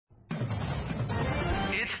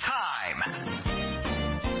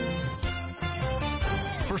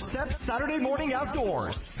Saturday Morning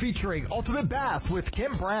Outdoors, featuring Ultimate Bass with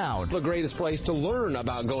Kent Brown. The greatest place to learn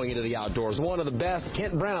about going into the outdoors. One of the best.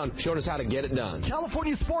 Kent Brown showed us how to get it done.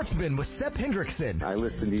 California Sportsman with Seth Hendrickson. I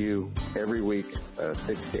listen to you every week,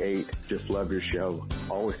 6 to 8. Just love your show.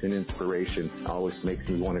 Always an inspiration. Always makes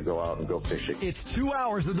me want to go out and go fishing. It's 2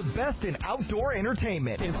 hours of the best in outdoor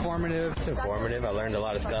entertainment. Informative. It's informative. I learned a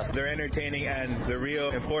lot of stuff. They're entertaining and they're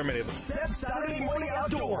real informative. Seth's Saturday Morning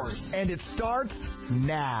Outdoors. And it starts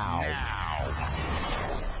now.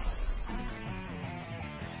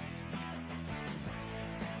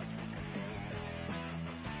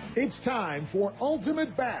 It's time for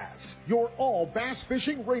Ultimate Bass, your all bass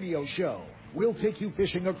fishing radio show. We'll take you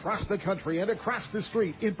fishing across the country and across the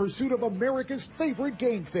street in pursuit of America's favorite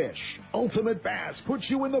game fish. Ultimate Bass puts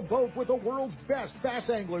you in the boat with the world's best bass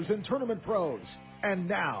anglers and tournament pros. And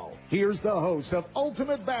now, here's the host of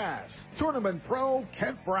Ultimate Bass, Tournament Pro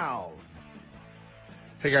Kent Brown.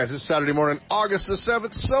 Hey guys, it's Saturday morning, August the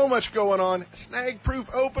 7th. So much going on. Snag Proof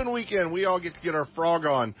Open weekend. We all get to get our frog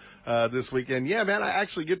on this weekend. Yeah, man, I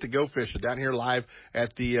actually get to go fishing down here live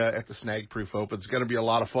at the Snag Proof Open. It's going to be a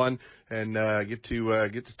lot of fun, and get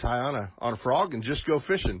to tie on a frog and just go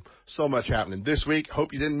fishing. So much happening this week.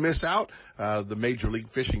 Hope you didn't miss out. The Major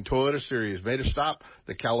League Fishing Toyota Series made a stop.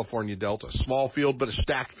 The California Delta, small field but a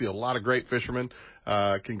stacked field. A lot of great fishermen.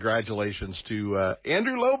 Congratulations to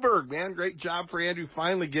Andrew Loberg, man. Great job for Andrew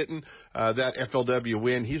finally getting that FLW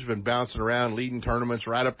win. He's been bouncing around, leading tournaments,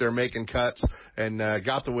 right up there making cuts, and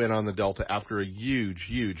got the win on the Delta after a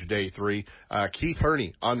huge day 3. Keith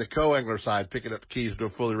Herney on the co-angler side, picking up the keys to a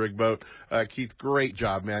fully rigged boat. Keith, great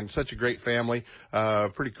job, man. Such a great family.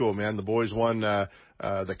 Pretty cool, man. The boys won the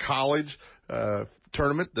college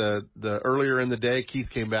tournament the earlier in the day.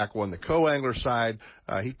 Keith came back, won the co-angler side.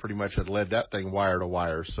 He pretty much had led that thing wire to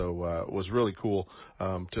wire, so it was really cool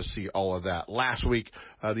to see all of that. Last week,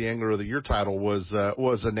 the Angler of the Year title was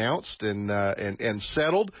announced and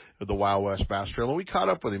settled with the Wild West Bass Trail, and we caught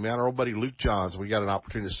up with him, man. Our old buddy Luke Johns. We got an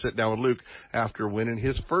opportunity to sit down with Luke after winning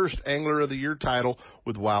his first Angler of the Year title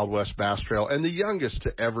with Wild West Bass Trail, and the youngest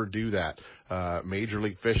to ever do that. Major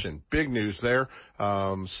League Fishing, big news there.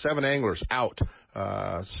 7 anglers out.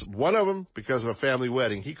 One of them because of a family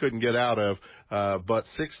wedding he couldn't get out of, but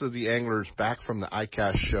 6 of the anglers back from the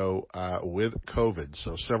ICAST show with COVID.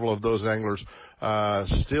 So several of those anglers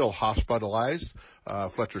still hospitalized.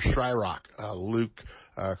 Fletcher Shryock, Luke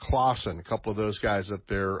Clausen, a couple of those guys up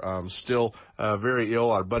there still very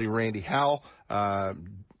ill. Our buddy Randy Howell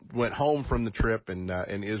went home from the trip and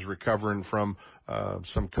is recovering from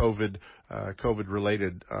some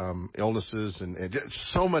COVID-related illnesses, and just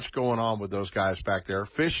so much going on with those guys back there.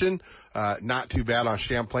 Fishing, not too bad on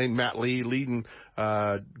Champlain. Matt Lee leading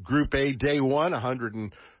Group A day 1,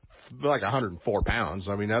 104 pounds.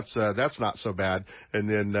 I mean, that's not so bad. And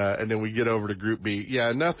then we get over to Group B.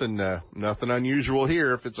 Yeah, nothing unusual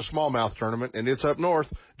here. If it's a smallmouth tournament and it's up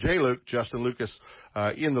north, Justin Lucas,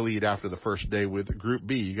 in the lead after the first day with Group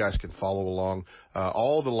B. You guys can follow along.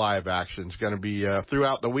 All the live action is going to be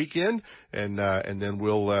throughout the weekend, and then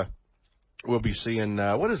we'll be seeing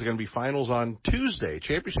what is it going to be, finals on Tuesday,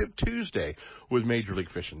 Championship Tuesday with Major League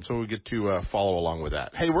Fishing. So we'll get to follow along with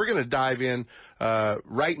that. Hey, we're going to dive in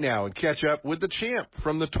right now and catch up with the champ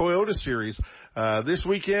from the Toyota Series this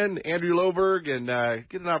weekend, Andrew Loberg, and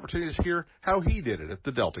get an opportunity to hear how he did it at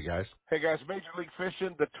the Delta, guys. Hey, guys, Major League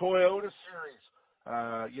Fishing, the Toyota Series.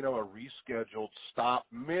 A rescheduled stop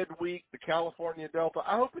midweek, the California Delta.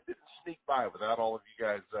 I hope it didn't sneak by without all of you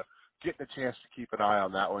guys getting a chance to keep an eye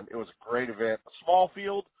on that one. It was a great event. A small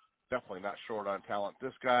field, definitely not short on talent.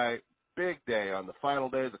 This guy, big day on the final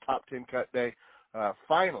day, the top 10 cut day.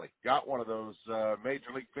 Finally got one of those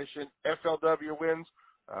Major League Fishing FLW wins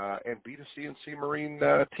and beat a CNC Marine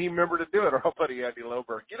team member to do it. Our buddy Andy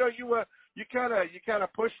Loberg. You kind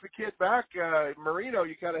of pushed the kid back. Marino,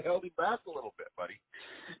 you kind of held him back a little bit, buddy.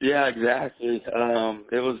 Yeah, exactly.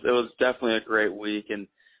 It was definitely a great week, and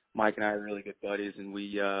Mike and I are really good buddies, and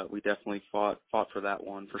we definitely fought for that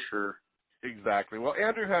one for sure. Exactly. Well,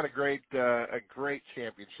 Andrew had a great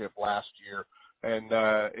championship last year, and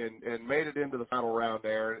made it into the final round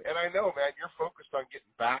there. And I know, man, you're focused on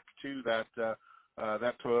getting back to that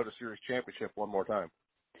Toyota Series championship one more time.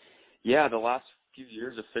 Yeah, the last few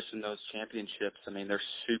years of fishing those championships, I mean, they're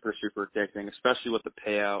super, super addicting, especially with the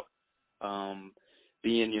payout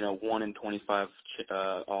being, 1 in 25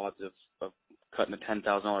 odds of cutting a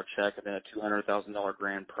 $10,000 check and then a $200,000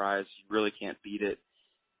 grand prize. You really can't beat it.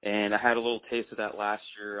 And I had a little taste of that last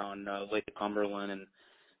year on Lake Cumberland, and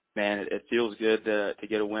man, it feels good to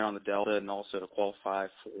get a win on the Delta and also to qualify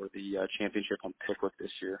for the championship on Pickwick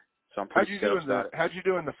this year. So I'm pretty stoked about it. How'd you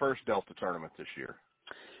do in the first Delta tournament this year?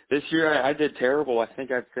 This year I did terrible. I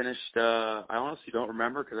think I finished, I honestly don't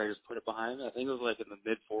remember because I just put it behind me. I think it was like in the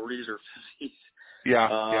mid-40s or 50s. Yeah.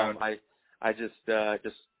 I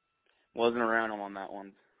just wasn't around on that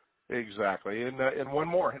one. Exactly. And one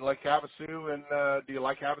more, Lake Havasu. And do you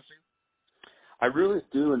like Havasu? I really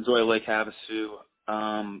do enjoy Lake Havasu.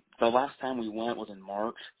 The last time we went was in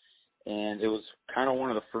March, and it was kind of one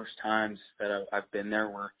of the first times that I've been there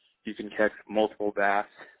where you can catch multiple bass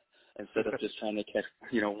instead of just trying to catch,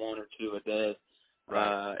 one or two a day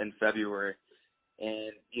in February.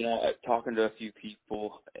 And, talking to a few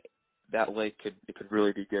people, that lake could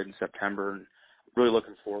really be good in September, and really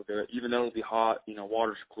looking forward to it. Even though it'll be hot,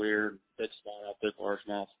 water's clear, big spot out, big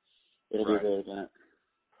largemouth. It'll be a great event.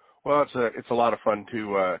 Well, it's a lot of fun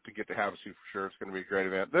to get to Havasu for sure. It's going to be a great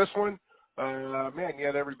event. This one, man, you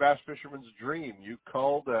had every bass fisherman's dream. You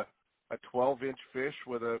called a 12-inch fish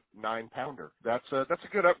with a 9-pounder. That's a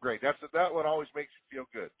good upgrade. That one always makes you feel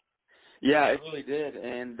good. Yeah, it really did.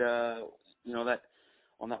 And that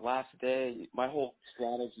on that last day, my whole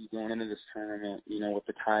strategy going into this tournament, with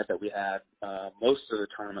the tide that we had, most of the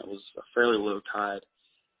tournament was a fairly low tide.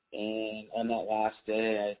 And on that last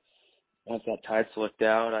day, once that tide slipped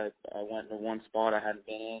out, I went into one spot I hadn't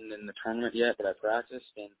been in the tournament yet, but I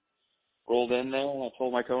practiced and rolled in there, and I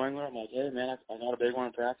told my co-angler, I'm like, hey, man, I got a big one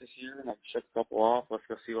in practice here, and I shook a couple off. Let's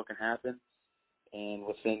go see what can happen. And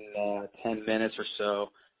within 10 minutes or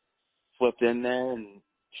so, flipped in there and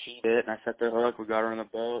sheet it, and I set the hook. We got her on the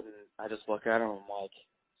boat, and I just look at her, and I'm like,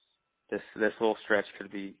 this little stretch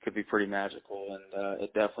could be pretty magical, and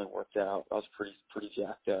it definitely worked out. I was pretty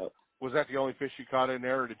jacked up. Was that the only fish you caught in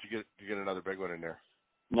there, or did you get another big one in there?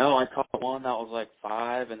 No, I caught one that was like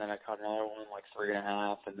 5, and then I caught another one like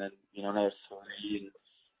 3.5, and then another 3,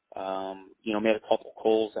 and made a couple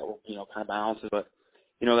coals that were kind of balanced. But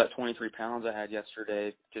that 23 pounds I had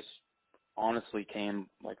yesterday just honestly came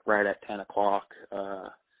like right at 10 o'clock,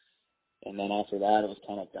 and then after that it was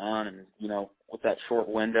kind of done. And with that short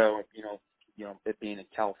window, it being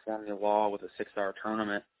a California law with a 6-hour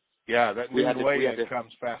tournament. Yeah, that new weigh-in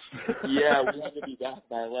comes fast. Yeah, we had to be back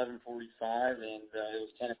by 11:45, and it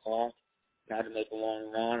was 10 o'clock. I had to make a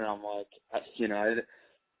long run, and I'm like, I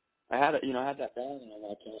had that bang, and I'm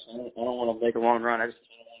like, I don't want to make a long run. I just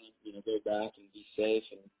kind of want to, go back and be safe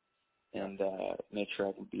and make sure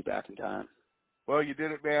I can be back in time. Well, you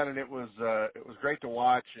did it, man, and it was great to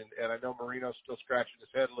watch. And I know Marino's still scratching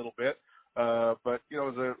his head a little bit, but it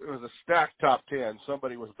was a stacked top 10.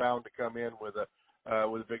 Somebody was bound to come in with a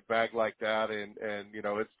big bag like that, and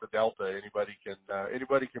it's the Delta. Anybody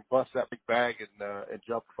can bust that big bag and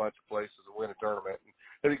jump a bunch of places and win a tournament. And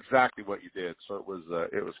that's exactly what you did. So it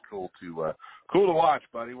was cool to watch,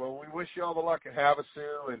 buddy. Well, we wish you all the luck at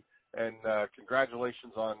Havasu, and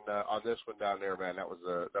congratulations on this one down there, man. That was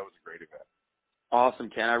a great event. Awesome,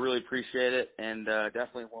 Ken. I really appreciate it, and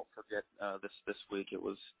definitely won't forget this week. It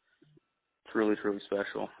was truly, truly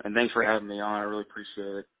special. And thanks for having me on. I really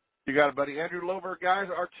appreciate it. You got it, buddy. Andrew Lover, guys,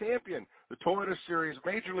 our champion, the Toyota Series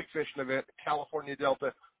Major League Fishing event, California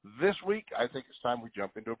Delta. This week, I think it's time we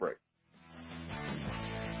jump into a break.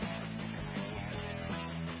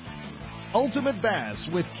 Ultimate Bass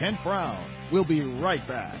with Kent Brown. We'll be right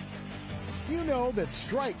back. You know that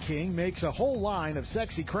Strike King makes a whole line of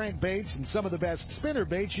sexy crankbaits and some of the best spinner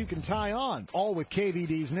baits you can tie on, all with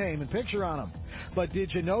KVD's name and picture on them. But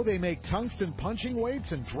did you know they make tungsten punching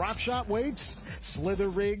weights and drop shot weights? Slither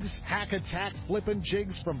rigs, hack attack flippin'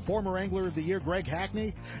 jigs from former Angler of the Year Greg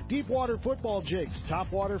Hackney, deep water football jigs,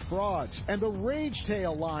 top water frogs, and the Rage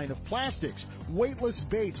Tail line of plastics, weightless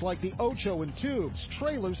baits like the Ocho and tubes,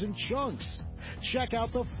 trailers and chunks. Check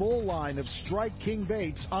out the full line of Strike King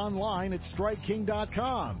baits online at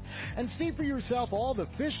StrikeKing.com and see for yourself all the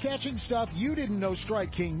fish-catching stuff you didn't know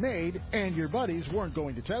Strike King made and your buddies weren't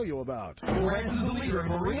going to tell you about. Lowrance is the leader in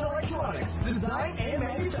marine electronics, design, and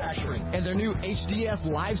manufacturing. And their new HDS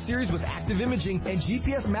Live Series with active imaging and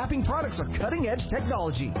GPS mapping products are cutting-edge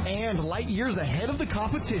technology and light years ahead of the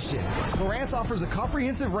competition. Lowrance offers a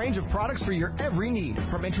comprehensive range of products for your every need,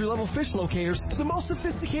 from entry-level fish locators to the most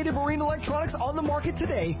sophisticated marine electronics on the market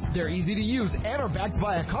today. They're easy to use and are backed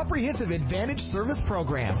by a comprehensive Advantage service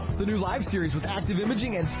program. The new Live Series with active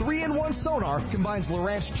imaging and 3-in-1 sonar combines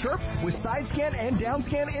Lowrance Chirp with side scan and down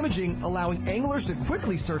scan imaging, allowing anglers to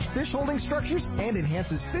quickly search fish holding structures and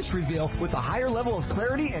enhances fish reveal with a higher level of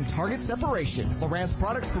clarity and target separation. Lowrance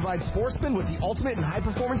products provide sportsmen with the ultimate and high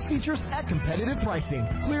performance features at competitive pricing.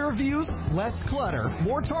 Clearer views, less clutter,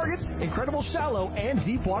 more targets, incredible shallow and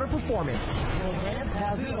deep water performance. Lowrance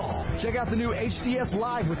has it all. Check out the new HDF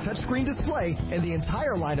Live with touchscreen display and the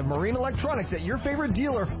entire line of marine electronics at your favorite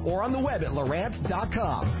dealer or on the web at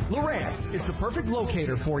Lowrance.com. Lowrance, it's the perfect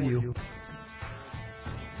locator for you.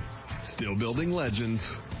 Still building legends,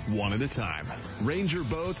 one at a time. Ranger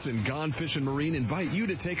Boats and Gone Fishing Marine invite you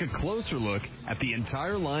to take a closer look at the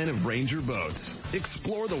entire line of Ranger boats.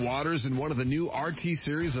 Explore the waters in one of the new RT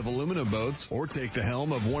series of aluminum boats, or take the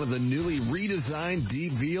helm of one of the newly redesigned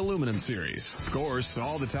DV aluminum series. Of course,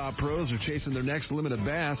 all the top pros are chasing their next limited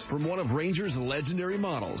bass from one of Ranger's legendary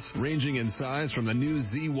models, ranging in size from the new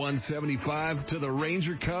Z175 to the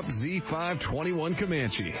Ranger Cup Z521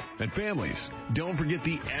 Comanche. And families, don't forget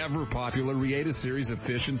the ever-popular Rieta series of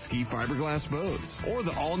fish and ski fiberglass boats, or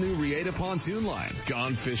the all-new Rieta pontoon line,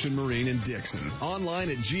 Gone Fishing Marine in Dixon, online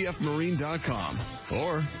at gfmarine.com,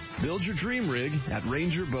 or build your dream rig at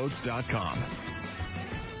rangerboats.com.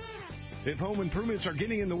 If home improvements are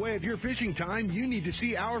getting in the way of your fishing time, you need to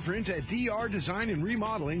see our friends at DR Design and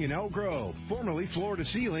Remodeling in Elk Grove. Formerly Floor to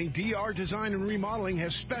Ceiling, DR Design and Remodeling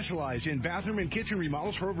has specialized in bathroom and kitchen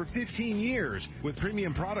remodels for over 15 years, with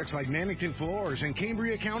premium products like Mannington floors and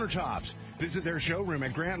Cambria countertops. Visit their showroom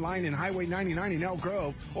at Grant Line and Highway 99 in Elk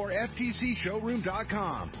Grove or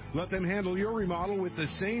ftcshowroom.com. Let them handle your remodel with the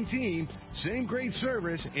same team, same great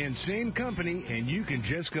service, and same company, and you can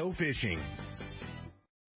just go fishing.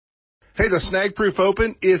 Hey, the Snag Proof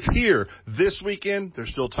Open is here this weekend.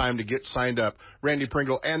 There's still time to get signed up. Randy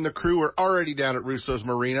Pringle and the crew are already down at Russo's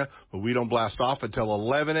Marina, but we don't blast off until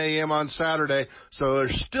 11 a.m. on Saturday, so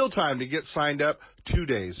there's still time to get signed up. 2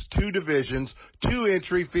 days, 2 divisions, 2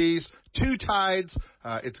 entry fees, 2 tides.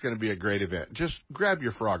 It's going to be a great event. Just grab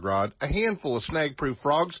your frog rod, a handful of Snag-proof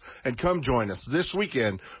frogs, and come join us this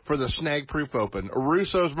weekend for the Snag-proof Open.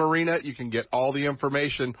 Russo's Marina, you can get all the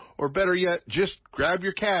information, or better yet, just grab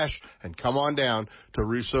your cash and come on down to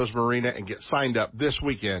Russo's Marina and get signed up this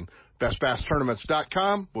weekend.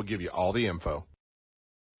 BestBassTournaments.com will give you all the info.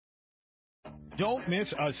 Don't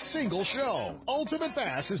miss a single show. Ultimate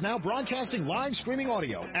Bass is now broadcasting live streaming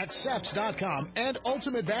audio at seps.com and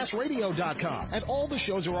ultimatebassradio.com. And all the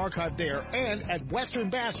shows are archived there and at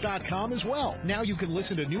westernbass.com as well. Now you can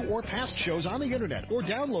listen to new or past shows on the internet or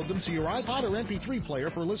download them to your iPod or MP3 player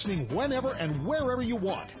for listening whenever and wherever you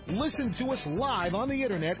want. Listen to us live on the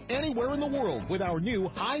internet anywhere in the world with our new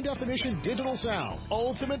high-definition digital sound.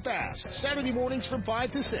 Ultimate Bass, Saturday mornings from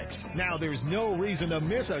 5 to 6. Now there's no reason to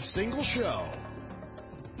miss a single show.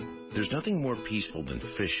 There's nothing more peaceful than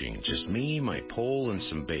fishing. Just me, my pole, and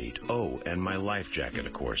some bait. Oh, and my life jacket,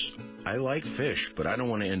 of course. I like fish, but I don't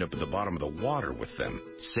want to end up at the bottom of the water with them.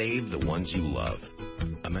 Save the ones you love.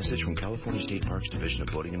 A message from California State Parks Division of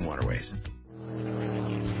Boating and Waterways.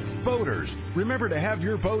 Boaters, remember to have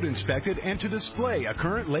your boat inspected and to display a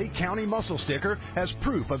current Lake County mussel sticker as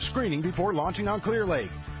proof of screening before launching on Clear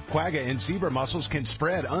Lake. Quagga and zebra mussels can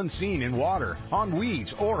spread unseen in water, on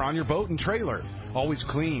weeds, or on your boat and trailer. Always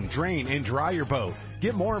clean, drain, and dry your boat.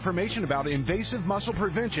 Get more information about invasive mussel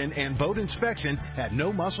prevention and boat inspection at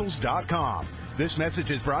nomussels.com. This message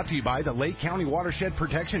is brought to you by the Lake County Watershed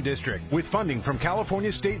Protection District with funding from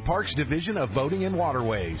California State Parks Division of Boating and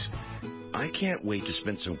Waterways. I can't wait to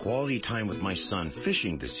spend some quality time with my son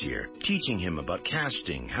fishing this year, teaching him about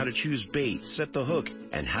casting, how to choose bait, set the hook,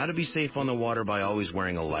 and how to be safe on the water by always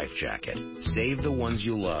wearing a life jacket. Save the ones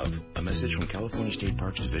you love. A message from California State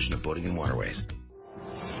Parks Division of Boating and Waterways.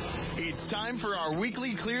 It's time for our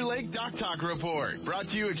weekly Clear Lake Dock Talk Report, brought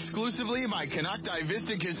to you exclusively by Canocti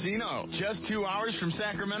Vista Casino, just 2 hours from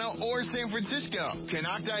Sacramento or San Francisco.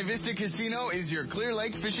 Canocti Vista Casino is your Clear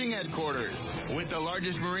Lake fishing headquarters. With the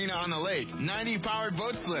largest marina on the lake, 90 powered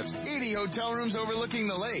boat slips, 80 hotel rooms overlooking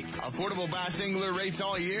the lake, affordable bass angler rates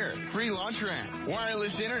all year, free launch ramp,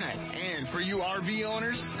 wireless internet, and for you RV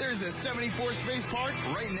owners, there's a 74-space park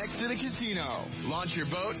right next to the casino. Launch your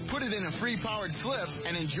boat, put it in a free powered slip,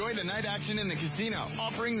 and enjoy the night action in the casino,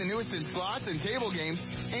 offering the newest in slots and table games,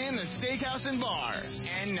 and the steakhouse and bar.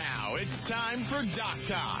 And now it's time for Dock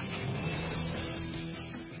Talk.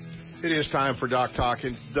 It is time for Dock Talk,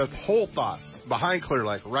 and the whole thought behind Clear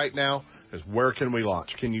Lake right now is where can we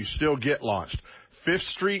launch? Can you still get launched? Fifth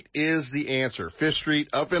Street is the answer. Fifth Street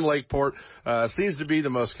up in Lakeport seems to be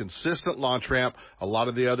the most consistent launch ramp. A lot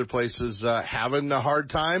of the other places having a hard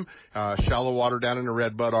time. Shallow water down in the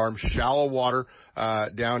Redbud Arm, shallow water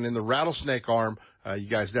down in the Rattlesnake Arm. You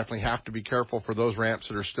guys definitely have to be careful for those ramps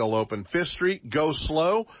that are still open. Fifth Street, go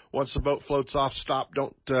slow. Once the boat floats off, stop.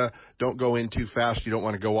 Don't go in too fast. You don't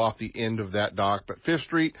want to go off the end of that dock. But Fifth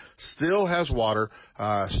Street still has water,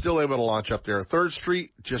 still able to launch up there. Third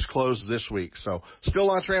Street just closed this week. So still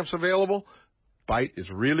launch ramps available. bite is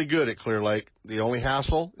really good at Clear Lake. The only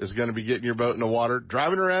hassle is going to be getting your boat in the water,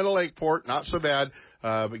 driving around a lake port, not so bad,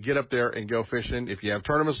 but get up there and go fishing. If you have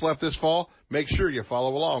tournaments left this fall, make sure you follow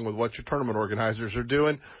along with what your tournament organizers are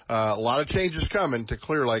doing. A lot of changes coming to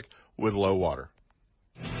Clear Lake with low water.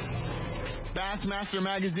 Bassmaster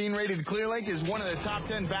Magazine rated Clear Lake is one of the top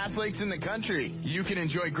 10 bass lakes in the country. You can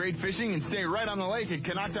enjoy great fishing and stay right on the lake at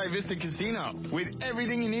Canocti Vista Casino. With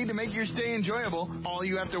everything you need to make your stay enjoyable, all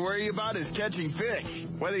you have to worry about is catching fish.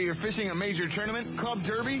 Whether you're fishing a major tournament, club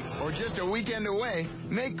derby, or just a weekend away,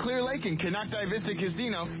 make Clear Lake and Canocti Vista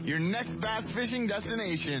Casino your next bass fishing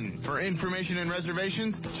destination. For information and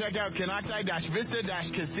reservations, check out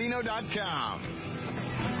canocti-vista-casino.com.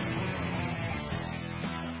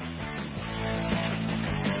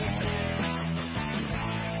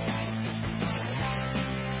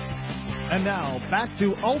 And now, back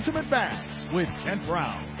to Ultimate Bass with Kent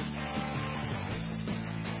Brown.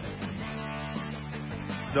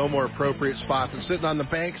 No more appropriate spot than sitting on the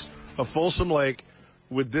banks of Folsom Lake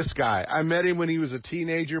with this guy. I met him when he was a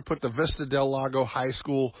teenager, put the Vista del Lago High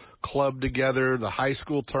School Club together, the high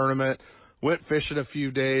school tournament, went fishing a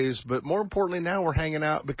few days, but more importantly now we're hanging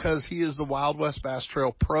out because he is the Wild West Bass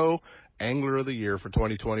Trail Pro Angler of the Year for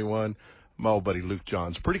 2021. My old buddy Luke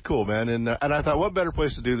Johns. Pretty cool, man. And I thought, what better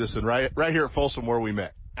place to do this than right here at Folsom where we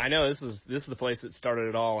met. I know this is the place that started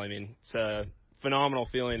it all. I mean, it's a phenomenal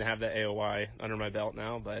feeling to have that AOY under my belt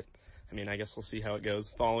now, but I mean, I guess we'll see how it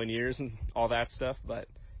goes following years and all that stuff, but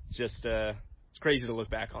it's just it's crazy to look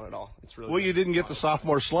back on it all. It's really well, you didn't get the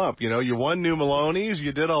sophomore slump. You know, you won New Maloney's,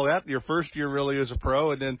 you did all that your first year really as a pro,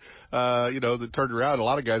 and then that turned around. A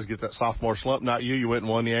lot of guys get that sophomore slump. Not you. You went and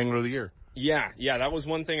won the Angler of the Year. Yeah, that was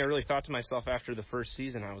one thing I really thought to myself after the first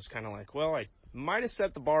season. I was kind of like, well, I might have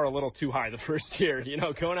set the bar a little too high the first year,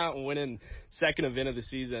 going out and winning second event of the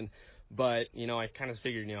season. But, I kind of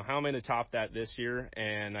figured, how am I going to top that this year?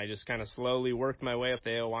 And I just kind of slowly worked my way up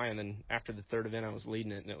the AOY. And then after the third event, I was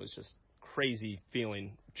leading it. And it was just crazy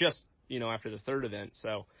feeling just, after the third event.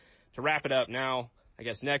 So to wrap it up now, I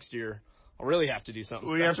guess next year, I'll really have to do something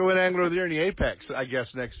special. You have to win Angler of the Year in the Apex, I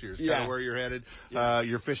guess, next year is kind of where you're headed. Yeah.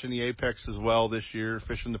 You're fishing the Apex as well this year,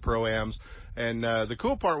 fishing the Pro-Ams. And the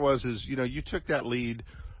cool part is you took that lead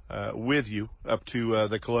with you up to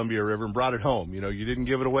the Columbia River and brought it home. You didn't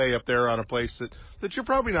give it away up there on a place that you're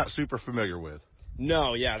probably not super familiar with.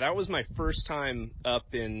 No, that was my first time up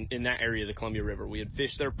in that area of the Columbia River. We had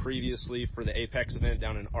fished there previously for the Apex event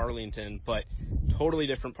down in Arlington, but totally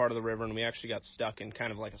different part of the river, and we actually got stuck in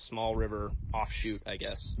kind of like a small river offshoot, I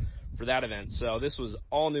guess, for that event. So this was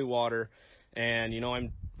all new water, and we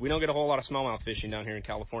don't get a whole lot of smallmouth fishing down here in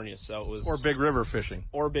California, so it was big river fishing.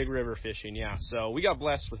 Yeah. So we got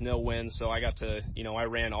blessed with no wind, so I got to I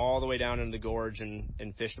ran all the way down into the gorge and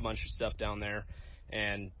fished a bunch of stuff down there.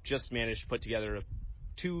 And just managed to put together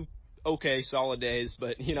 2 okay solid days,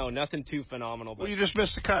 but nothing too phenomenal. But well, you just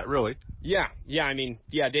missed the cut, really. Yeah. I mean,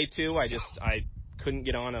 day 2, I couldn't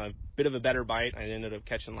get on a bit of a better bite. I ended up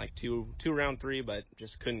catching like two around 3, but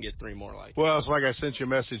just couldn't get 3 more. Well, it's like I sent you a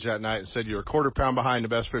message that night and said you're a quarter pound behind the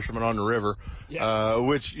best fisherman on the river,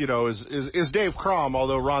 which is Dave Crom.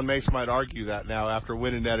 Although Ron Mace might argue that now after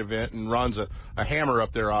winning that event, and Ron's a hammer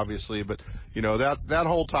up there, obviously. But that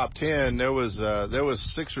whole top 10, there was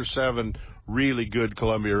 6 or 7 really good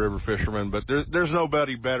Columbia River fishermen, but there's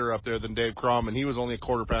nobody better up there than Dave Crom, and he was only a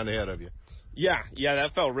quarter pound ahead of you. Yeah,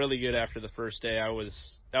 that felt really good after the first day. I was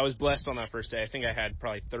blessed on that first day. I think I had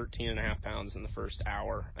probably 13.5 pounds in the first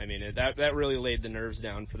hour. I mean, that really laid the nerves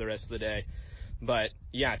down for the rest of the day. But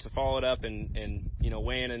yeah, to follow it up and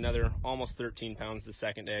weigh in another almost 13 pounds the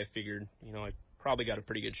second day, I figured I probably got a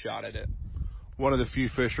pretty good shot at it. One of the few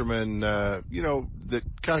fishermen that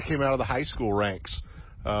kind of came out of the high school ranks.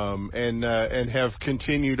 And have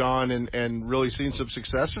continued on and really seen some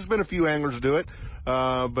success. There's been a few anglers do it,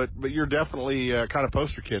 but you're definitely kind of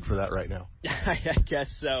poster kid for that right now. I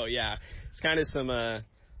guess so. Yeah, it's kind of some,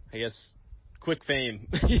 quick fame.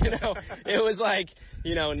 It was like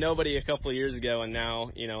nobody a couple of years ago, and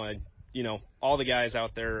now all the guys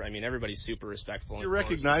out there. I mean, everybody's super respectful. You're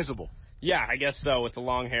recognizable. Yeah, I guess so, with the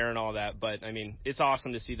long hair and all that. But, I mean, it's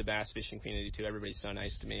awesome to see the bass fishing community, too. Everybody's so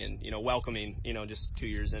nice to me and, welcoming, just 2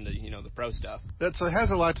 years into, the pro stuff. It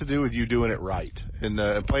has a lot to do with you doing it right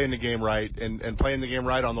and playing the game right and playing the game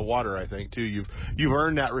right on the water, I think, too. You've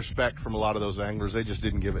earned that respect from a lot of those anglers. They just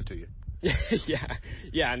didn't give it to you.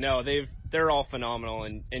 Yeah, no, they're all phenomenal.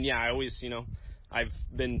 And yeah, I always, I've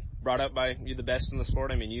been brought up by you, the best in the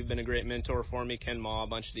sport. I mean, you've been a great mentor for me, Ken Ma, a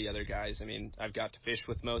bunch of the other guys. I mean, I've got to fish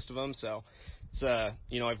with most of them, so it's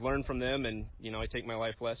I've learned from them, and I take my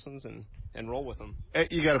life lessons, and roll with them.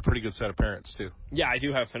 You got a pretty good set of parents, too. Yeah, I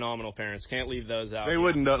do have phenomenal parents. Can't leave those out. They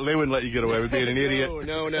wouldn't let you get away with being an idiot.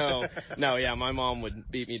 No, yeah, my mom would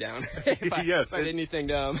beat me down if I did anything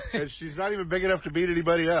dumb. And she's not even big enough to beat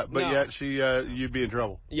anybody up, but yet you'd be in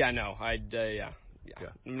trouble. Yeah, no,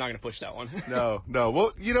 I'm not going to push that one. No.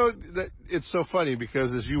 Well, it's so funny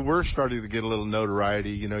because as you were starting to get a little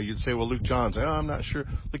notoriety, you'd say, well, Luke Johns, I'm not sure.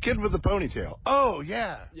 The kid with the ponytail. Oh,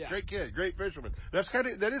 yeah. Great kid, great fisherman.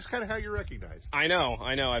 That is kind of how you're recognized. I know.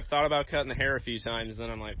 I've thought about cutting the hair a few times, then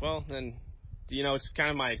I'm like, well, then, it's kind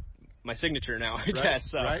of my signature now, I guess.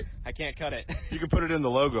 So I can't cut it. You can put it in the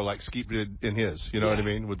logo like Skeep did in his, you know what I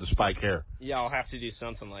mean, with the spike hair. Yeah, I'll have to do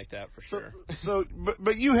something like that for sure.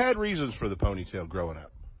 But you had reasons for the ponytail growing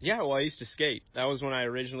up. Yeah, well, I used to skate. That was when I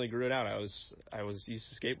originally grew it out. I was used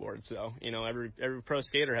to skateboard, so every pro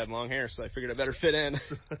skater had long hair, so I figured I better fit in.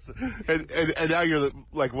 and now you're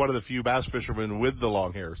like one of the few bass fishermen with the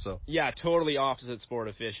long hair. So yeah, totally opposite sport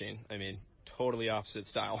of fishing. I mean, totally opposite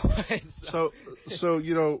style. So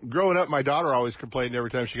growing up, my daughter always complained every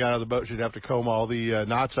time she got out of the boat she'd have to comb all the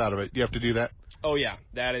knots out of it. You have to do that? Oh yeah,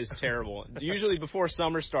 that is terrible. Usually before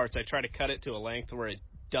summer starts, I try to cut it to a length where it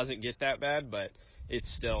doesn't get that bad, but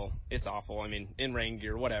it's awful. I mean, in rain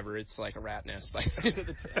gear, whatever, it's like a rat nest by the end of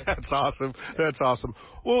the day. That's awesome.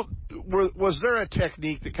 Well, was there a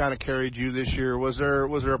technique that kind of carried you this year? Was there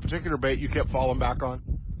a particular bait you kept falling back on?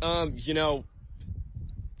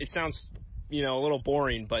 It sounds, a little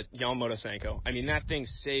boring, but Yamamoto Senko. I mean, that thing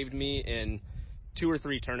saved me in 2 or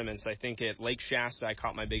 3 tournaments. I think at Lake Shasta, I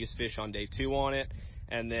caught my biggest fish on day 2 on it.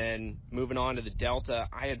 And then moving on to the Delta,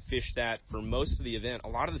 I had fished that for most of the event. A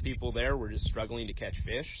lot of the people there were just struggling to catch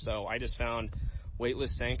fish. So I just found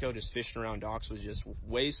weightless Senko, just fishing around docks, was just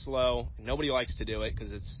way slow. Nobody likes to do it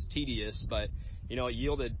because it's tedious, but, it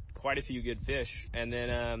yielded quite a few good fish. And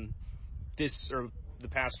then the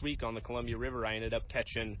past week on the Columbia River, I ended up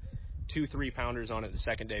catching 2 3-pounders on it the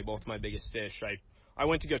second day, both my biggest fish. I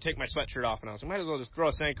went to go take my sweatshirt off, and I was like, might as well just throw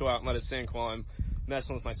a Senko out and let it sink while I'm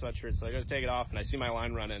messing with my sweatshirt. So I go to take it off, and I see my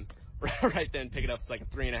line running right then, pick it up. It's like a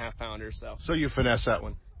 3.5-pounder. So you finesse that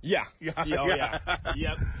one? Yeah. Yep.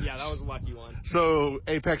 Yeah, that was a lucky one. So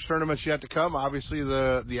Apex tournaments yet to come. Obviously,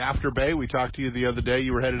 the After Bay. We talked to you the other day.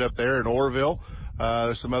 You were headed up there in Oroville.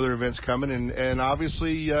 There's some other events coming, and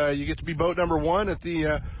obviously you get to be boat number 1 at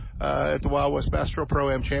the Wild West Bass Pro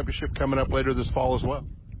Pro-Am Championship coming up later this fall as well.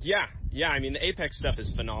 Yeah. I mean, the Apex stuff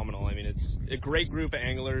is phenomenal. I mean, it's a great group of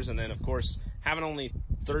anglers, and then of course having only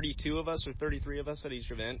 32 of us or 33 of us at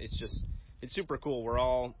each event, it's super cool. We're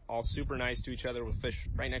all super nice to each other. We fish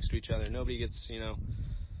right next to each other. Nobody gets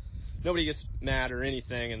mad or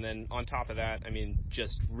anything. And then on top of that, I mean,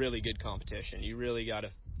 just really good competition. You really got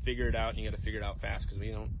to figure it out, and you got to figure it out fast because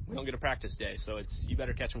we don't get a practice day. So you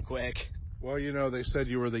better catch them quick. Well, they said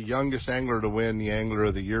you were the youngest angler to win the Angler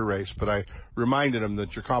of the Year race, but I reminded them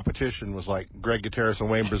that your competition was like Greg Gutierrez and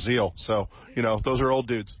Wayne Brazil. So, those are old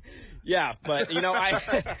dudes. Yeah, but,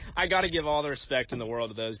 I got to give all the respect in the world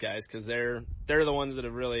to those guys because they're the ones that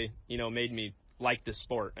have really, made me like this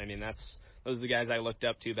sport. I mean, those are the guys I looked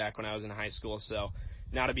up to back when I was in high school. So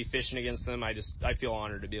now to be fishing against them, I feel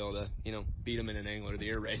honored to be able to, beat them in an Angler of the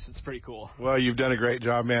Year race. It's pretty cool. Well, you've done a great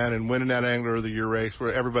job, man, and winning that Angler of the Year race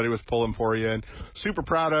where everybody was pulling for you, and super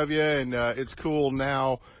proud of you. And it's cool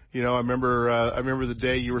now. I remember the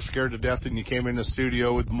day you were scared to death and you came in the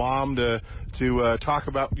studio with Mom to talk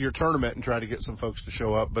about your tournament and try to get some folks to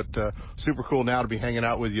show up. But super cool now to be hanging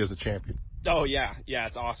out with you as a champion. Oh yeah,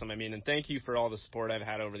 it's awesome. I mean, and thank you for all the support I've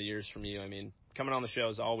had over the years from you. I mean, coming on the show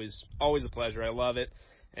is always a pleasure. I love it,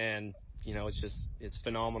 and it's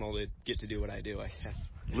phenomenal to get to do what I do, I guess.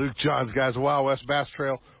 Luke Johns, guys, Wild West Bass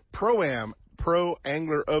Trail Pro-Am Pro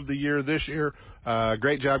Angler of the Year this year.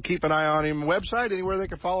 Great job. Keep an eye on him. Website, anywhere they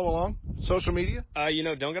can follow along? Social media?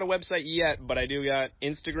 Don't got a website yet, but I do got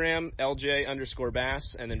Instagram,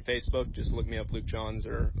 LJ_Bass, and then Facebook. Just look me up, Luke Johns,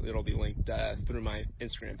 or it'll be linked through my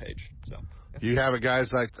Instagram page. So You have it,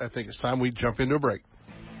 guys. I think it's time we jump into a break.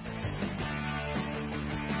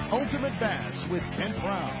 Ultimate Bass with Kent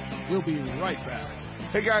Brown. We'll be right back.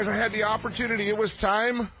 Hey, guys, I had the opportunity. It was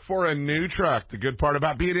time for a new truck. The good part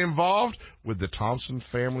about being involved with the Thompson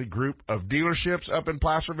family group of dealerships up in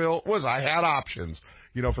Placerville was I had options,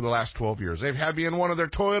 for the last 12 years. They've had me in one of their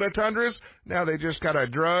Toyota Tundras. Now they just got to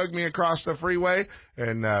drug me across the freeway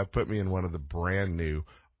and put me in one of the brand new,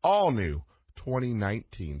 all new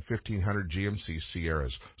 2019 1500 GMC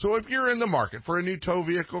Sierras. So if you're in the market for a new tow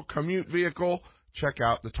vehicle, commute vehicle, check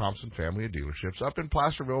out the Thompson family of dealerships up in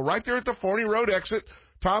Placerville, right there at the Forney Road exit.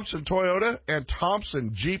 Thompson Toyota and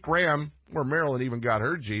Thompson Jeep Ram, where Marilyn even got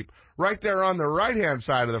her Jeep, right there on the right-hand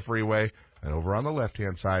side of the freeway. And over on the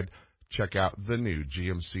left-hand side, Check out the new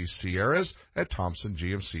GMC Sierras at Thompson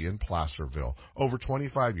GMC in Placerville. Over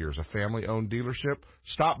 25 years, a family-owned dealership.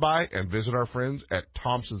 Stop by and visit our friends at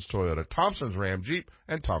Thompson's Toyota, Thompson's Ram Jeep,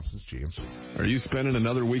 and Thompson's GMC. Are you spending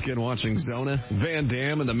another weekend watching Zona, Van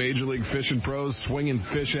Dam, and the Major League Fishing pros swinging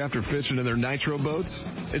fish after fishing in their nitro boats?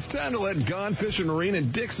 It's time to let Gone Fishing Marine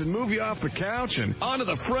and Dixon move you off the couch and onto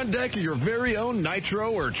the front deck of your very own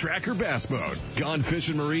nitro or tracker bass boat. Gone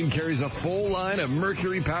Fishing Marine carries a full line of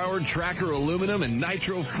Mercury-powered tracker aluminum and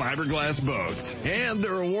nitro fiberglass boats. And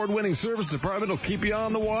their award-winning service department will keep you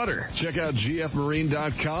on the water. Check out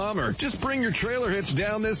gfmarine.com or just bring your trailer hitch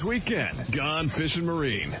down this weekend. Gone Fishing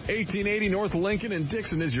Marine, 1880 North Lincoln in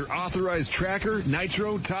Dixon is your authorized tracker,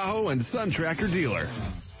 nitro, Tahoe, and Sun Tracker dealer.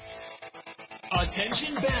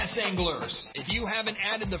 Attention bass anglers! If you haven't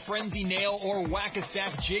added the Frenzy Nail or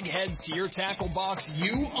Whack-A-Sack jig heads to your tackle box,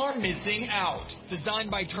 you are missing out. Designed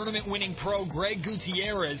by tournament-winning pro Greg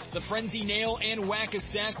Gutierrez, the Frenzy Nail and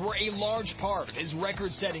Whack-A-Sack were a large part of his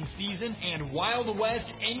record-setting season and Wild West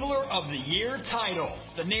Angler of the Year title.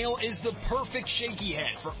 The Nail is the perfect shaky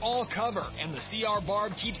head for all cover, and the CR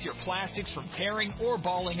barb keeps your plastics from tearing or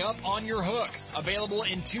balling up on your hook. Available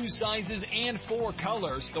in 2 sizes and 4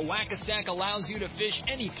 colors, the Whack-A-Sack allows you to fish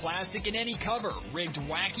any plastic in any cover, rigged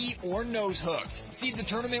wacky or nose hooked. See the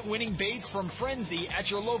tournament-winning baits from Frenzy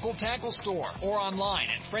at your local tackle store or online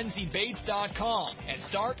at frenzybaits.com and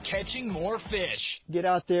start catching more fish. Get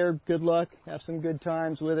out there, good luck, have some good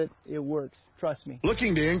times with it. It works. Trust me.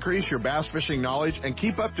 Looking to increase your bass fishing knowledge and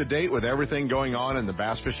keep up to date with everything going on in the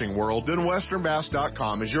bass fishing world? Then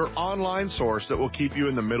westernbass.com is your online source that will keep you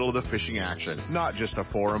in the middle of the fishing action, not just a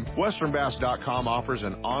forum. Westernbass.com offers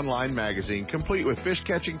an online magazine complete with fish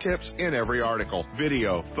catching tips in every article,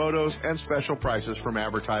 video, photos, and special prices from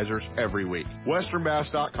advertisers every week.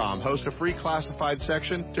 Westernbass.com hosts a free classified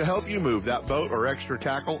section to help you move that boat or extra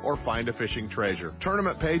tackle or find a fishing treasure.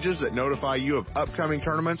 Tournament pages that notify you of upcoming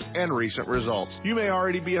tournaments and recent results. You may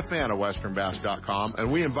already be a fan of westernbass.com,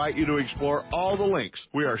 and we invite you to explore all the links.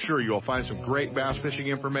 We are sure you will find some great bass fishing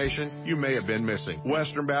information you may have been missing.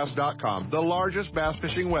 westernbass.com, the largest bass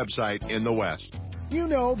fishing website in the West. You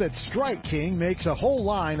know that Strike King makes a whole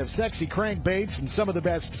line of sexy crankbaits and some of the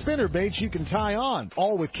best spinner baits you can tie on,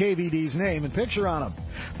 all with KVD's name and picture on them.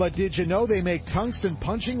 But did you know they make tungsten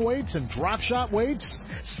punching weights and drop shot weights?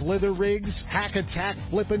 Slither rigs, hack attack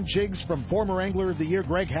flippin' jigs from former Angler of the Year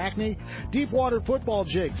Greg Hackney, deep water football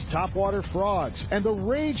jigs, topwater frogs, and the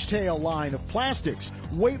Rage Tail line of plastics,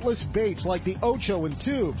 weightless baits like the Ocho and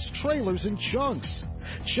tubes, trailers and chunks.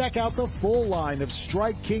 Check out the full line of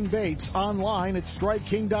Strike King baits online at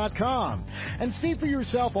StrikeKing.com and see for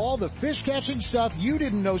yourself all the fish-catching stuff you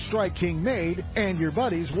didn't know Strike King made and your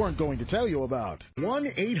buddies weren't going to tell you about.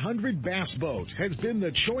 1-800-BASS BOAT has been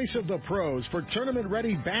the choice of the pros for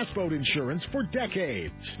tournament-ready bass boat insurance for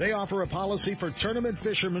decades. They offer a policy for tournament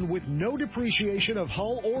fishermen with no depreciation of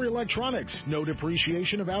hull or electronics, no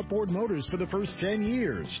depreciation of outboard motors for the first 10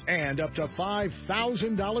 years, and up to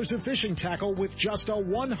 $5,000 of fishing tackle with just a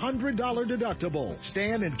 $100 deductible.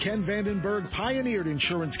 Stan and Ken Vandenberg pioneered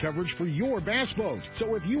insurance coverage for your bass boat.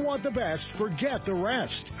 So if you want the best, forget the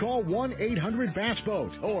rest. Call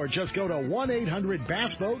 1-800-BASS-BOAT or just go to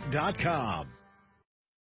 1-800-BASSBOAT.com.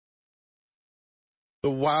 The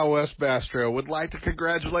Wild West Bass Trail would like to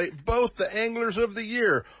congratulate both the Anglers of the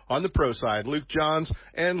Year on the pro side, Luke Johns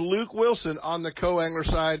and Luke Wilson on the co-angler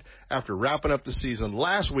side after wrapping up the season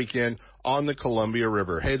last weekend on the Columbia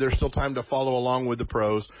River. Hey, there's still time to follow along with the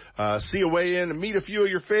pros. See a way in and meet a few of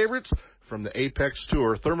your favorites from the Apex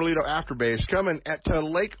Tour. Thermalito Afterbay is coming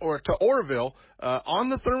to Oroville on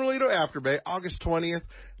the Thermalito Afterbay August 20th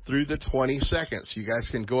through the 22nd. So you guys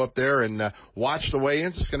can go up there and watch the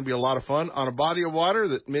weigh-ins. It's going to be a lot of fun on a body of water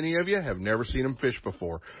that many of you have never seen them fish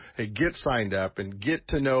before. Hey, get signed up and get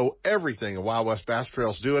to know everything the Wild West Bass Trail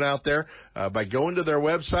is doing out there by going to their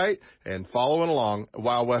website and following along at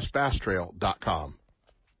wildwestbasstrail.com.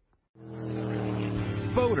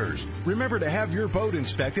 Boaters, remember to have your boat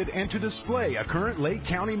inspected and to display a current Lake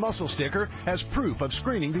County mussel sticker as proof of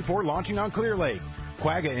screening before launching on Clear Lake.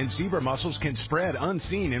 Quagga and zebra mussels can spread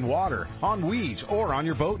unseen in water, on weeds, or on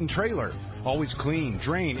your boat and trailer. Always clean,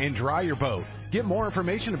 drain, and dry your boat. Get more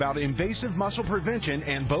information about invasive mussel prevention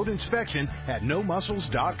and boat inspection at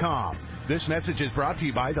nomussels.com. This message is brought to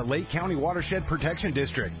you by the Lake County Watershed Protection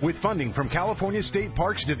District with funding from California State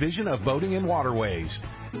Parks Division of Boating and Waterways.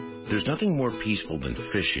 There's nothing more peaceful than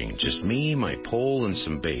fishing. Just me, my pole, and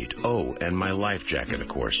some bait. Oh, and my life jacket, of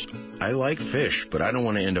course. I like fish, but I don't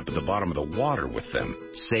want to end up at the bottom of the water with them.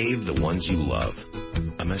 Save the ones you love.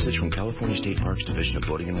 A message from California State Parks Division of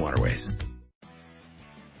Boating and Waterways.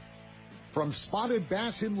 From spotted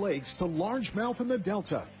bass in lakes to largemouth in the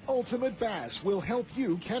Delta, Ultimate Bass will help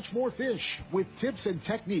you catch more fish with tips and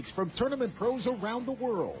techniques from tournament pros around the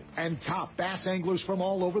world and top bass anglers from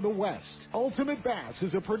all over the West. Ultimate Bass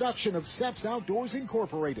is a production of Seps Outdoors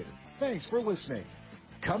Incorporated. Thanks for listening.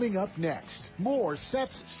 Coming up next, more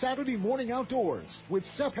Seps Saturday Morning Outdoors with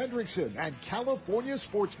Sep Hendrickson and California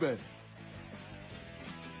Sportsman.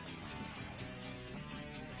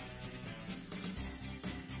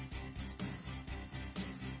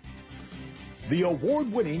 The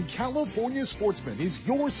award-winning California Sportsman is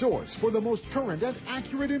your source for the most current and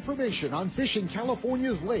accurate information on fishing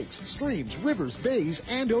California's lakes, streams, rivers, bays,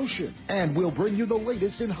 and ocean. And we'll bring you the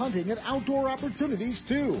latest in hunting and outdoor opportunities,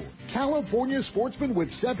 too. California Sportsman with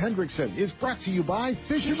Sep Hendrickson is brought to you by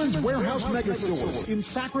Fisherman's Warehouse Megastores in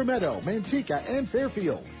Sacramento, Manteca, and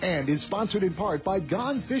Fairfield. And is sponsored in part by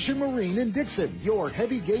Gone Fishing Marine in Dixon, your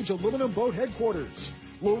heavy-gauge aluminum boat headquarters.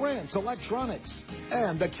 Lowrance Electronics,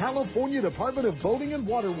 and the California Department of Boating and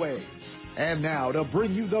Waterways. And now, to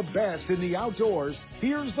bring you the best in the outdoors,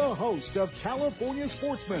 here's the host of California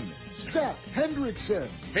Sportsman, Sep Hendrickson.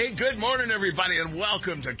 Hey, good morning, everybody, and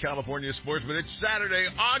welcome to California Sportsman. It's Saturday,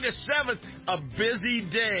 August 7th, a busy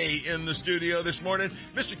day in the studio this morning.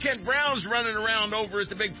 Mr. Kent Brown's running around over at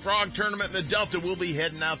the Big Frog Tournament in the Delta. We'll be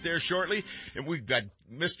heading out there shortly. And we've got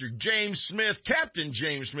Mr. James Smith, Captain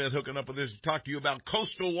James Smith, hooking up with us to talk to you about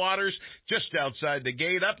coastal waters just outside the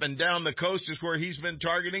gate. Up and down the coast is where he's been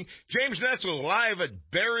targeting. James Netzel live at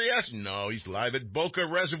Berryessa. No, he's live at Boca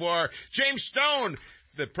Reservoir. James Stone,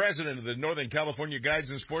 the president of the Northern California Guides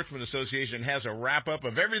and Sportsmen Association, has a wrap-up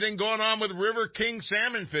of everything going on with River King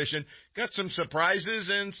salmon fishing. Got some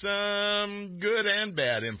surprises and some good and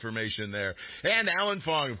bad information there. And Alan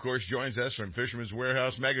Fong, of course, joins us from Fisherman's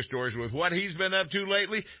Warehouse Megastores with what he's been up to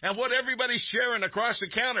lately and what everybody's sharing across the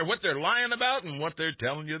counter, what they're lying about and what they're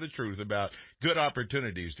telling you the truth about. Good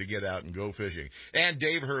opportunities to get out and go fishing. And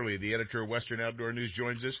Dave Hurley, the editor of Western Outdoor News,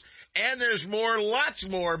 joins us. And there's more, lots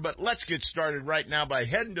more, but let's get started right now by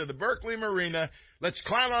heading to the Berkeley Marina. Let's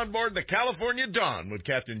climb on board the California Dawn with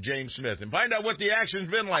Captain James Smith and find out what the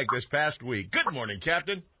action's been like this past week. Good morning,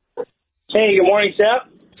 Captain. Hey, good morning,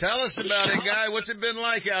 Sep. Tell us about it, guy. What's it been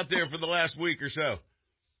like out there for the last week or so?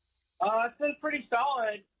 It's been pretty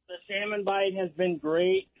solid. The salmon bite has been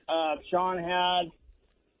great. Sean had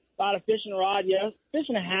about a fish and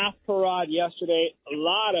a half per rod yesterday. A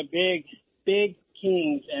lot of big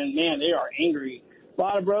kings, and man, they are angry. A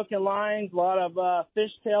lot of broken lines, a lot of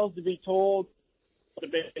fish tails to be told. The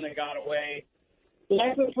big thing that got away. So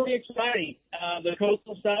that's been pretty exciting. The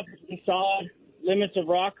coastal stuff has been solid. Limits of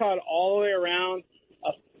rock cod all the way around.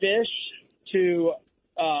 A fish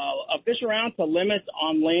around to limits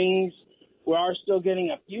on lings. We are still getting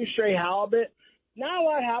a few stray halibut. Not a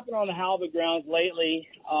lot happened on the halibut grounds lately.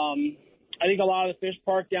 I think a lot of the fish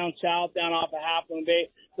park down south, down off of Half Moon Bay,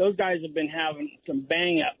 those guys have been having some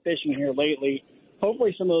bang-up fishing here lately.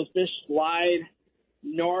 Hopefully some of those fish slide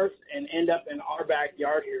north and end up in our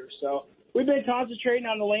backyard here. So we've been concentrating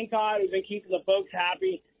on the lingcod. We've been keeping the folks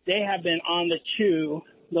happy. They have been on the chew.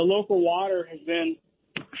 The local water has been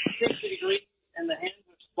 60 degrees and the hens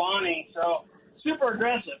are spawning. So super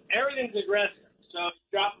aggressive. Everything's aggressive. So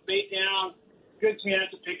drop the bait down, good chance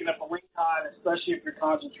of picking up a lingcod, especially if you're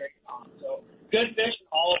concentrating on it. So good fishing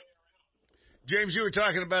all the way around. James, you were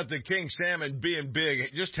talking about the king salmon being big.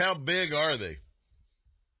 Just how big are they?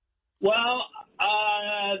 Well,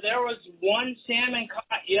 there was one salmon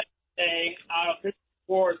caught yesterday out of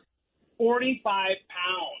for 45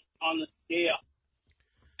 pounds on the scale.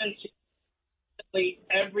 And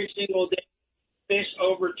every single day, fish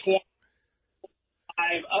over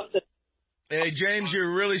 25 up to. Hey, James,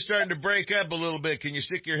 you're really starting to break up a little bit. Can you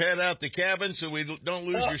stick your head out the cabin so we don't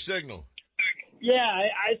lose your signal? Yeah,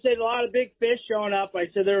 I said a lot of big fish showing up. I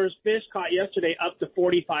said there was fish caught yesterday up to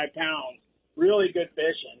 45 pounds. Really good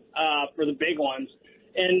fishing for the big ones.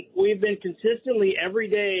 And we've been consistently every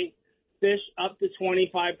day fish up to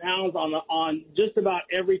 25 pounds on just about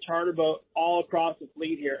every charter boat all across the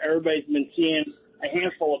fleet here. Everybody's been seeing a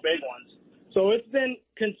handful of big ones. So it's been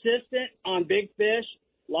consistent on big fish,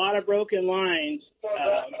 a lot of broken lines,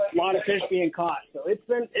 a lot of fish being caught. So it's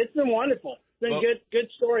been wonderful. It's been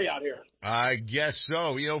good story out here. I guess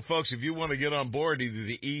so. You know, folks, if you want to get on board either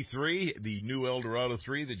the E3, the new Eldorado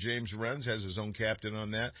 3 that James runs, has his own captain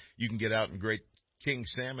on that. You can get out in great king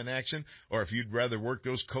salmon action, or if you'd rather work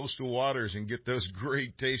those coastal waters and get those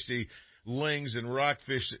great tasty lings and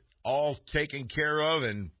rockfish all taken care of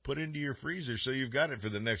and put into your freezer so you've got it for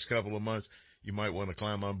the next couple of months, you might want to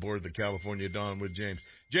climb on board the California Dawn with James.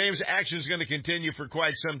 James, action's going to continue for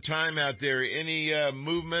quite some time out there. Any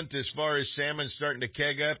movement as far as salmon starting to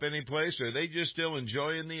keg up any place, or are they just still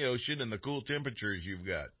enjoying the ocean and the cool temperatures you've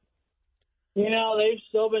got? You know, they've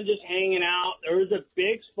still been just hanging out. There was a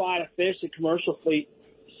big spot of fish the commercial fleet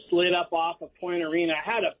slid up off of Point Arena. I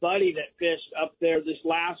had a buddy that fished up there this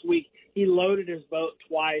last week. He loaded his boat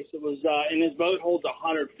twice. It was, and his boat holds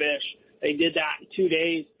 100 fish. They did that in 2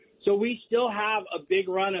 days. So we still have a big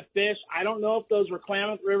run of fish. I don't know if those were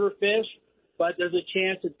Klamath River fish, but there's a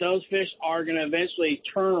chance that those fish are going to eventually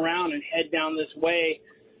turn around and head down this way.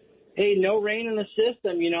 Hey, no rain in the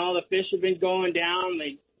system. You know, the fish have been going down.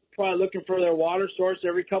 They probably looking for their water source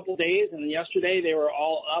every couple of days. And yesterday they were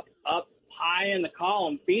all up high in the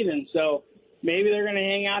column feeding. So maybe they're going to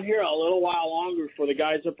hang out here a little while longer before the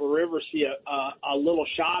guys up the river see a little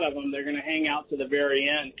shot of them. They're going to hang out to the very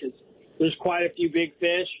end because there's quite a few big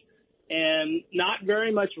fish and not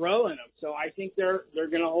very much roe in them. So I think they're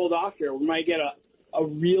going to hold off here. We might get a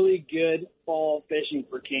really good fall fishing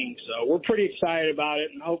for king. So we're pretty excited about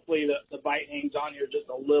it, and hopefully the bite hangs on here just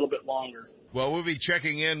a little bit longer. Well, we'll be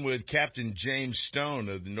checking in with Captain James Stone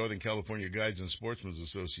of the Northern California Guides and Sportsmen's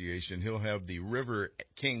Association. He'll have the River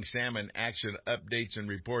King Salmon action updates and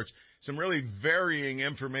reports. Some really varying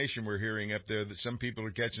information we're hearing up there, that some people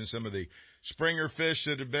are catching some of the Springer fish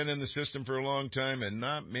that have been in the system for a long time, and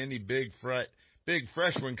not many big fresh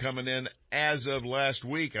one coming in as of last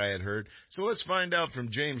week, I had heard. So let's find out from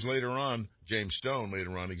James Stone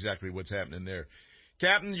later on, exactly what's happening there.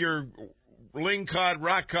 Captain, your lingcod,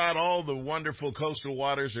 rock cod, all the wonderful coastal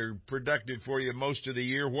waters are productive for you most of the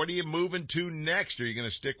year. What are you moving to next? Or are you going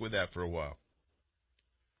to stick with that for a while?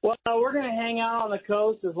 Well, we're going to hang out on the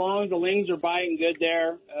coast as long as the lings are biting good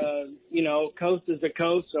there. You know, coast is the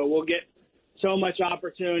coast, so we'll get so much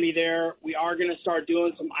opportunity there. We are going to start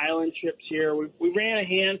doing some island trips here. We ran a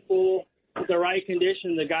handful with the right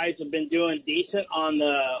condition. The guys have been doing decent on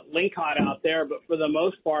the lingcod out there, but for the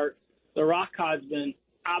most part, the rock cod's been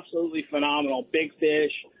absolutely phenomenal. Big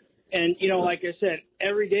fish. And, you know, like I said,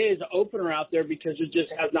 every day is an opener out there because there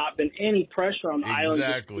just has not been any pressure on the islands.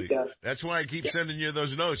 Exactly. That's why I keep sending you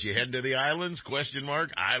those notes. You heading to the islands, ?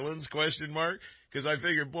 Islands, ? Because I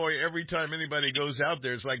figure, boy, every time anybody goes out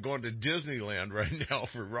there, it's like going to Disneyland right now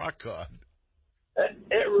for rock cod.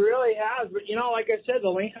 It really has. But, you know, like I said, the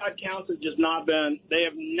lingcod counts have just not been – they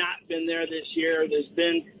have not been there this year. There's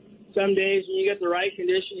been some days when you get the right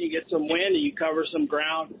condition, you get some wind and you cover some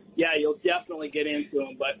ground, yeah, you'll definitely get into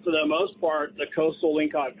them. But for the most part, the coastal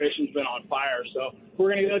lingcod fishing's been on fire. So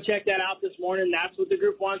we're going to go check that out this morning. That's what the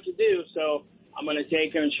group wants to do. So I'm going to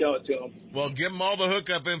take them and show it to them. Well, give them all the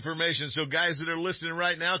hookup information so guys that are listening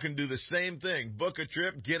right now can do the same thing. Book a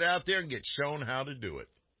trip, get out there, and get shown how to do it.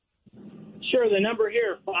 Sure. The number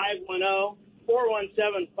here,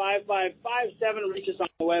 510-417-5557. Reach us on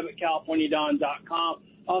the web at CaliforniaDawn.com.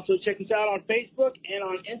 Also, check us out on Facebook and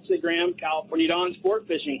on Instagram, California Dawn Sport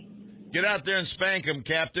Fishing. Get out there and spank them,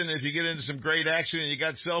 Captain. If you get into some great action and you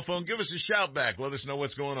got cell phone, give us a shout back. Let us know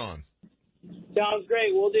what's going on. Sounds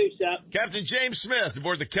great. We'll do, Seth. Captain James Smith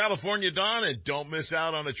aboard the California Dawn, and don't miss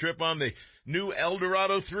out on a trip on the new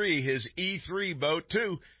Eldorado 3, his E3 boat,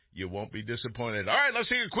 too. You won't be disappointed. All right, let's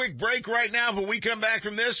take a quick break right now. When we come back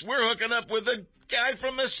from this, we're hooking up with a guy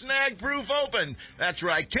from the Snag Proof Open. That's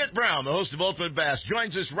right, Kent Brown, the host of Ultimate Bass,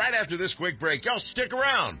 joins us right after this quick break. Y'all stick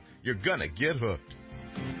around. You're gonna get hooked.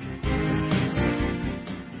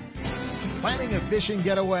 Planning a fishing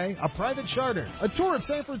getaway, a private charter, a tour of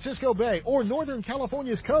San Francisco Bay, or Northern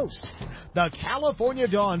California's coast? The California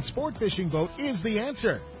Dawn Sport Fishing Boat is the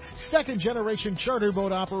answer. Second-generation charter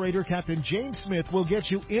boat operator Captain James Smith will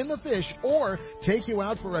get you in the fish or take you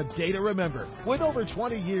out for a day to remember. With over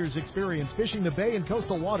 20 years' experience fishing the bay and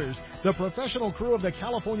coastal waters, the professional crew of the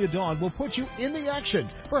California Dawn will put you in the action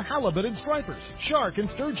for halibut and stripers, shark and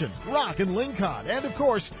sturgeon, rock and lingcod, and, of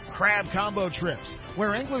course, crab combo trips,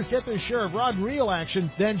 where anglers get their share of rod and reel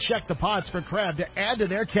action, then check the pots for crab to add to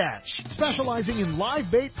their catch. Specializing in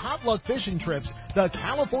live bait potluck fishing trips, the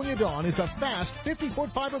California Dawn is a fast 50-foot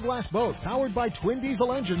fiberglass boat powered by twin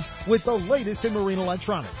diesel engines with the latest in marine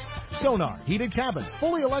electronics. Sonar, heated cabin,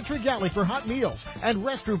 fully electric galley for hot meals, and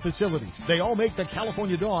restroom facilities. They all make the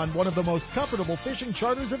California Dawn one of the most comfortable fishing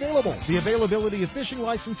charters available. The availability of fishing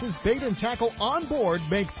licenses, bait, and tackle on board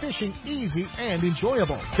make fishing easy and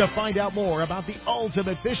enjoyable. To find out more about the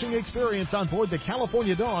ultimate fishing experience on board the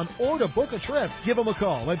California Dawn or to book a trip, give them a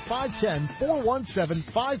call at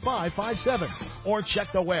 510-417-5557 or check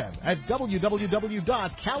the web at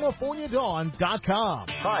www.californiadawn.com.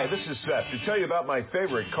 Hi, this is Seth to tell you about my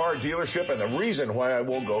favorite car dealer dealership and the reason why I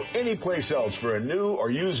won't go anyplace else for a new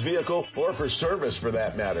or used vehicle or for service for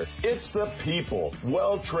that matter. It's the people.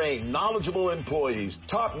 Well-trained, knowledgeable employees,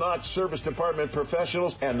 top-notch service department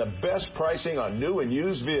professionals, and the best pricing on new and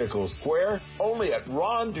used vehicles. Where? Only at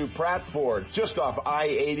Ron Duprat Ford, just off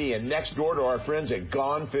I-80 and next door to our friends at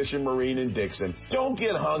Gone Fishing Marine in Dixon. Don't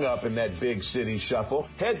get hung up in that big city shuffle.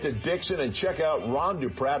 Head to Dixon and check out Ron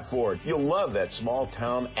Duprat Ford. You'll love that small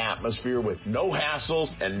town atmosphere with no hassles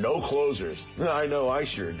and no closers. I know I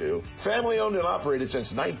sure do. Family owned and operated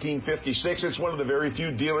since 1956, it's one of the very few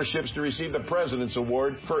dealerships to receive the President's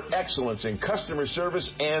Award for excellence in customer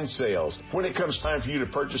service and sales. When it comes time for you to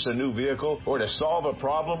purchase a new vehicle or to solve a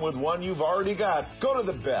problem with one you've already got, go to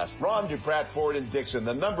the best. Ron Duprat Ford in Dixon,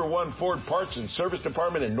 the #1 Ford parts and service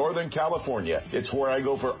department in Northern California. It's where I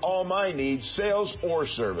go for all my needs, sales or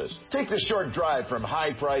service. Take the short drive from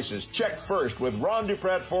high prices. Check first with Ron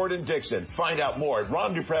Duprat Ford in Dixon. Find out more at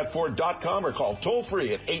rondupratford.com or call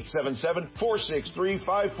toll-free at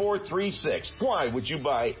 877-463-5436. Why would you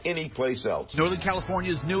buy any place else? Northern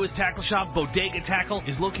California's newest tackle shop, Bodega Tackle,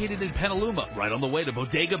 is located in Petaluma, right on the way to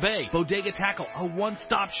Bodega Bay. Bodega Tackle, a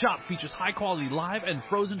one-stop shop, features high-quality live and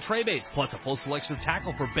frozen tray baits, plus a full selection of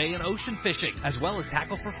tackle for bay and ocean fishing, as well as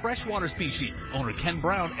tackle for freshwater species. Owner Ken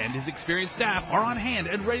Brown and his experienced staff are on hand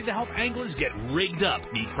and ready to help anglers get rigged up.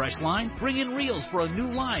 Need fresh line? Bring in reels for a new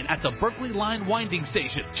line at the Berkeley Line Winding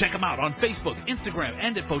Station. Check them out on Facebook, Instagram,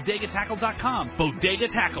 and at bodegatackle.com. Bodega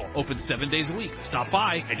Tackle, open 7 days a week. Stop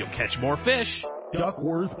by and you'll catch more fish.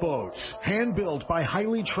 Duckworth Boats, hand-built by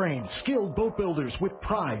highly trained, skilled boat builders with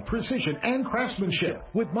pride, precision, and craftsmanship,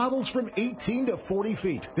 with models from 18 to 40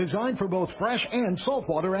 feet, designed for both fresh and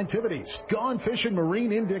saltwater activities. Gone Fishing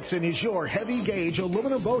Marine in Dixon is your heavy-gauge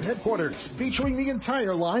aluminum boat headquarters, featuring the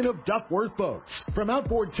entire line of Duckworth boats. From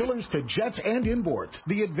outboard tillers to jets and inboards,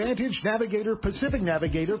 the Advantage Navigator, Pacific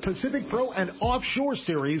Pro, and Offshore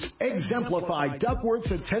series exemplify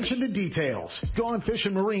Duckworth's attention to details. Gone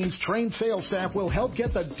Fishing Marine's trained sales staff will help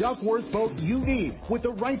get the Duckworth boat you need with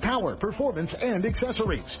the right power, performance, and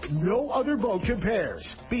accessories. No other boat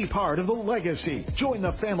compares. Be part of the legacy. Join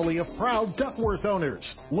the family of proud Duckworth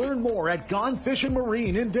owners. Learn more at Gone Fishing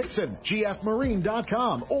Marine in Dixon,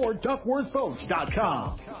 gfmarine.com or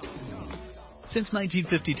duckworthboats.com. Since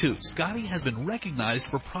 1952, Scotty has been recognized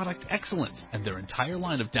for product excellence, and their entire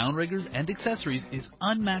line of downriggers and accessories is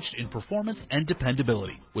unmatched in performance and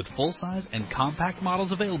dependability. With full-size and compact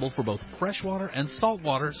models available for both freshwater and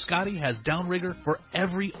saltwater, Scotty has downrigger for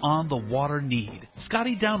every on-the-water need.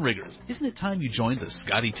 Scotty Downriggers, isn't it time you joined the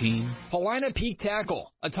Scotty team? Paulina Peak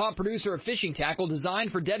Tackle, a top producer of fishing tackle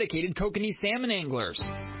designed for dedicated kokanee salmon anglers.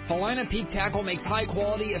 Paulina Peak Tackle makes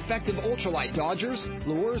high-quality, effective ultralight dodgers,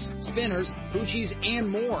 lures, spinners, Bucci's, and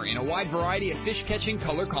more in a wide variety of fish-catching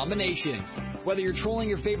color combinations. Whether you're trolling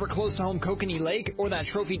your favorite close-to-home Kokanee Lake or that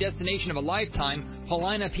trophy destination of a lifetime,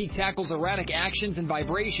 Paulina Peak Tackle's erratic actions and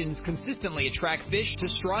vibrations consistently attract fish to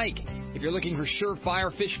strike. If you're looking for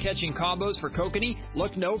surefire fish-catching combos for Kokanee,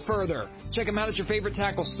 look no further. Check them out at your favorite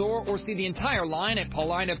tackle store or see the entire line at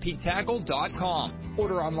paulinapeaktackle.com.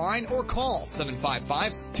 Order online or call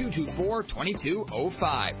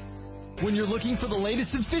 755-224-2205. When you're looking for the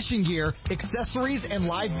latest in fishing gear, accessories, and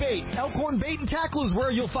live bait, Elkhorn Bait and Tackle is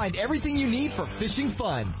where you'll find everything you need for fishing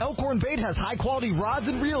fun. Elkhorn Bait has high-quality rods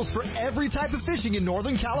and reels for every type of fishing in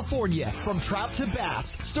Northern California, from trout to bass,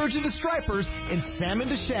 sturgeon to stripers, and salmon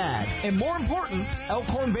to shad. And more important,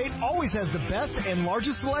 Elkhorn Bait always has the best and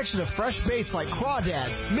largest selection of fresh baits like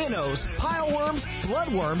crawdads, minnows, pileworms,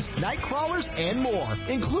 bloodworms, night crawlers, and more,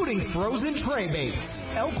 including frozen tray baits.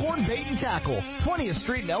 Elkhorn Bait and Tackle, 20th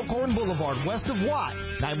Street and Elkhorn Boulevard, west of Watt,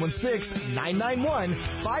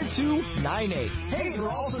 916-991-5298. Hey, they're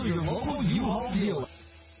also your local U-Haul dealer.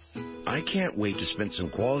 I can't wait to spend some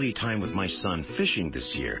quality time with my son fishing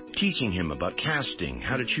this year, teaching him about casting,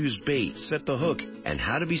 how to choose bait, set the hook, and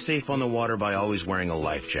how to be safe on the water by always wearing a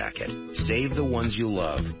life jacket. Save the ones you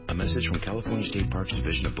love. A message from California State Parks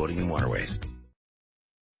Division of Boating and Waterways.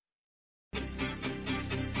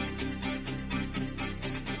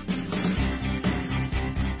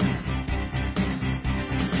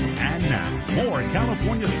 Now, more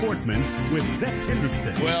California Sportsmen with Seth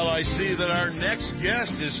Hendrickson. Well, I see that our next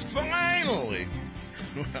guest is finally...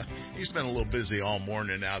 He's been a little busy all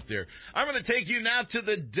morning out there. I'm going to take you now to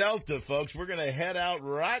the Delta, folks. We're going to head out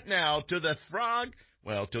right now to the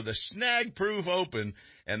to the Snag Proof Open,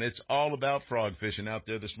 and it's all about frog fishing out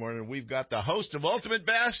there this morning. We've got the host of Ultimate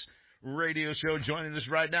Bass Radio Show joining us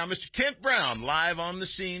right now, Mr. Kent Brown, live on the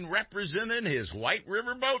scene representing his White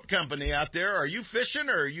River Boat Company out there. Are you fishing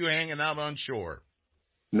or are you hanging out on shore?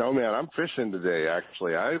 No, man, I'm fishing today.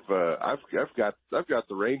 Actually, I've got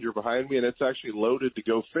the Ranger behind me, and it's actually loaded to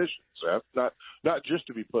go fishing. So not just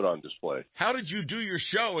to be put on display. How did you do your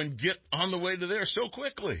show and get on the way to there so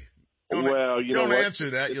quickly? Don't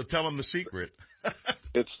answer that. You'll tell them the secret.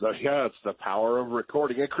 It's the power of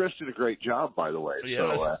recording. And Chris did a great job, by the way. Yes.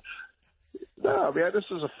 So, no, man, this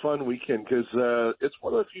is a fun weekend because it's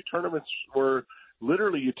one of the few tournaments where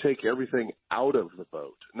literally you take everything out of the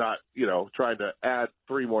boat, not, trying to add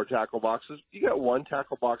 3 more tackle boxes. You got 1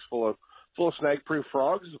 tackle box full of snag-proof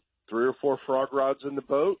frogs, 3 or 4 frog rods in the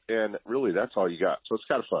boat, and really that's all you got. So it's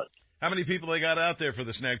kind of fun. How many people they got out there for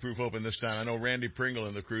the Snag Proof Open this time? I know Randy Pringle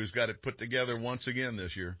and the crew's got it put together once again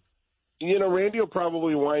this year. Randy will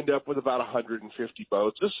probably wind up with about 150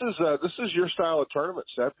 boats. This is your style of tournament,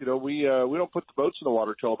 Seth. We don't put the boats in the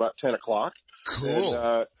water till about 10 o'clock. Cool.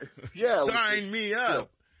 And, yeah. Sign me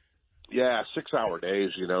up. Yeah, 6-hour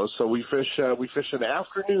days, So we fish an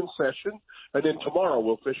afternoon session, and then tomorrow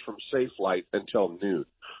we'll fish from safe light until noon.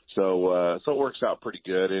 So it works out pretty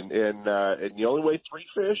good. And you only weigh 3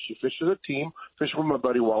 fish. You fish as a team. Fish with my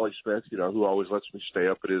buddy Wally Smith, who always lets me stay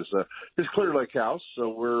up at his Clear Lake house. So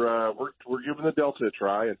we're giving the Delta a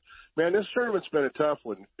try. And man, this tournament's been a tough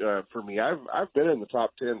one for me. I've been in the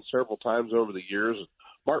top 10 several times over the years.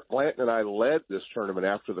 Mark Blanton and I led this tournament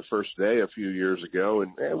after the first day a few years ago,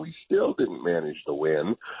 and we still didn't manage to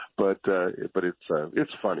win. But it's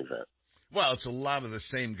a fun event. Well, it's a lot of the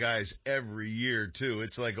same guys every year too.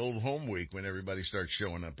 It's like old home week when everybody starts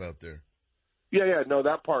showing up out there. Yeah. No,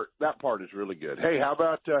 that part is really good. Hey, how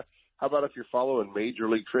about if you're following Major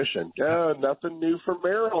League Fishing? Nothing new from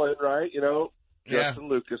Maryland, right? Justin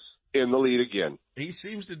Lucas in the lead again. He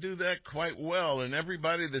seems to do that quite well, and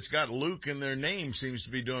everybody that's got Luke in their name seems to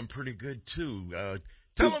be doing pretty good too.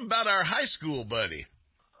 Tell them about our high school buddy.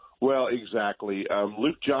 Well, exactly.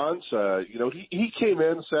 Luke Johns, he came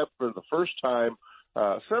in, Seth, for the first time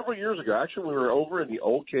several years ago. Actually, we were over in the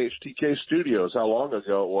old KHTK studios, how long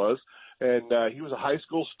ago it was. And he was a high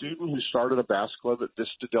school student who started a bass club at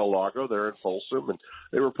Vista Del Lago there in Folsom, and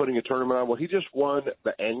they were putting a tournament on. Well, he just won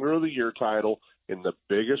the Angler of the Year title in the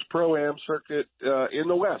biggest Pro-Am circuit in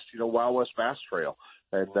the West, Wild West Bass Trail.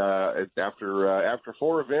 And after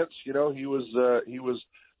 4 events, he was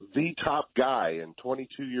the top guy, and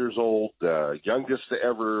 22 years old, youngest to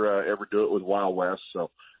ever do it with Wild West.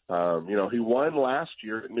 So, he won last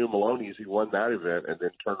year at New Maloney's. He won that event and then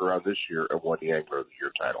turned around this year and won the Angler of the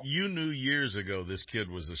Year title. You knew years ago this kid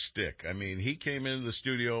was a stick. I mean, he came into the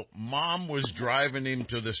studio. Mom was driving him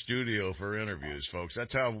to the studio for interviews, folks.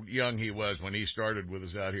 That's how young he was when he started with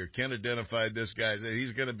us out here. Ken identified this guy that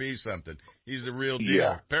he's going to be something. He's the real deal.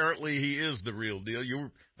 Yeah. Apparently, he is the real deal.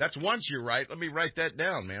 That's once you're right. Let me write that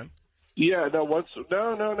down, man. Yeah, no.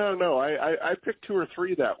 I picked 2 or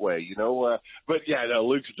 3 that way, But yeah, no.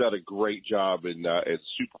 Luke's done a great job, and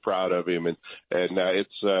super proud of him, and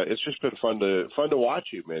it's just been fun to watch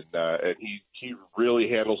him, and he really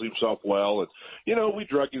handles himself well, and we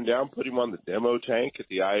drug him down, put him on the demo tank at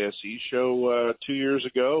the ISE show 2 years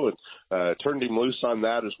ago, and turned him loose on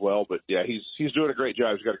that as well. But yeah, he's doing a great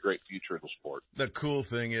job. He's got a great future in the sport. The cool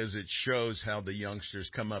thing is it shows how the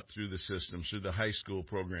youngsters come up through the systems, through the high school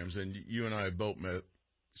programs, and you and I have both met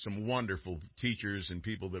some wonderful teachers and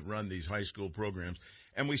people that run these high school programs,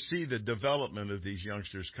 and we see the development of these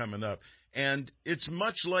youngsters coming up. And it's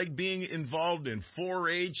much like being involved in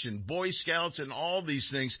 4-H and Boy Scouts and all these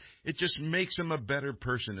things. It just makes them a better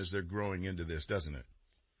person as they're growing into this, doesn't it?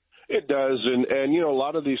 It does, and a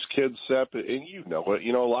lot of these kids, Sep, and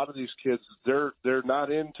a lot of these kids, they're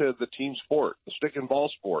not into the team sport, the stick and ball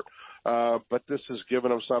sport. But this has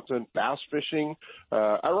given them something. Bass fishing,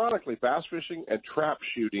 ironically, bass fishing and trap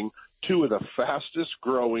shooting, 2 of the fastest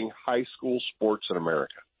growing high school sports in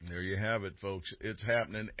America. There you have it, folks. It's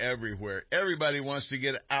happening everywhere. Everybody wants to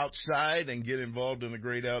get outside and get involved in the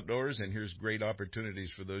great outdoors, and here's great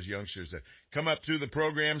opportunities for those youngsters to come up through the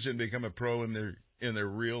programs and become a pro in their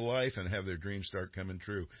real life and have their dreams start coming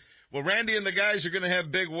true. Well, Randy and the guys are going to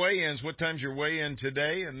have big weigh-ins. What time's your weigh-in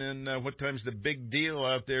today? And then what time's the big deal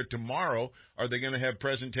out there tomorrow? Are they going to have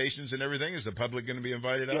presentations and everything? Is the public going to be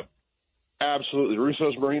invited up? Absolutely.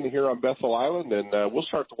 Russo's Marina here on Bethel Island, and we'll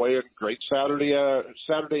start the weigh-in. Great Saturday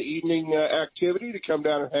evening activity to come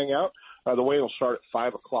down and hang out. The weigh-in will start at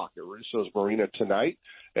 5 o'clock at Russo's Marina tonight,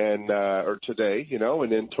 or today,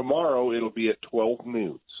 and then tomorrow it'll be at 12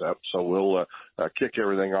 noon. So we'll kick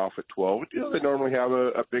everything off at 12. They normally have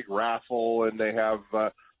a big raffle, and they have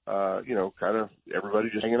kind of everybody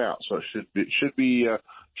just hanging out. So it should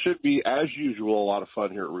be as usual a lot of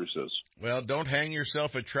fun here at Russo's. Well, don't hang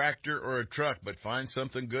yourself a tractor or a truck, but find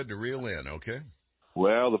something good to reel in. Okay.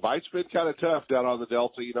 Well, the bite's been kind of tough down on the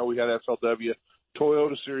Delta. You know, we had FLW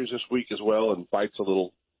Toyota Series this week as well, and bite's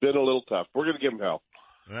been a little tough. We're going to give them hell.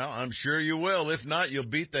 Well, I'm sure you will. If not, you'll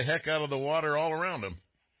beat the heck out of the water all around them.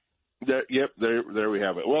 There we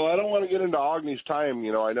have it. Well, I don't want to get into Agni's time.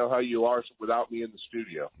 You know, I know how you are without me in the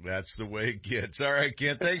studio. That's the way it gets. All right,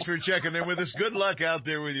 Kent, thanks for checking in with us. Good luck out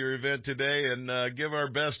there with your event today, and give our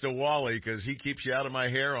best to Wally because he keeps you out of my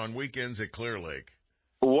hair on weekends at Clear Lake.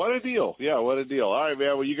 What a deal. Yeah, what a deal. All right,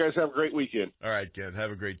 man. Well, you guys have a great weekend. All right, Kent.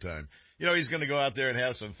 Have a great time. You know, he's going to go out there and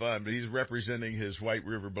have some fun, but he's representing his White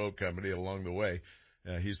River Boat Company along the way.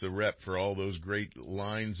 He's the rep for all those great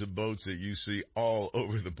lines of boats that you see all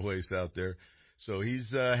over the place out there. So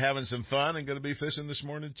he's having some fun and going to be fishing this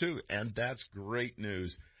morning, too. And that's great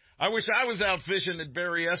news. I wish I was out fishing at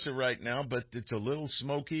Berryessa right now, but it's a little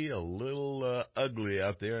smoky, a little ugly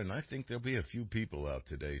out there, and I think there'll be a few people out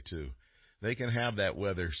today, too. They can have that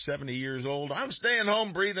weather. 70 years old. I'm staying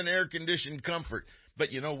home breathing air-conditioned comfort.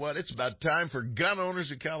 But you know what? It's about time for Gun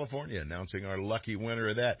Owners of California, announcing our lucky winner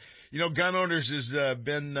of that. You know, Gun Owners has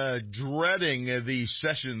been dreading these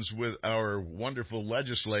sessions with our wonderful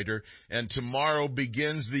legislator, and tomorrow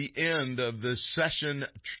begins the end of the session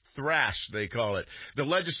thrash, they call it. The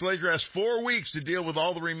legislature has 4 weeks to deal with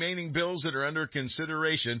all the remaining bills that are under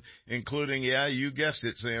consideration, including, yeah, you guessed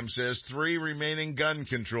it, Sam says, 3 remaining gun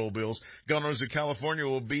control bills. Gun Owners of California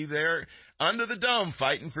will be there under the dome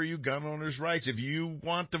fighting for you gun owners' rights. If you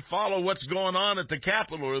want to follow what's going on at the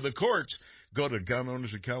Capitol or the courts, go to Gun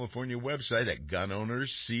Owners of California website at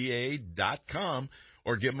gunownersca.com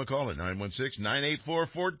or give them a call at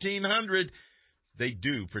 916-984-1400. They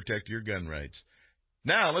do protect your gun rights.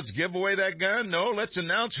 Now, let's give away that gun. No, let's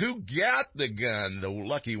announce who got the gun. The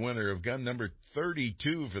lucky winner of gun number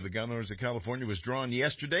 32 for the Gun Owners of California was drawn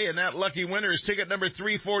yesterday, and that lucky winner is ticket number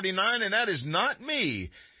 349, and that is not me.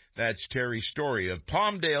 That's Terry Story of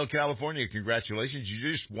Palmdale, California. Congratulations.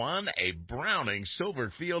 You just won a Browning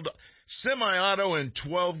Silverfield semi-auto in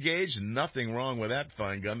 12 gauge. Nothing wrong with that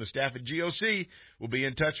fine gun. The staff at GOC will be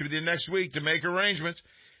in touch with you next week to make arrangements.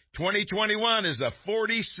 2021 is the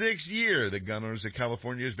 46th year the Gun Owners of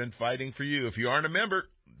California has been fighting for you. If you aren't a member,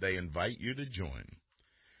 they invite you to join.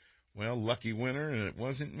 Well, lucky winner, and it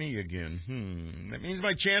wasn't me again. That means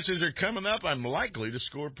my chances are coming up. I'm likely to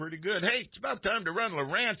score pretty good. Hey, it's about time to run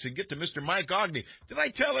Lawrence and get to Mr. Mike Ogney. Did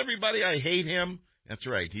I tell everybody I hate him? That's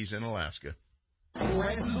right. He's in Alaska.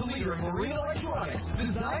 Lawrence is the leader in marine electronics,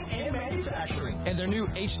 design, and manufacturing. And their new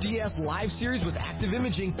HDS Live series with active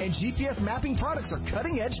imaging and GPS mapping products are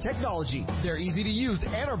cutting-edge technology. They're easy to use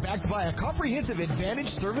and are backed by a comprehensive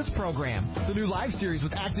Advantage service program. The new Live series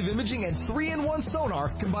with active imaging and 3-in-1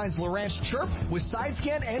 sonar combines Lawrence Chirp with side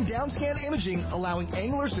scan and down scan imaging, allowing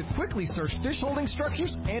anglers to quickly search fish holding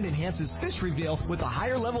structures, and enhances fish reveal with a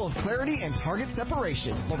higher level of clarity and target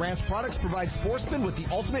separation. Lawrence products provide sportsmen with the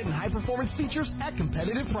ultimate and high-performance features at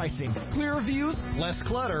competitive pricing. Clearer views, less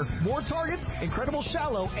clutter, more targets, incredible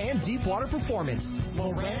shallow and deep water performance.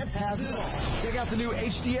 Lowrance has it all. Check out the new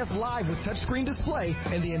HDS Live with touchscreen display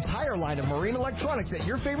and the entire line of marine electronics at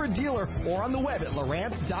your favorite dealer or on the web at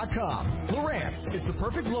Lowrance.com. Lowrance is the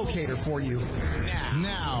perfect locator for you.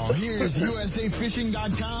 Now, here's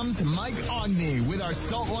USAFishing.com's Mike Ogney with our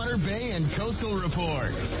Saltwater Bay and Coastal Report.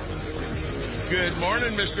 Good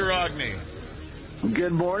morning, Mr. Ogney.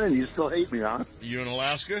 Good morning. You still hate me, huh? You in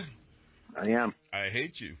Alaska? I am. I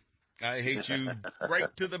hate you. I hate you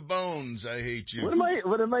right to the bones. I hate you.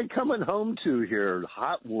 What am I coming home to here?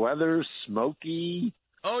 Hot weather, smoky.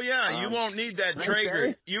 Oh yeah, you won't need that Traeger.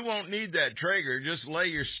 Okay. You won't need that Traeger. Just lay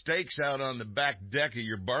your steaks out on the back deck of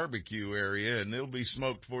your barbecue area, and they'll be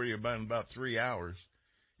smoked for you in about 3 hours.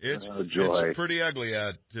 It's pretty ugly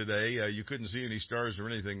out today. You couldn't see any stars or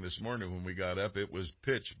anything this morning when we got up. It was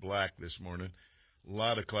pitch black this morning. A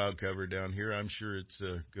lot of cloud cover down here. I'm sure it's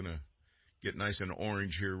going to get nice and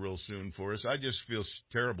orange here real soon for us. I just feel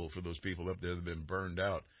terrible for those people up there that have been burned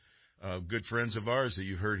out. Good friends of ours that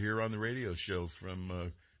you've heard here on the radio show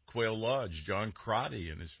from Quail Lodge, John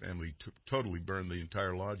Crotty and his family totally burned the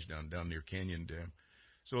entire lodge down near Canyon Dam.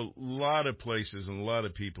 So a lot of places and a lot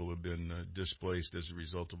of people have been displaced as a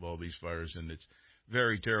result of all these fires, and it's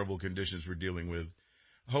very terrible conditions we're dealing with.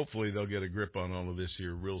 Hopefully they'll get a grip on all of this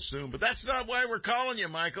here real soon. But that's not why we're calling you,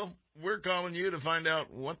 Michael. We're calling you to find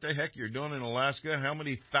out what the heck you're doing in Alaska, how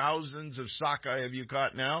many thousands of sockeye have you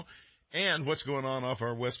caught now, and what's going on off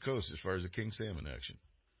our west coast as far as the king salmon action.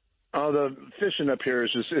 Oh, the fishing up here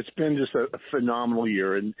is it's been just a phenomenal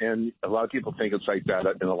year, and a lot of people think it's like that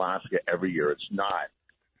in Alaska every year. It's not.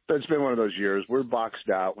 But it's been one of those years. We're boxed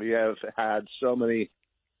out. We have had so many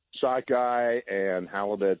sockeye and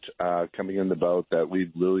halibut coming in the boat that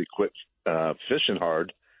we've really quit fishing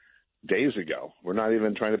hard days ago. We're not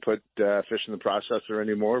even trying to put fish in the processor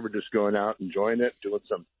anymore. We're just going out, enjoying it, doing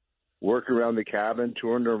some work around the cabin,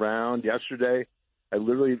 touring around. Yesterday, I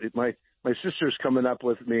literally, my sister's coming up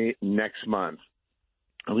with me next month.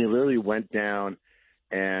 And we literally went down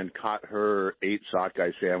and caught her 8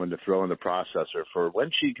 sockeye salmon to throw in the processor for when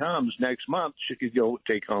she comes next month, she could go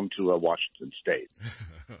take home to Washington State.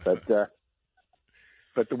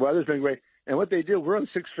 But the weather's been great. And what they do, we're on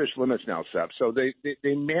 6 fish limits now, Sep. So they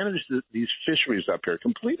manage these fisheries up here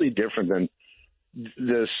completely different than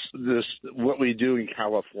this what we do in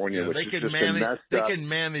California, which is just a messed up. They can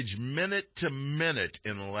manage minute to minute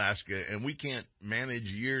in Alaska, and we can't manage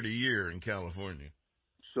year to year in California.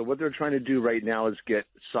 So what they're trying to do right now is get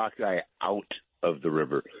sockeye out of the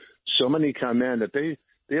river. So many come in that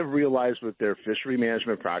they have realized with their fishery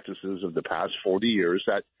management practices of the past 40 years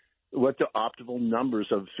that what the optimal numbers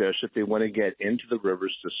of fish if they want to get into the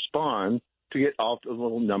rivers to spawn to get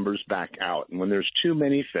optimal numbers back out. And when there's too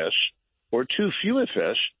many fish or too few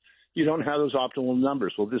fish, you don't have those optimal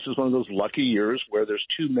numbers. Well, this is one of those lucky years where there's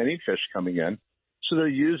too many fish coming in. So they're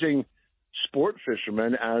using sport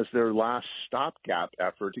fishermen as their last stopgap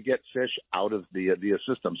effort to get fish out of the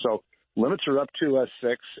system. So limits are up to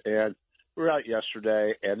 6, and we were out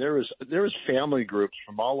yesterday, and there was family groups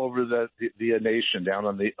from all over the nation down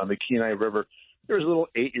on the Kenai River. There was little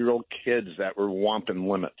 8-year-old kids that were womping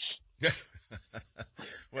limits.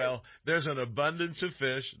 Well, there's an abundance of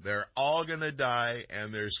fish. They're all going to die,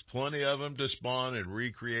 and there's plenty of them to spawn and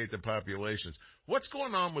recreate the populations. What's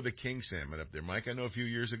going on with the king salmon up there, Mike? I know a few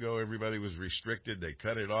years ago everybody was restricted. They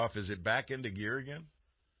cut it off. Is it back into gear again?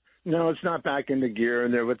 No, it's not back into gear.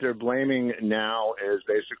 And what they're blaming now is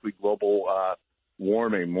basically global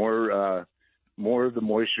warming. More of the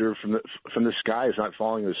moisture from the sky is not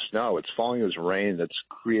falling as snow. It's falling as rain. That's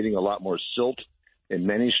creating a lot more silt in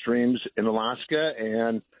many streams in Alaska,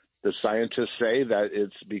 and the scientists say that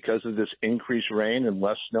it's because of this increased rain and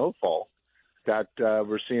less snowfall that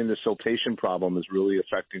we're seeing the siltation problem is really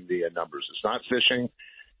affecting the numbers. It's not fishing.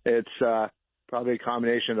 It's probably a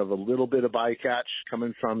combination of a little bit of bycatch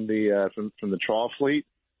coming from the trawl fleet,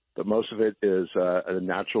 but most of it is a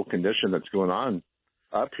natural condition that's going on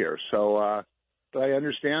up here. So, but I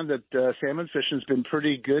understand that salmon fishing's been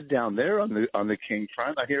pretty good down there on the king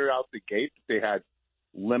front. I hear out the gate that they had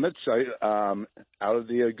limits out of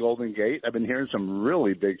the Golden Gate. I've been hearing some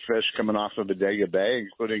really big fish coming off of Bodega Bay,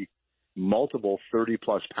 including multiple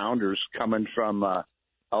 30-plus pounders coming from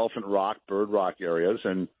Elephant Rock, Bird Rock areas,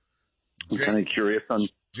 and I'm kind of curious on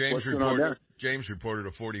what's going on there. James reported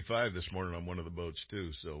a 45 this morning on one of the boats, too,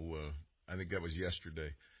 so I think that was yesterday.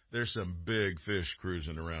 There's some big fish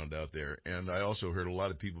cruising around out there, and I also heard a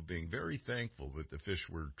lot of people being very thankful that the fish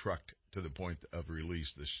were trucked to the point of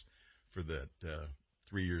release for that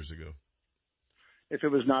 3 years ago. If it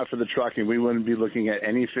was not for the trucking, we wouldn't be looking at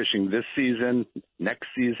any fishing this season, next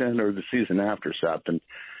season, or the season after, Seth. And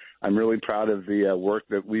I'm really proud of the work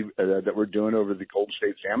that we're doing over the Golden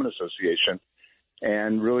State Salmon Association,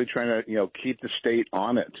 and really trying to keep the state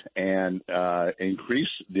on it and increase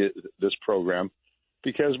this program,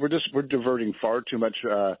 because we're diverting far too much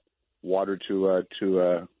water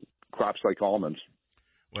to crops like almonds,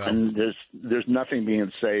 and there's nothing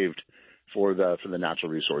being saved for the natural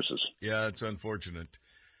resources. Yeah, it's unfortunate.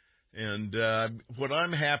 And what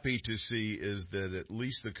I'm happy to see is that at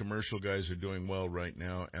least the commercial guys are doing well right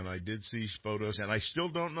now. And I did see photos, and I still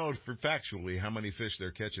don't know for factually how many fish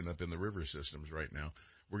they're catching up in the river systems right now.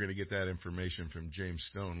 We're going to get that information from James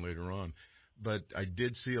Stone later on. But I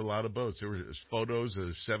did see a lot of boats. There was photos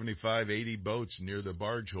of 75, 80 boats near the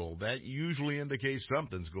barge hole. That usually indicates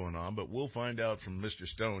something's going on, but we'll find out from Mr.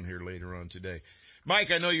 Stone here later on today.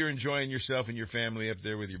 Mike, I know you're enjoying yourself and your family up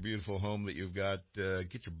there with your beautiful home that you've got.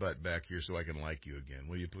 Get your butt back here so I can like you again,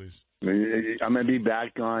 will you please? I'm going to be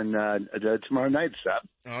back on tomorrow night,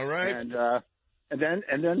 Seth. All right. And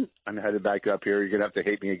then I'm headed back up here. You're going to have to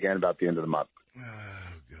hate me again about the end of the month. Oh,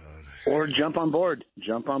 God. Or jump on board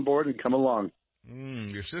and come along.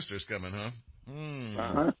 Your sister's coming, huh?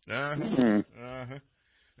 Uh-huh.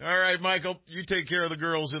 All right, Michael, you take care of the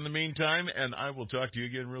girls in the meantime, and I will talk to you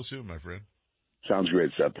again real soon, my friend. Sounds great,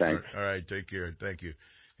 Seth. Thanks. All right, take care. Thank you.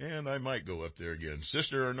 And I might go up there again.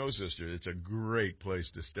 Sister or no sister, it's a great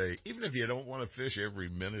place to stay, even if you don't want to fish every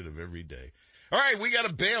minute of every day. All right, we got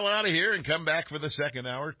to bail out of here and come back for the second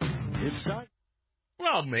hour. It's time.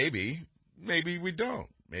 Well, maybe. Maybe we don't.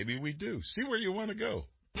 Maybe we do. See where you want to go.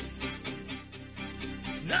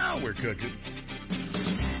 Now we're cooking.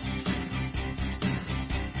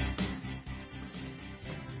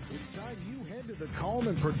 It's time you head to the calm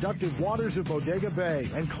and productive waters of Bodega Bay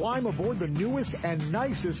and climb aboard the newest and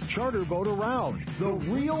nicest charter boat around, the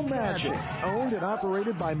Real Magic. Owned and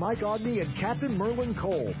operated by Mike Ogney and Captain Merlin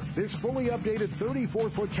Cole, this fully updated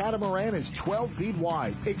 34-foot catamaran is 12 feet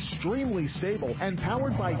wide, extremely stable, and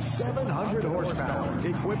powered by 700 horsepower.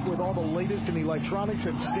 Equipped with all the latest in electronics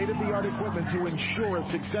and state-of-the-art equipment to ensure a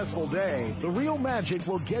successful day, the Real Magic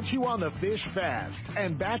will get you on the fish fast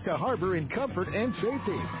and back to harbor in comfort and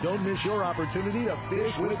safety. Don't miss your opportunity to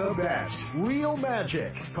fish with the best. Real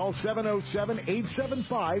Magic. Call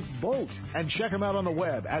 707-875-BOAT and check them out on the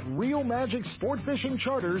web at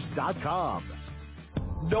realmagicsportfishingcharters.com.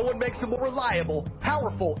 No one makes a more reliable,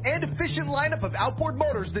 powerful, and efficient lineup of outboard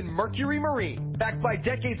motors than Mercury Marine. Backed by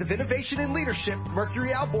decades of innovation and leadership,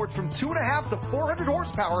 Mercury outboards from 2.5 to 400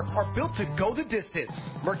 horsepower are built to go the distance.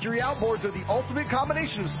 Mercury outboards are the ultimate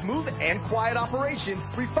combination of smooth and quiet operation,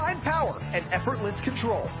 refined power, and effortless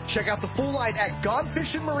control. Check out the full line at Gone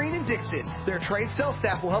Fishing Marine in Dixon. Their trained sales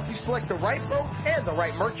staff will help you select the right boat and the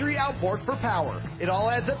right Mercury outboard for power. It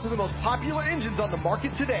all adds up to the most popular engines on the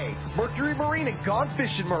market today. Mercury Marine and Gone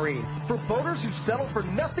Fishing Marine. For boaters who settle for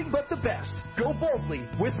nothing but the best, go boldly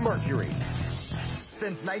with Mercury.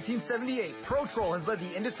 Since 1978, ProTroll has led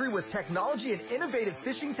the industry with technology and innovative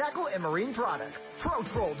fishing tackle and marine products.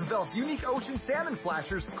 ProTroll developed unique ocean salmon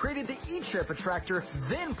flashers, created the E-Trip attractor,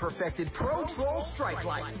 then perfected ProTroll strike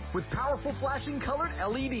lights with powerful flashing colored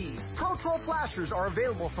LEDs. ProTroll flashers are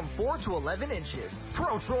available from 4 to 11 inches.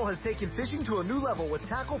 ProTroll has taken fishing to a new level with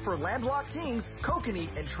tackle for landlocked kings, kokanee,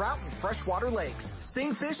 and trout in freshwater lakes.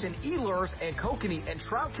 Stingfish and e-lures and kokanee and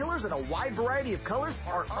trout killers in a wide variety of colors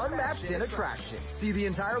are unmatched in attraction. See the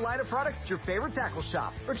entire line of products at your favorite tackle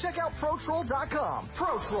shop or check out ProTroll.com.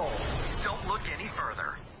 ProTroll. Don't look any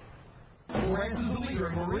further. Lowrance is the leader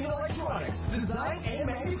in marine electronics, design, and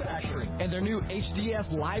manufacturing. And their new HDF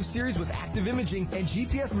Live series with active imaging and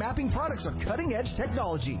GPS mapping products are cutting-edge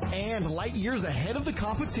technology and light years ahead of the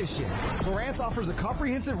competition. Lowrance offers a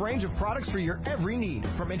comprehensive range of products for your every need.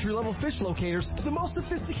 From entry-level fish locators to the most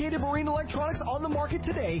sophisticated marine electronics on the market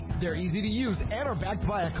today, they're easy to use and are backed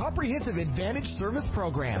by a comprehensive Advantage service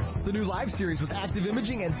program. The new Live series with active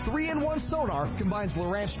imaging and 3-in-1 sonar combines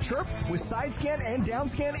Lowrance Chirp with side scan and down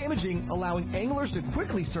scan imaging, allowing anglers to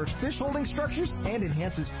quickly search fish holding structures and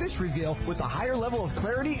enhances fish reveal with a higher level of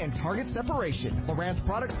clarity and target separation. Lowrance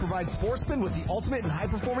products provide sportsmen with the ultimate in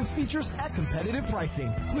high-performance features at competitive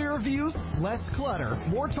pricing. Clearer views, less clutter,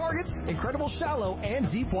 more targets, incredible shallow and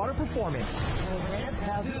deep water performance. Lowrance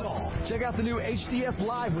has it all. Check out the new HDF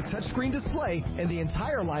Live with touchscreen display and the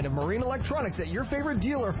entire line of marine electronics at your favorite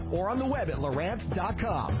dealer or on the web at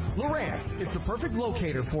Lowrance.com. Lowrance, it's the perfect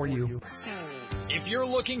locator for you. If you're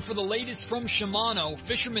looking for the latest from Shimano,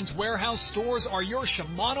 Fisherman's Warehouse stores are your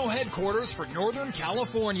Shimano headquarters for Northern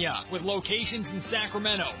California. With locations in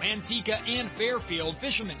Sacramento, Manteca, and Fairfield,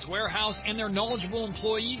 Fisherman's Warehouse and their knowledgeable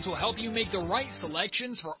employees will help you make the right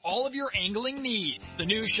selections for all of your angling needs. The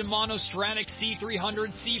new Shimano Stratic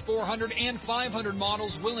C300, C400, and 500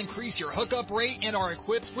 models will increase your hookup rate and are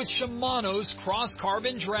equipped with Shimano's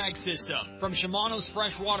cross-carbon drag system. From Shimano's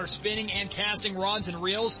freshwater spinning and casting rods and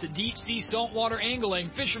reels to deep-sea saltwater angling,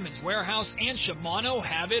 Fisherman's Warehouse and Shimano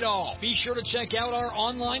have it all. Be sure to check out our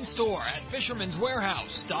online store at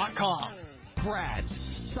fishermanswarehouse.com. Brad's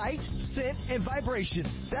sight, scent, and vibrations.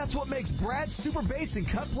 That's what makes Brad's Super Baits and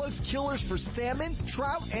Cut Plugs killers for salmon,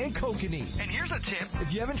 trout, and kokanee. And here's a tip.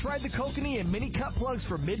 If you haven't tried the kokanee and mini cut plugs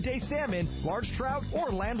for midday salmon, large trout,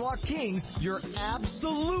 or landlocked kings, you're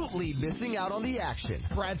absolutely missing out on the action.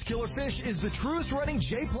 Brad's Killer Fish is the truest running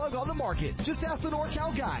J-plug on the market. Just ask the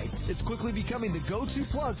NorCal guys. It's quickly becoming the go-to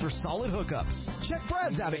plug for solid hookups. Check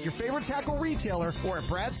Brad's out at your favorite tackle retailer or at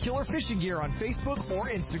Brad's Killer Fishing Gear on Facebook or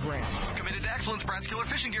Instagram. Committed to excellence, Brad's Killer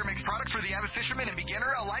Fishing Gear makes products for the avid fisherman and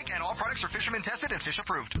beginner alike, and all products are fisherman tested and fish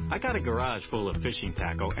approved. I got a garage full of fishing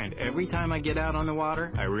tackle, and every time I get out on the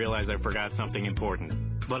water, I realize I forgot something important.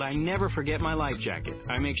 But I never forget my life jacket.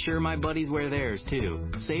 I make sure my buddies wear theirs,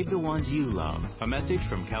 too. Save the ones you love. A message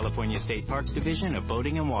from California State Parks Division of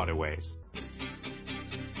Boating and Waterways.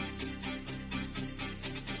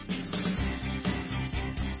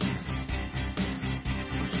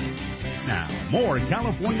 Now, more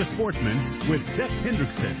California Sportsmen with Seth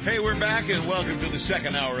Hendrickson. Hey, we're back, and welcome to the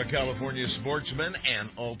second hour of California Sportsmen and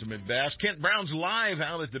Ultimate Bass. Kent Brown's live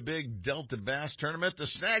out at the big Delta Bass Tournament, the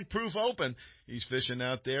Snag Proof Open. He's fishing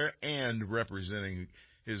out there and representing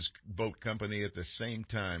his boat company at the same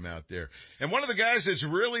time out there. And one of the guys that's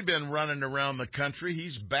really been running around the country,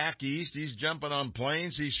 he's back east. He's jumping on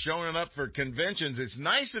planes. He's showing up for conventions. It's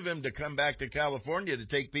nice of him to come back to California to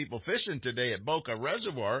take people fishing today at Boca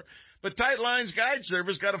Reservoir. But Tight Lines Guide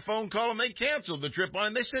Service got a phone call and they canceled the trip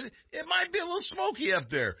line. They said it might be a little smoky up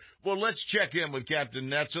there. Well, let's check in with Captain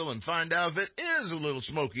Netzel and find out if it is a little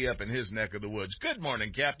smoky up in his neck of the woods. Good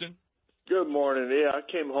morning, Captain. Good morning. Yeah, I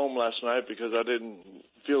came home last night because I didn't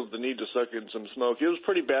feel the need to suck in some smoke. It was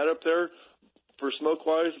pretty bad up there for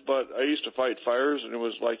smoke-wise, but I used to fight fires, and it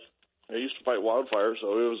was like I used to fight wildfires,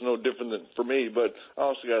 so it was no different than for me. But I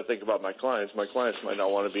also got to think about my clients. My clients might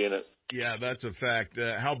not want to be in it. Yeah, that's a fact.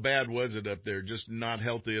 How bad was it up there? Just not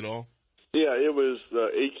healthy at all? Yeah, it was.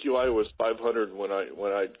 AQI was 500 when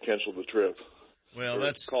I canceled the trip. Well,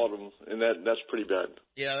 that's called them, and that's pretty bad.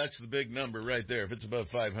 Yeah, that's the big number right there. If it's above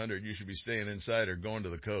 500, you should be staying inside or going to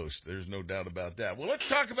the coast. There's no doubt about that. Well, let's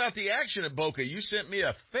talk about the action at Boca. You sent me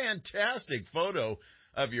a fantastic photo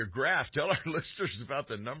of your graph. Tell our listeners about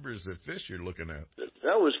the numbers of fish you're looking at.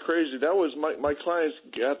 That was crazy. That was my clients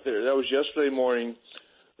got there. That was yesterday morning.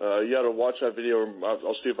 You got to watch that video.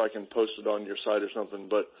 I'll see if I can post it on your site or something.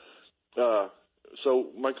 But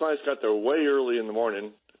so my clients got there way early in the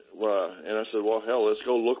morning, and I said, "Well, hell, let's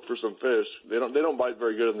go look for some fish." They don't bite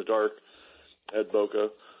very good in the dark at Boca,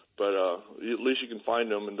 but at least you can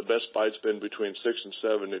find them. And the best bite's been between 6 and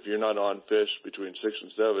 7. If you're not on fish between 6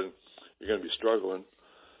 and 7, you're going to be struggling.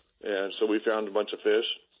 And so we found a bunch of fish,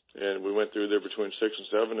 and we went through there between 6 and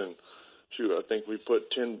 7, and shoot, I think we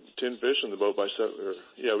put 10 fish in the boat by 7.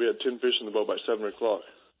 We had 10 fish in the boat by 7 o'clock.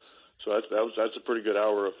 So that's a pretty good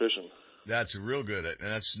hour of fishing. That's real good. And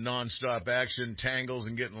that's nonstop action, tangles,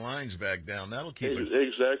 and getting lines back down. That'll keep it.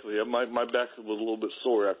 Exactly. My back was a little bit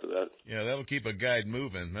sore after that. Yeah, that'll keep a guide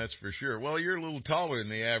moving. That's for sure. Well, you're a little taller than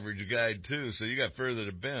the average guide too, so you got further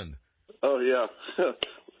to bend. Oh yeah.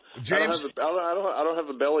 James, I don't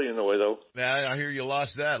have a belly in the way though. I hear you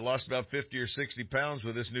lost about 50 or 60 pounds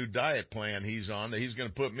with this new diet plan he's on that he's going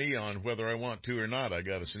to put me on whether I want to or not. I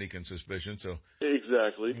got a sneaking suspicion. So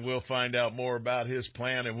exactly. We'll find out more about his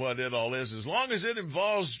plan and what it all is. As long as it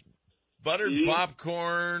involves buttered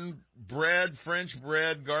popcorn, bread, French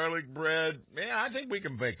bread, garlic bread. Yeah, I think we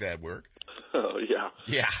can make that work. Oh, yeah.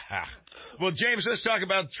 Yeah. Well, James, let's talk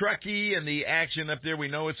about Truckee and the action up there. We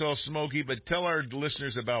know it's all smoky, but tell our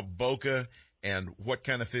listeners about Boca and what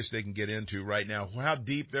kind of fish they can get into right now, how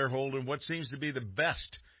deep they're holding, what seems to be the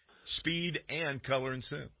best speed and color and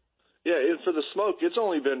scent. Yeah, for the smoke, it's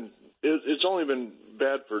only been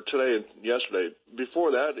bad for today and yesterday.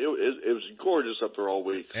 Before that, it was gorgeous up there all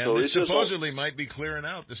week. And so it supposedly might be clearing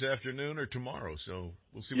out this afternoon or tomorrow, so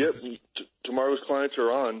we'll see. Yep, tomorrow's clients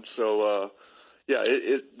are on, so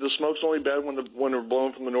the smoke's only bad when they're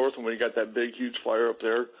blowing from the north and when you got that big, huge fire up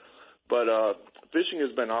there. But fishing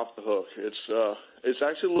has been off the hook. It's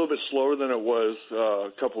actually a little bit slower than it was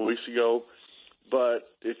a couple of weeks ago. But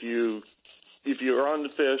if you're on the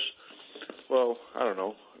fish, well, I don't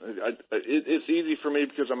know. It's easy for me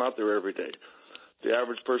because I'm out there every day. The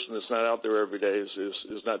average person that's not out there every day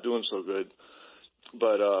is not doing so good.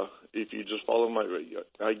 But if you just follow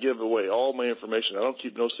I give away all my information. I don't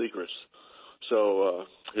keep no secrets. So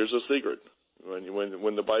here's a secret: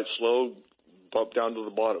 when the bite's slow, bump down to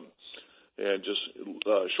the bottom, and just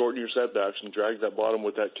shorten your setbacks and drag that bottom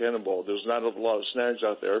with that cannonball. There's not a lot of snags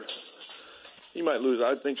out there. You might lose.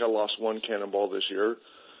 I think I lost one cannonball this year,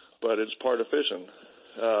 but it's part of fishing.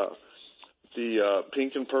 The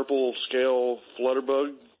pink and purple scale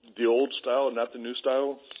flutterbug, the old style, not the new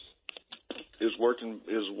style, is working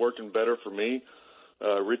better for me.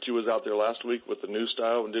 Richie was out there last week with the new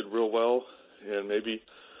style and did real well, and maybe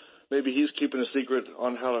he's keeping a secret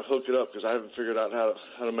on how to hook it up because I haven't figured out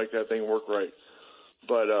how to make that thing work right.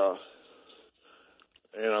 But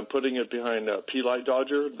and I'm putting it behind P-Light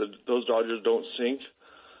Dodger. Those Dodgers don't sink,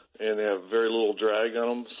 and they have very little drag on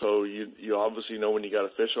them, so you obviously know when you got a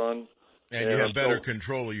fish on. And you have better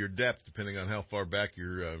control of your depth depending on how far back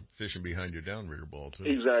you're fishing behind your downrigger ball too.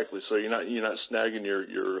 Exactly. So you're not snagging your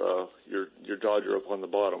Dodger up on the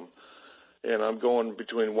bottom. And I'm going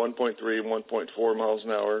between 1.3 and 1.4 miles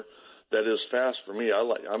an hour. That is fast for me.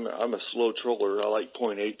 I'm a slow troller. I like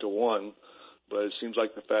 0.8 to 1, but it seems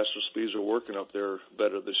like the faster speeds are working up there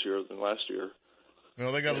better this year than last year.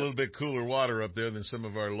 Well, they got a little bit cooler water up there than some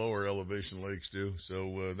of our lower elevation lakes do,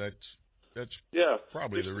 so that's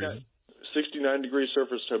probably the reason. 69-degree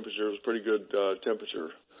surface temperature is pretty good temperature.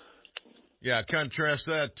 Yeah, contrast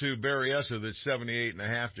that to Berryessa that's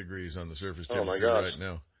 78.5 degrees on the surface temperature right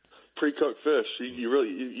now. Pre-cooked fish.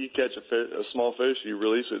 You catch a small fish, you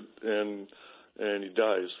release it, and and he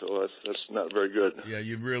dies. So that's not very good. Yeah,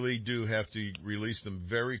 you really do have to release them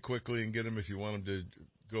very quickly and get them if you want them to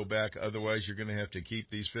go back. Otherwise, you're going to have to keep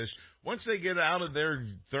these fish. Once they get out of their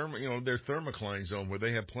their thermocline zone where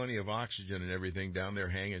they have plenty of oxygen and everything down there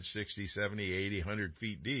hanging 60, 70, 80, 100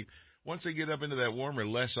 feet deep, once they get up into that warmer,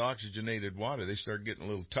 less oxygenated water, they start getting a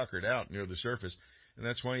little tuckered out near the surface. And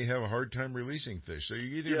that's why you have a hard time releasing fish. So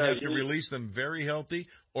you either have to release them very healthy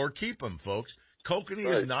or keep them, folks.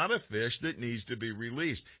 Kokanee is not a fish that needs to be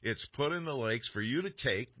released. It's put in the lakes for you to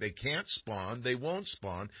take. They can't spawn. They won't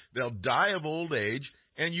spawn. They'll die of old age,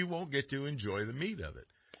 and you won't get to enjoy the meat of it.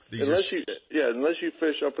 Unless you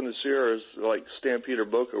fish up in the Sierras like Stampede or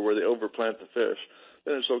Boca where they overplant the fish,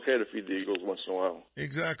 then it's okay to feed the eagles once in a while.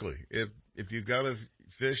 Exactly. If you've got a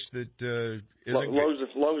fish that as long as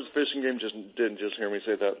the fishing game didn't just hear me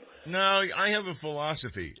say that. No, I have a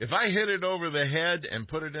philosophy. If I hit it over the head and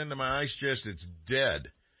put it into my ice chest, it's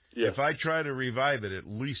dead. If I try to revive it, at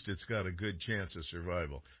least it's got a good chance of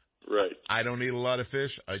survival. Right. I don't eat a lot of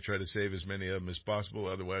fish. I try to save as many of them as possible.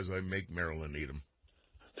 Otherwise, I make Marilyn eat them.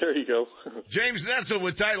 There you go. James Netzel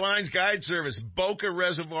with Tight Lines Guide Service. Boca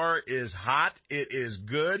Reservoir is hot. It is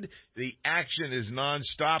good. The action is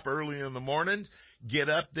nonstop early in the morning. Get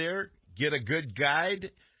up there, get a good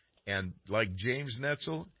guide, and like James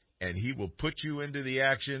Netzel, and he will put you into the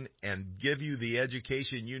action and give you the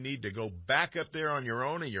education you need to go back up there on your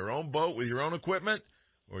own in your own boat with your own equipment,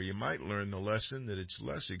 or you might learn the lesson that it's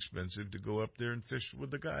less expensive to go up there and fish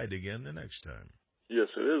with the guide again the next time. Yes,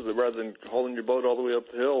 it is, rather than hauling your boat all the way up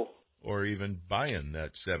the hill. Or even buying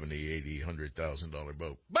that $70,000, $80,000, $100,000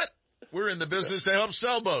 boat. But we're in the business to help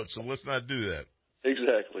sell boats, so let's not do that.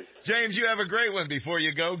 Exactly. James, you have a great one. Before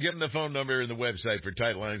you go, give them the phone number and the website for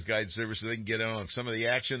Tight Lines Guide Service so they can get on some of the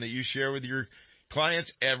action that you share with your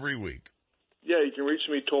clients every week. Yeah, you can reach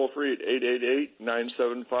me toll-free at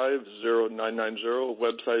 888-975-0990.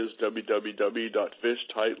 Website is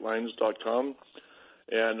www.fishtightlines.com.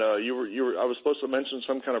 And I was supposed to mention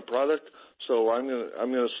some kind of product, so I'm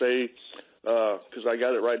gonna say, because I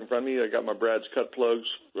got it right in front of me, I got my Brad's cut plugs.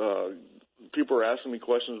 People are asking me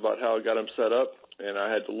questions about how I got them set up, and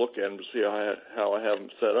I had to look at them to see how I have them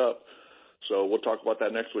set up. So we'll talk about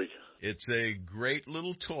that next week. It's a great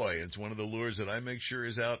little toy. It's one of the lures that I make sure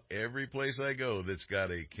is out every place I go that's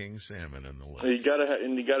got a king salmon in the lake. You gotta have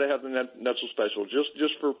the Netzel special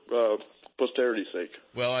just for posterity's sake.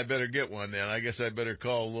 Well, I better get one then. I guess I better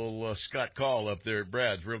call a little Scott Call up there at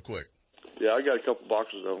Brad's real quick. Yeah, I got a couple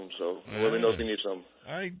boxes of them, so let me know if you need some.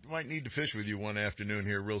 I might need to fish with you one afternoon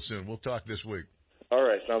here real soon. We'll talk this week. All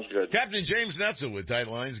right, sounds good. Captain James Netzel with Tight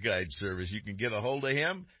Lines Guide Service. You can get a hold of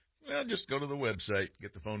him. Well, just go to the website,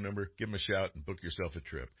 get the phone number, give him a shout, and book yourself a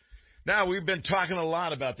trip. Now, we've been talking a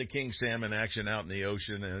lot about the king salmon action out in the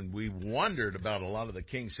ocean, and we wondered about a lot of the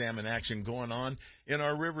king salmon action going on in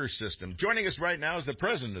our river system. Joining us right now is the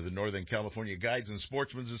president of the Northern California Guides and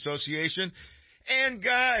Sportsmen's Association, and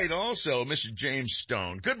guide also, Mr. James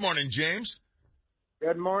Stone. Good morning, James.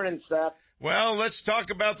 Good morning, Seth. Well, let's talk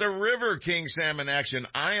about the river king salmon action.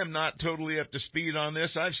 I am not totally up to speed on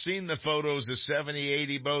this. I've seen the photos of 70,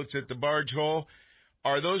 80 boats at the barge hole.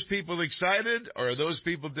 Are those people excited, or are those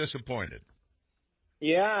people disappointed?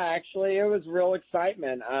 Yeah, actually, it was real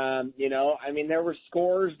excitement. There were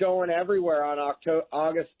scores going everywhere on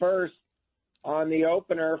August 1st on the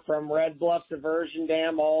opener from Red Bluff Diversion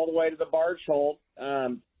Dam all the way to the barge hole.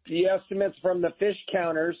 The estimates from the fish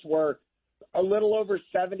counters were a little over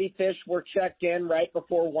 70 fish were checked in right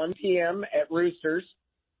before 1 p.m. at Roosters,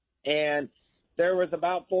 and there was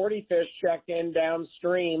about 40 fish checked in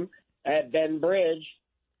downstream at Ben Bridge.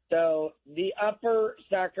 So the upper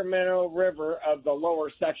Sacramento River of the lower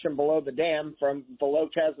section below the dam from below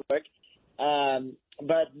Keswick,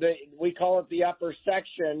 we call it the upper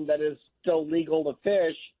section that is still legal to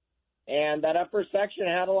fish. And that upper section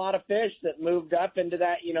had a lot of fish that moved up into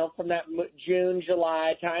that, from that June,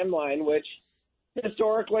 July timeline, which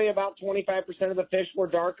historically about 25% of the fish were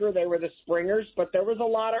darker. They were the springers, but there was a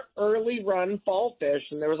lot of early run fall fish,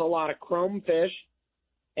 and there was a lot of chrome fish.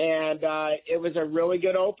 And it was a really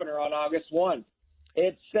good opener on August 1.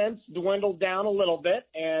 It's since dwindled down a little bit,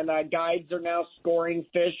 and guides are now scoring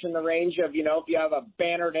fish in the range of, if you have a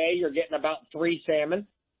banner day, you're getting about 3 salmon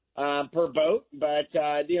per boat. But,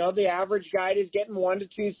 the average guide is getting 1 to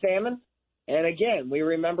 2 salmon. And, again, we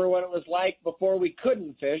remember what it was like before we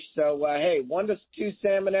couldn't fish. So, 1 to 2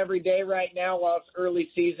 salmon every day right now while it's early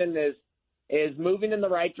season is moving in the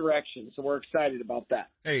right direction, so we're excited about that.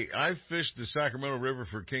 Hey, I've fished the Sacramento River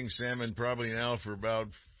for king salmon probably now for about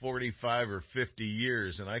 45 or 50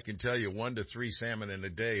 years, and I can tell you 1 to 3 salmon in a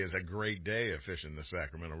day is a great day of fishing the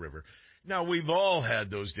Sacramento River. Now, we've all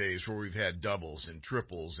had those days where we've had doubles and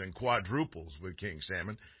triples and quadruples with king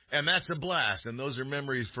salmon, and that's a blast, and those are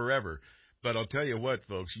memories forever. But I'll tell you what,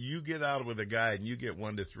 folks, you get out with a guide and you get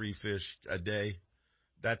 1 to 3 fish a day,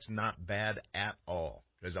 that's not bad at all.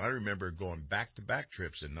 Because I remember going back-to-back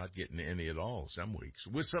trips and not getting any at all some weeks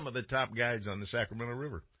with some of the top guides on the Sacramento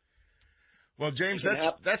River. Well, James,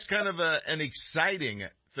 that's kind of an exciting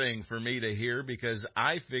thing for me to hear, because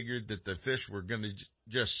I figured that the fish were going to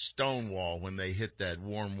just stonewall when they hit that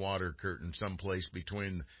warm water curtain someplace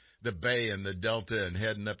between the bay and the delta and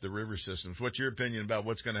heading up the river systems. What's your opinion about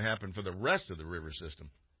what's going to happen for the rest of the river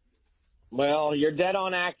system? Well, you're dead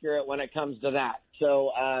on accurate when it comes to that.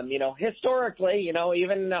 So, historically,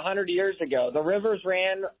 even 100 years ago, the rivers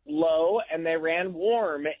ran low and they ran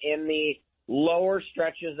warm in the lower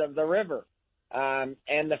stretches of the river. And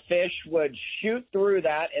the fish would shoot through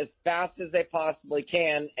that as fast as they possibly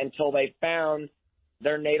can until they found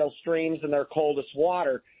their natal streams and their coldest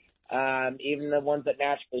water, even the ones that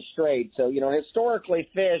naturally strayed. So, historically,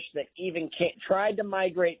 fish that even tried to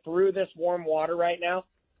migrate through this warm water right now,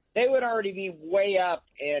 they would already be way up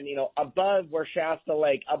and, above where Shasta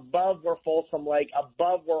Lake, above where Folsom Lake,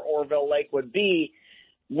 above where Orville Lake would be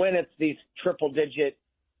when it's these triple-digit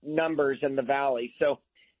numbers in the valley. So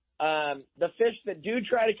the fish that do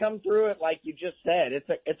try to come through it, like you just said,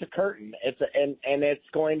 it's a curtain. And it's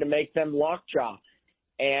going to make them lockjaw.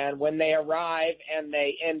 And when they arrive and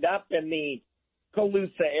they end up in the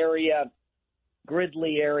Colusa area,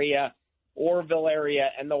 Gridley area, Orville area,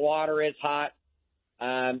 and the water is hot,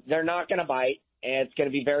 they're not going to bite, and it's going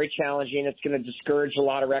to be very challenging. It's going to discourage a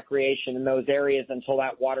lot of recreation in those areas until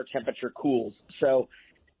that water temperature cools. So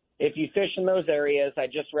if you fish in those areas, I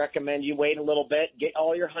just recommend you wait a little bit, get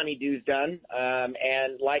all your honeydews done,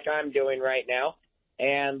 and like I'm doing right now,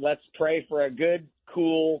 and let's pray for a good,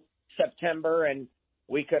 cool September, and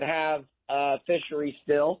we could have fishery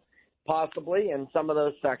still, possibly, in some of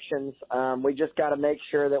those sections. We just got to make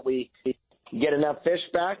sure that we get enough fish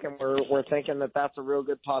back, and we're thinking that that's a real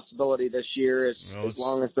good possibility this year as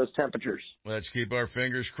long as those temperatures. Let's keep our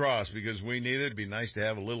fingers crossed, because we need it. It'd be nice to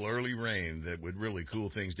have a little early rain that would really cool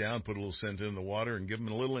things down, put a little scent in the water, and give them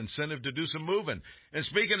a little incentive to do some moving. And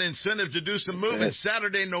speaking of incentive to do some moving,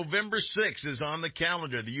 Saturday, November 6th is on the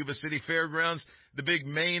calendar. The Yuba City Fairgrounds, the big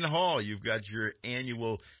main hall. You've got your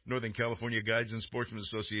annual Northern California Guides and Sportsmen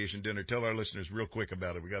Association dinner. Tell our listeners real quick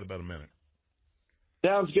about it. We got about a minute.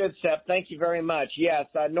 Sounds good, Seth. Thank you very much. Yes,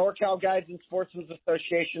 NorCal Guides and Sportsmen's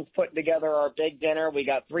Association's putting together our big dinner. We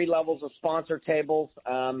got 3 levels of sponsor tables.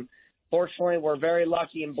 Fortunately, we're very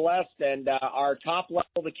lucky and blessed, and our top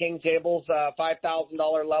level, the king tables,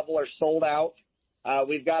 $5,000 level, are sold out.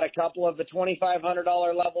 We've got a couple of the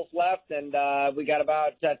 $2,500 levels left, and we got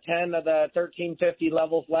about 10 of the $1,350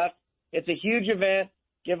 levels left. It's a huge event.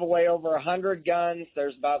 Give away over 100 guns.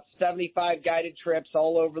 There's about 75 guided trips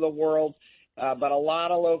all over the world. But a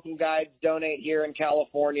lot of local guides donate here in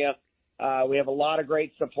California. We have a lot of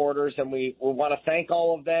great supporters, and we want to thank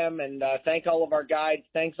all of them and thank all of our guides.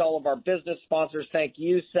 Thanks all of our business sponsors. Thank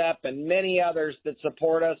you, SEP, and many others that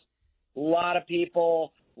support us. A lot of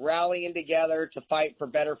people rallying together to fight for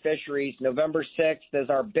better fisheries. November 6th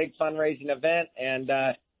is our big fundraising event, and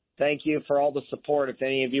thank you for all the support if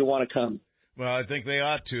any of you want to come. Well, I think they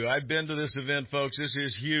ought to. I've been to this event, folks. This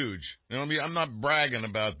is huge. I'm not bragging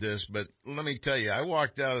about this, but let me tell you, I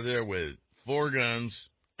walked out of there with 4 guns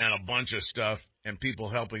and a bunch of stuff and people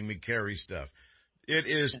helping me carry stuff. It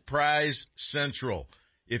is prize central.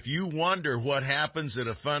 If you wonder what happens at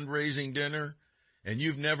a fundraising dinner and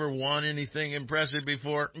you've never won anything impressive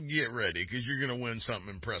before, get ready, because you're going to win something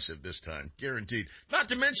impressive this time, guaranteed. Not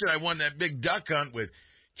to mention I won that big duck hunt with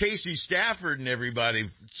Casey Stafford and everybody.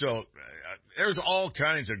 So there's all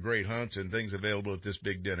kinds of great hunts and things available at this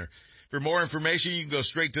big dinner. For more information, you can go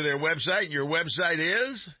straight to their website. Your website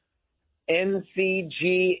is?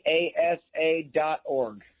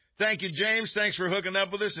 ncgasa.org. Thank you, James. Thanks for hooking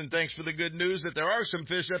up with us, and thanks for the good news that there are some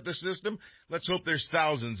fish up the system. Let's hope there's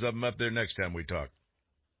thousands of them up there next time we talk.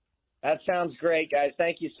 That sounds great, guys.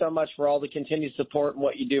 Thank you so much for all the continued support and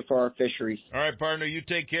what you do for our fisheries. All right, partner, you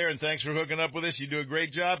take care, and thanks for hooking up with us. You do a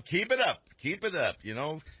great job. Keep it up. Keep it up.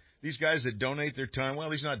 These guys that donate their time, well,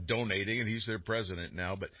 he's not donating, and he's their president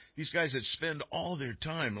now, but these guys that spend all their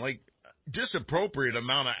time, like disappropriate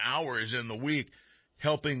amount of hours in the week,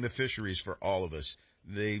 helping the fisheries for all of us.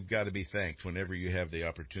 They've got to be thanked whenever you have the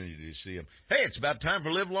opportunity to see them. Hey, it's about time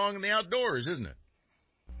for Live Long in the Outdoors, isn't it?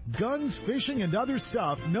 Guns, Fishing, and Other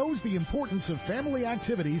Stuff knows the importance of family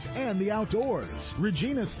activities and the outdoors.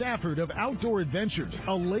 Regina Stafford of Outdoor Adventures,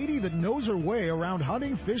 a lady that knows her way around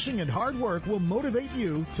hunting, fishing, and hard work, will motivate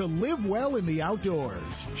you to live well in the outdoors.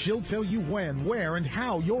 She'll tell you when, where, and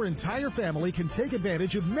how your entire family can take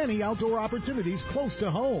advantage of many outdoor opportunities close to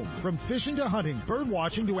home. From fishing to hunting, bird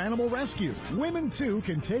watching to animal rescue, women too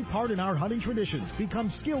can take part in our hunting traditions, become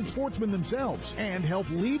skilled sportsmen themselves, and help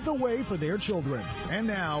lead the way for their children. And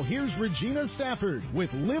now, here's Regina Stafford with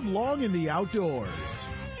Live Long in the Outdoors.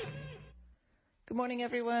 Good morning,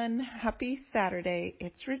 everyone. Happy Saturday.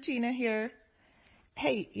 It's Regina here.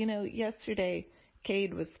 Hey, yesterday,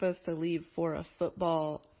 Cade was supposed to leave for a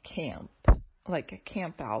football camp, like a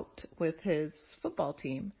camp out with his football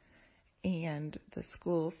team. And the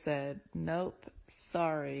school said, nope,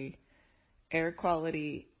 sorry. Air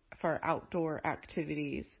quality for outdoor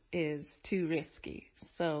activities is too risky.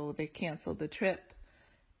 So they canceled the trip.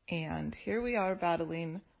 And here we are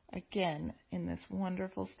battling again in this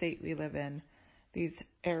wonderful state we live in, these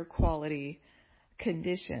air quality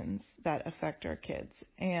conditions that affect our kids.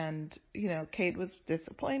 And, Cade was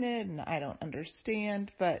disappointed, and I don't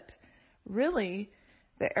understand, but really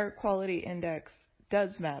the air quality index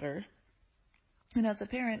does matter. And as a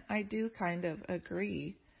parent, I do kind of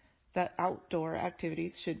agree that outdoor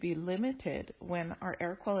activities should be limited when our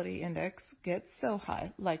air quality index gets so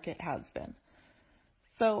high like it has been.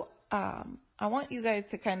 So I want you guys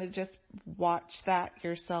to kind of just watch that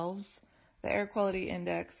yourselves. The air quality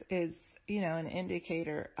index is, an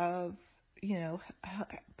indicator of,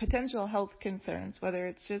 potential health concerns, whether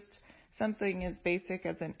it's just something as basic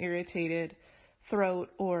as an irritated throat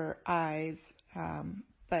or eyes.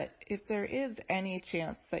 But if there is any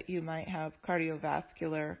chance that you might have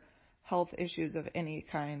cardiovascular health issues of any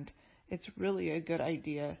kind, it's really a good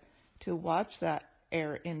idea to watch that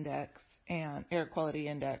air index and air quality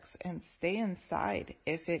index and stay inside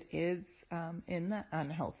if it is in the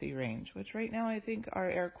unhealthy range, which right now I think our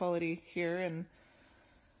air quality here in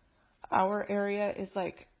our area is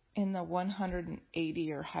like in the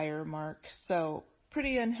 180 or higher mark. So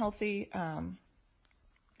pretty unhealthy.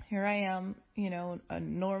 Here I am,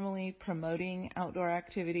 normally promoting outdoor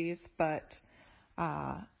activities, but,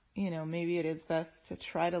 maybe it is best to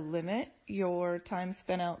try to limit your time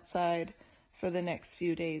spent outside for the next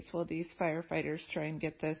few days while these firefighters try and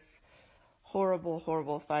get this horrible,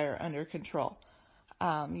 horrible fire under control.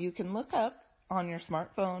 You can look up on your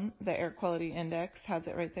smartphone, the air quality index has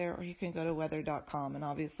it right there, or you can go to weather.com, and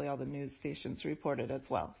obviously all the news stations report it as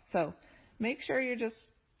well. So make sure you're just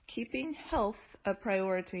keeping health a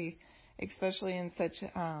priority, especially in such,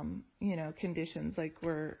 conditions like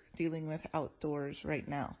we're dealing with outdoors right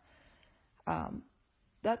now.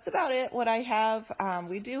 That's about it, what I have.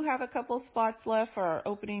 We do have a couple spots left for our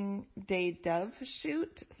opening day dove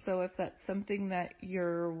shoot. So if that's something that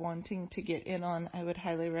you're wanting to get in on, I would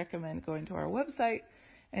highly recommend going to our website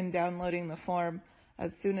and downloading the form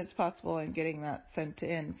as soon as possible and getting that sent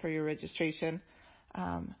in for your registration.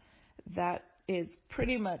 That is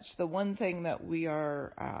pretty much the one thing that we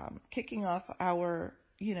are kicking off our,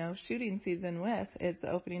 shooting season with is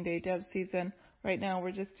the opening day dove season. Right now,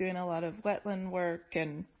 we're just doing a lot of wetland work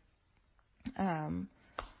and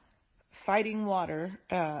fighting water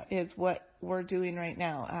is what we're doing right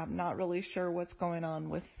now. I'm not really sure what's going on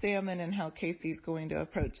with salmon and how Casey's going to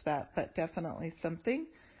approach that, but definitely something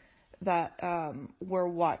that we're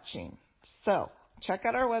watching. So check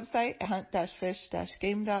out our website at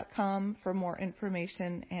hunt-fish-game.com for more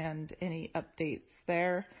information and any updates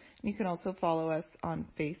there. You can also follow us on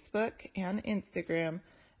Facebook and Instagram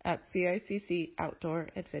at CICC Outdoor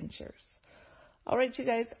Adventures. All right, you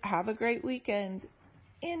guys, have a great weekend.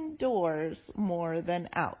 Indoors more than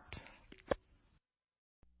out.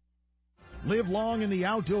 Live long in the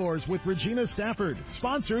outdoors with Regina Stafford,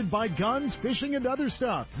 sponsored by Guns, Fishing, and Other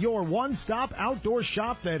Stuff, your one-stop outdoor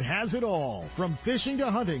shop that has it all. From fishing to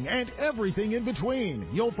hunting and everything in between,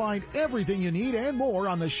 you'll find everything you need and more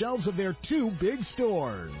on the shelves of their two big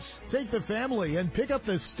stores. Take the family and pick up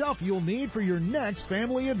the stuff you'll need for your next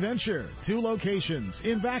family adventure. Two locations,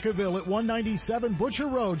 in Vacaville at 197 Butcher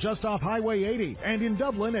Road just off Highway 80, and in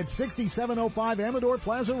Dublin at 6705 Amador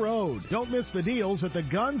Plaza Road. Don't miss the deals at the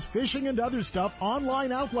Guns, Fishing, and Other other stuff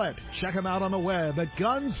online outlet. Check them out on the web at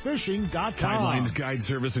gunsfishing.com. Tidelines Guide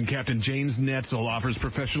Service and Captain James Netzel offers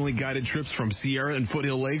professionally guided trips from Sierra and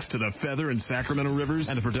Foothill Lakes to the Feather and Sacramento Rivers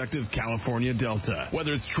and the productive California Delta.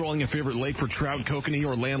 Whether it's trolling a favorite lake for trout, kokanee,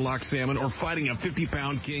 or landlocked salmon, or fighting a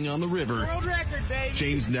 50-pound king on the river, world record, baby.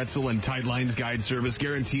 James Netzel and Tidelines Guide Service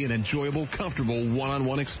guarantee an enjoyable, comfortable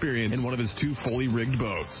one-on-one experience in one of his 2 fully rigged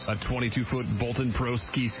boats. A 22-foot Bolton Pro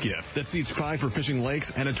ski skiff that seats 5 for fishing lakes,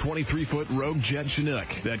 and a 23-foot Rogue Jet Chinook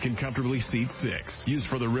that can comfortably seat 6. Used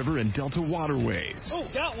for the river and delta waterways. Oh,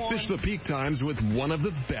 got one. Fish the peak times with one of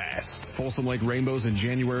the best. Folsom Lake Rainbows in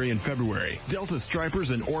January and February. Delta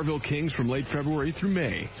Stripers and Orville Kings from late February through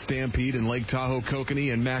May. Stampede and Lake Tahoe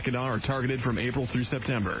Kokanee and Mackinac are targeted from April through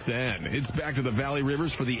September. Then it's back to the Valley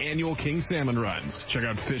Rivers for the annual King Salmon runs. Check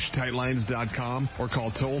out fishtightlines.com or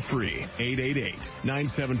call toll-free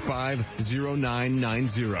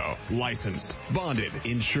 888-975-0990. Licensed, bonded,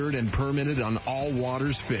 insured, and permitted on all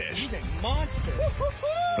waters fished. He's a monster.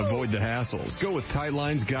 Avoid the hassles. Go with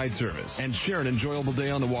Tidelines Guide Service and share an enjoyable day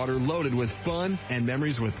on the water loaded with fun and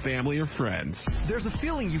memories with family or friends. There's a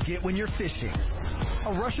feeling you get when you're fishing.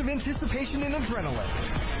 A rush of anticipation and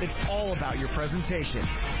adrenaline. It's all about your presentation.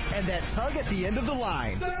 And that tug at the end of the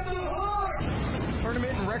line.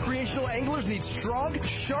 Tournament and recreational anglers need strong,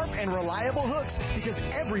 sharp, and reliable hooks because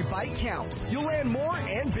every bite counts. You'll land more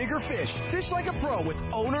and bigger fish. Fish like a pro with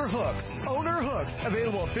Owner Hooks. Owner Hooks,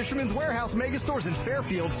 available at Fisherman's Warehouse mega stores in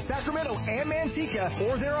Fairfield, Sacramento, and Manteca,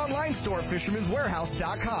 or their online store at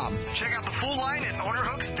fishermanswarehouse.com. Check out the full line at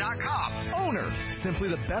ownerhooks.com. Owner, simply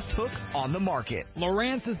the best hook on the market.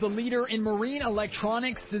 Lowrance is the leader in marine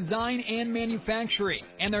electronics design and manufacturing,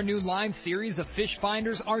 and their new Live series of fish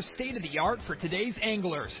finders are state-of-the-art for today's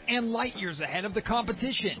anglers and light years ahead of the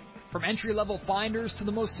competition. From entry-level finders to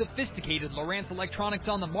the most sophisticated Lowrance electronics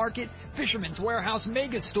on the market, Fisherman's Warehouse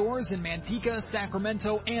mega stores in Manteca,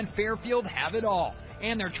 Sacramento, and Fairfield have it all.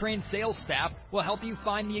 And their trained sales staff will help you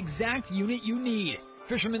find the exact unit you need.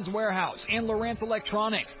 Fisherman's Warehouse and Lowrance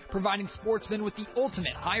Electronics, providing sportsmen with the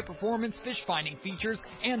ultimate high-performance fish-finding features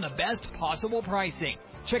and the best possible pricing.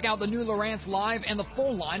 Check out the new Lowrance Live and the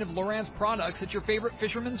full line of Lowrance products at your favorite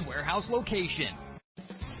Fisherman's Warehouse location.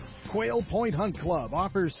 Quail Point Hunt Club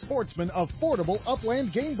offers sportsmen affordable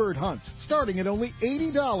upland game bird hunts starting at only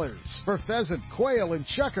 $80 for pheasant, quail, and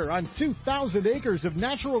chukar on 2,000 acres of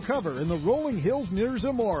natural cover in the rolling hills near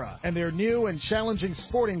Zamora. And their new and challenging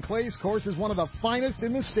sporting clays course is one of the finest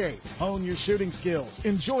in the state. Hone your shooting skills,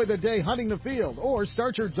 enjoy the day hunting the field, or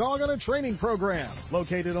start your dog on a training program.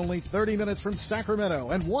 Located only 30 minutes from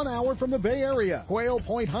Sacramento and 1 hour from the Bay Area, Quail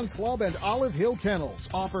Point Hunt Club and Olive Hill Kennels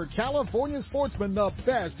offer California sportsmen the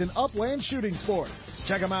best in upland shooting sports.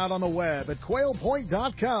 Check them out on the web at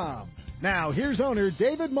quailpoint.com. Now, here's owner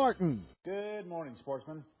David Martin. Good morning,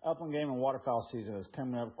 sportsmen. Upland game and waterfowl season is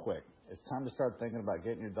coming up quick. It's time to start thinking about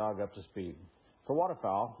getting your dog up to speed. For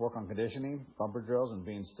waterfowl, work on conditioning, bumper drills, and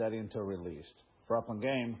being steady until released. For upland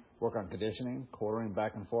game, work on conditioning, quartering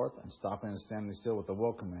back and forth, and stopping and standing still with the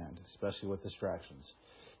will command, especially with distractions.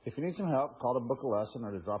 If you need some help, call to book a lesson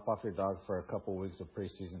or to drop off your dog for a couple weeks of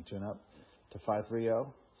preseason tune-up to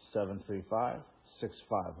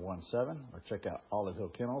 530-735-6517 or check out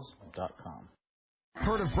olivehillkennels.com.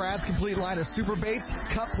 Heard of Brad's complete line of super baits,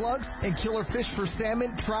 cut plugs, and killer fish for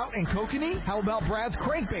salmon, trout, and kokanee? How about Brad's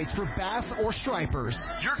crankbaits for bass or stripers?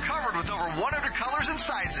 You're covered with over 100 colors and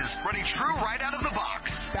sizes, running true right out of the box.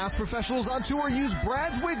 Bass professionals on tour use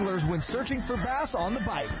Brad's Wigglers when searching for bass on the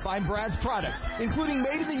bite. Find Brad's products, including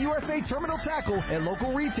Made in the USA Terminal Tackle at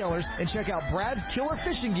local retailers, and check out Brad's Killer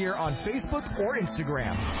Fishing Gear on Facebook or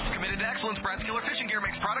Instagram. Committed to excellence, Brad's Killer Fishing Gear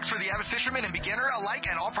makes products for the avid fisherman and beginner alike,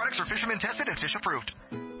 and all products are fisherman tested and fish approved.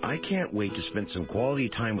 I can't wait to spend some quality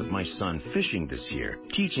time with my son fishing this year,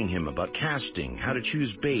 teaching him about casting, how to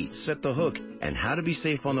choose bait, set the hook, and how to be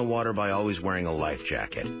safe on the water by always wearing a life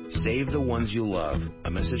jacket. Save the ones you love.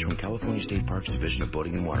 A message from California State Parks Division of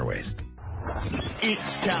Boating and Waterways.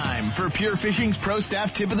 It's time for Pure Fishing's Pro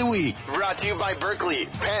Staff Tip of the Week. Brought to you by Berkeley,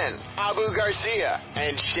 Penn, Abu Garcia,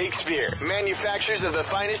 and Shakespeare, manufacturers of the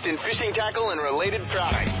finest in fishing tackle and related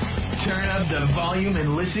products. Turn up the volume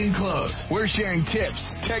and listen close. We're sharing tips,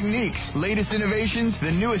 techniques, latest innovations, the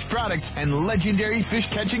newest products, and legendary fish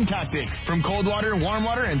catching tactics from cold water, warm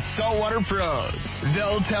water, and saltwater pros.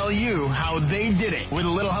 They'll tell you how they did it with a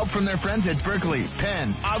little help from their friends at Berkeley,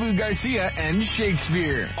 Penn, Abu Garcia, and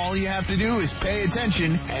Shakespeare. All you have to do is pay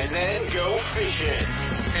attention and then go fishing.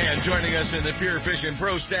 And joining us in the Pure Fishing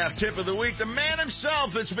Pro Staff Tip of the Week, the man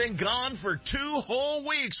himself that's been gone for 2 whole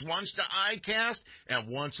weeks, once to ICAST and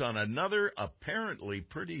once on another apparently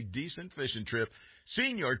pretty decent fishing trip,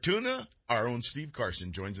 Senor Tuna Our own Steve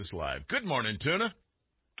Carson joins us live. Good morning, Tuna.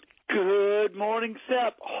 Good morning,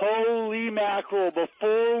 Sep. Holy mackerel.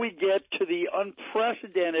 Before we get to the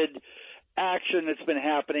unprecedented action that's been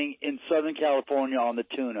happening in Southern California on the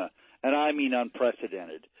tuna, and I mean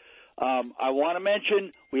unprecedented, I want to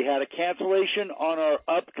mention we had a cancellation on our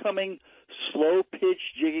upcoming slow pitch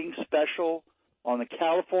jigging special on the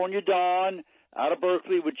California Dawn out of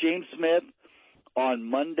Berkeley with James Smith on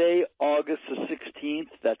Monday, August the 16th.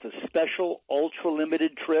 That's a special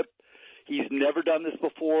ultra-limited trip. He's never done this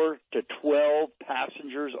before, to 12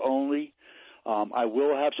 passengers only. I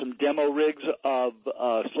will have some demo rigs of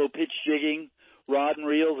slow pitch jigging, rod and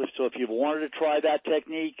reels. So if you've wanted to try that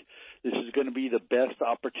technique, this is going to be the best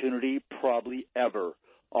opportunity probably ever.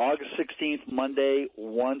 August 16th, Monday,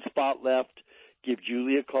 one spot left. Give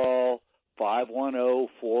Julie a call,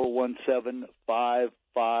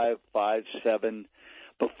 510-417-5557.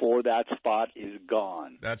 Before that spot is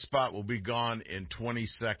gone. That spot will be gone in 20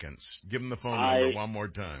 seconds. Give them the phone number one more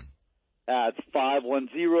time. That's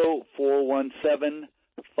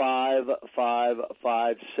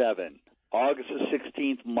 510-417-5557. August the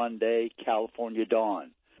 16th, Monday, California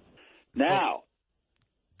Dawn. Now,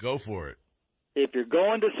 go for it. If you're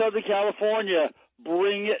going to Southern California,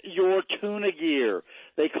 bring your tuna gear.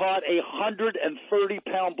 They caught a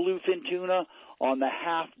 130-pound bluefin tuna on the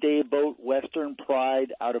half-day boat Western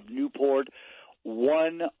Pride out of Newport,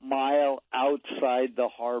 1 mile outside the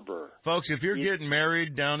harbor. Folks, if you're getting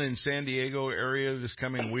married down in San Diego area this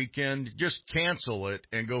coming weekend, just cancel it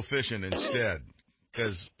and go fishing instead,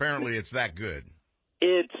 because apparently it's that good.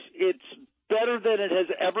 It's better than it has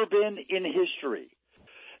ever been in history.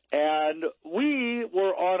 And we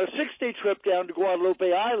were on a 6-day trip down to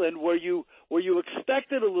Guadalupe Island where you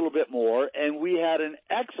expected a little bit more, and we had an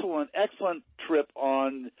excellent trip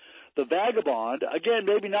on the Vagabond. Again,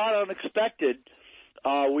 maybe not unexpected.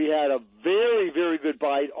 We had a very, very good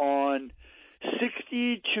bite on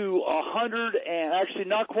 60 to 100, and actually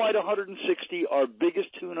not quite 160. Our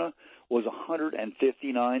biggest tuna was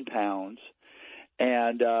 159 pounds.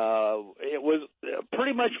 And it was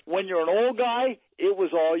pretty much, when you're an old guy, it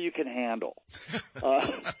was all you can handle.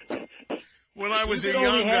 When I was a young guy, you could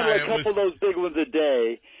only handle a couple of those big ones a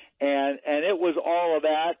day, and it was all of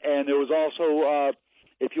that. And there was also,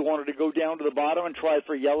 if you wanted to go down to the bottom and try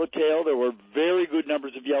for yellowtail, there were very good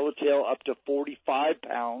numbers of yellowtail, up to 45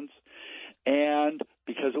 pounds. And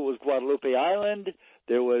because it was Guadalupe Island,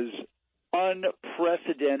 there was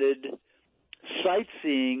unprecedented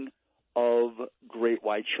sightseeing of great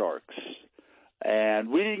white sharks. And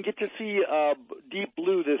we didn't get to see Deep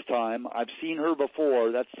Blue this time. I've seen her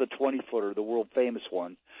before. That's the 20-footer, the world-famous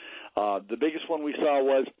one. The biggest one we saw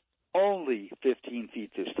was only 15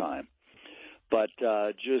 feet this time. But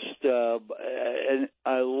just a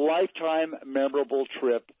lifetime memorable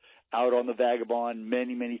trip out on the Vagabond.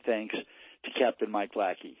 Many, many thanks to Captain Mike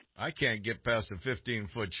Lackey. I can't get past a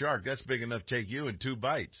 15-foot shark. That's big enough to take you in 2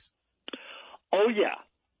 bites. Oh, yeah.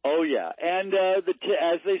 Oh, yeah. And as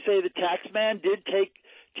they say, the tax man did take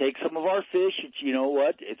some of our fish. You know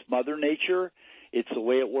what? It's Mother Nature. It's the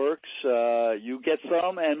way it works. You get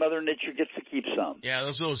some, and Mother Nature gets to keep some. Yeah,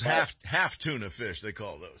 those half tuna fish, they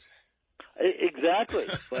call those. Exactly.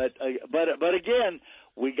 but again,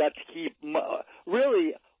 we got to keep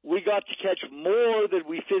we got to catch more than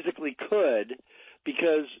we physically could,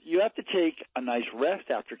 because you have to take a nice rest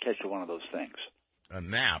after catching one of those things. A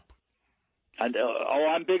nap. And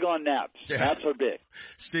I'm big on naps. Yeah. Naps are big.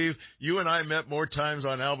 Steve, you and I met more times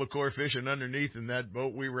on albacore fishing underneath in that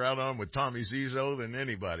boat we were out on with Tommy Zizzo than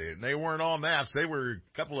anybody. And they weren't all naps. They were a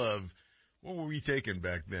couple of, what were we taking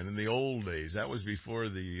back then in the old days? That was before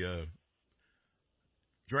the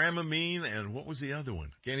Dramamine, and what was the other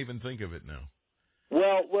one? Can't even think of it now.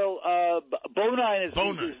 Well, Bonine is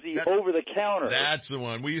the over-the-counter. That's the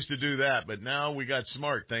one. We used to do that, but now we got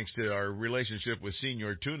smart thanks to our relationship with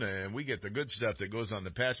Senior Tuna, and we get the good stuff that goes on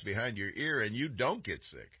the patch behind your ear, and you don't get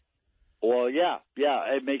sick. Well, yeah,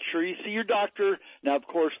 and make sure you see your doctor. Now, of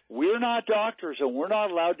course, we're not doctors, and we're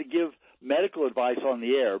not allowed to give medical advice on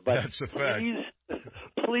the air, but that's a fact.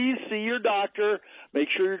 Please see your doctor. Make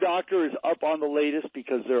sure your doctor is up on the latest,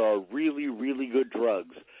 because there are really, really good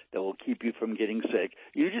drugs that will keep you from getting sick.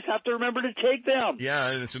 You just have to remember to take them.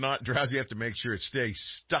 Yeah, and it's not drowsy. You have to make sure it stays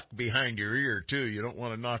stuck behind your ear, too. You don't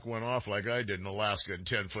want to knock one off like I did in Alaska in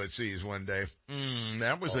 10-foot seas one day.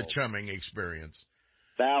 That was a chumming experience.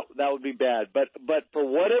 That would be bad. But for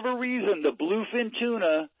whatever reason, the bluefin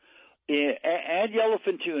tuna and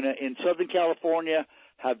yellowfin tuna in Southern California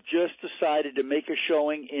have just decided to make a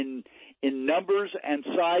showing in numbers and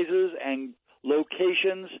sizes and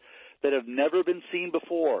locations that have never been seen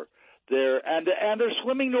before. And they're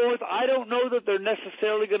swimming north. I don't know that they're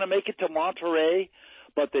necessarily going to make it to Monterey,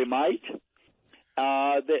 but they might.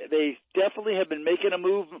 They definitely have been making a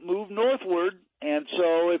move northward, and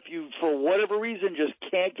so if you, for whatever reason, just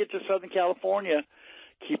can't get to Southern California,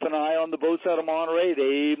 keep an eye on the boats out of Monterey.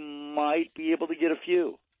 They might be able to get a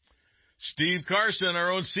few. Steve Carson,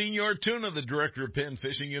 our own senior tuna, the director of Penn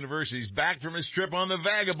Fishing University, is back from his trip on the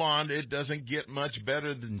Vagabond. It doesn't get much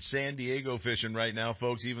better than San Diego fishing right now,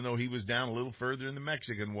 folks, even though he was down a little further in the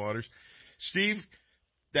Mexican waters. Steve,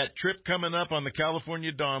 that trip coming up on the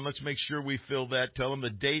California Dawn, let's make sure we fill that. Tell them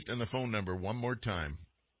the date and the phone number one more time.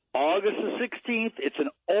 August the 16th. It's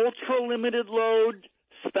an ultra-limited load,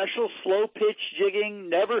 special slow pitch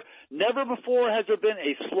jigging. Never before has there been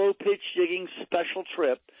a slow pitch jigging special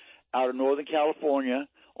trip out of Northern California.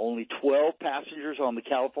 Only 12 passengers on the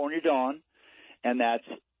California Dawn, and that's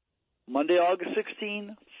Monday, August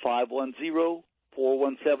 16,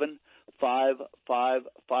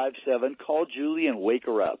 510-417-5557. Call Julie and wake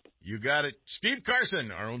her up. You got it. Steve Carson,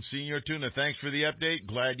 our own senior tuna, thanks for the update.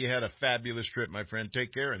 Glad you had a fabulous trip, my friend.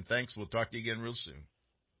 Take care, and thanks. We'll talk to you again real soon.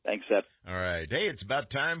 Thanks, Seth. All right. Hey, it's about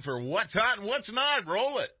time for What's Hot and What's Not.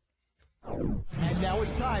 Roll it. And now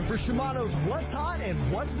it's time for Shimano's What's Hot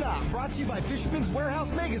and What's Not, brought to you by Fisherman's Warehouse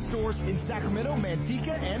Mega Stores in Sacramento,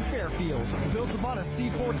 Manteca, and Fairfield. Built upon a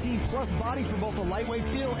C14 Plus body for both a lightweight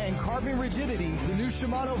feel and carbon rigidity, the new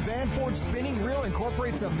Shimano Van Forge spinning reel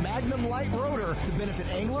incorporates a Magnum Light rotor to benefit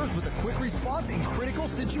anglers with a quick response in critical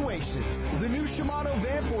situations. The new Shimano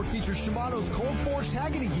Van Forge features Shimano's cold forged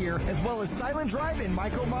Hagerty gear, as well as silent drive and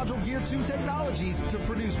micro module gear 2 technologies to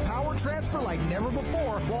produce power transfer like never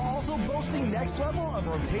before, while also boasting next level of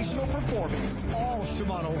rotational performance. All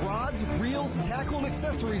Shimano rods, reels, tackle, and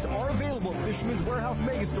accessories are available at Fisherman's Warehouse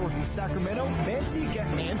Mega Stores in Sacramento, Manteca,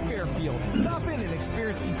 and Fairfield. Stop in and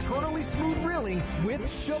experience eternally smooth reeling with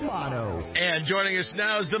Shimano. And joining us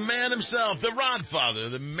now is the man himself, the Rod Father,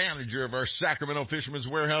 the manager of our Sacramento Fisherman's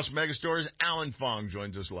Warehouse Mega Stores. Alan Fong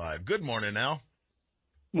joins us live. Good morning, Al.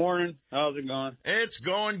 Morning. How's it going? It's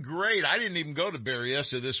going great. I didn't even go to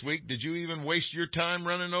Berryessa this week. Did you even waste your time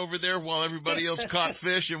running over there while everybody else caught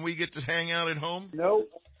fish and we get to hang out at home? Nope.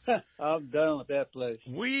 I'm done with that place.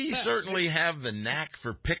 We certainly have the knack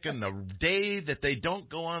for picking the day that they don't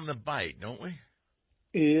go on the bite, don't we?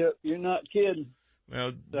 Yep, you're not kidding.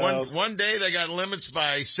 Well, one day they got limits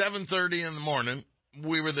by 7:30 in the morning.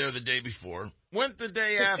 We were there the day before. Went the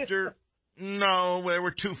day after. No, there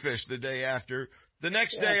were 2 fish the day after. The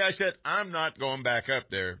next day I said, I'm not going back up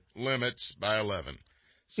there. Limits by 11.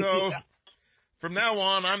 So from now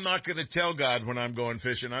on, I'm not going to tell God when I'm going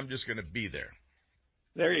fishing. I'm just going to be there.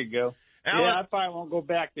 There you go. Alan, I probably won't go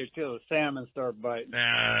back there till the salmon start biting.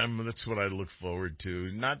 That's what I look forward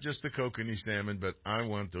to. Not just the kokanee salmon, but I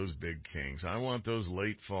want those big kings. I want those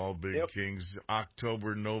late fall big kings.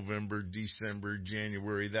 October, November, December,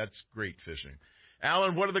 January. That's great fishing.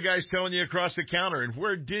 Alan, what are the guys telling you across the counter, and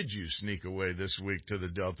where did you sneak away this week to the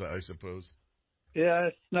Delta, I suppose? Yeah,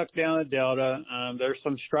 I snuck down the Delta. There's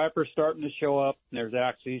some stripers starting to show up, and there's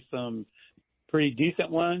actually some pretty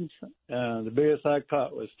decent ones. The biggest I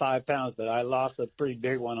caught was 5 pounds, but I lost a pretty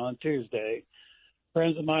big one on Tuesday.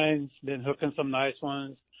 Friends of mine's been hooking some nice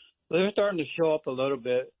ones. They're starting to show up a little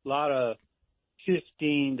bit, a lot of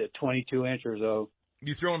 15 to 22 inches, though.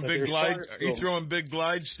 You throwing big glides? Are you throwing big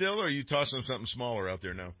glides still, or are you tossing something smaller out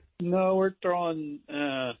there now? No, we're throwing.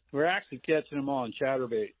 We're actually catching them on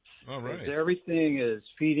chatterbaits. All right. Everything is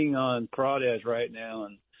feeding on crawdads right now,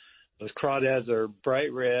 and those crawdads are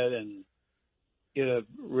bright red, and get a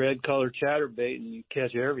red colored chatterbait, and you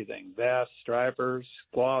catch everything: bass, stripers,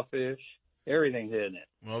 squawfish, everything's in it.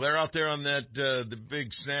 Well, they're out there on that the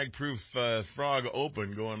big snag-proof frog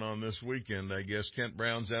open going on this weekend, I guess. Kent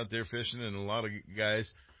Brown's out there fishing, and a lot of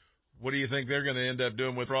guys. What do you think they're going to end up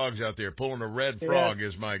doing with frogs out there? Pulling a red frog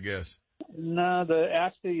is my guess. No,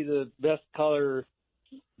 the best color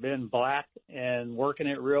been black and working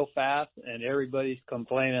it real fast, and everybody's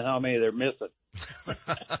complaining how many they're missing.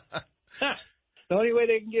 The only way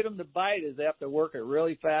they can get them to bite is they have to work it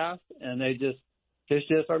really fast, and fish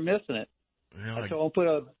just are missing it. Yeah, I told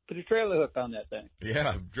them put a trailer hook on that thing.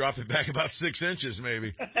 Yeah, drop it back about 6 inches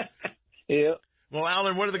maybe. Yeah. Well,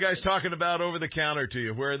 Alan, what are the guys talking about over the counter to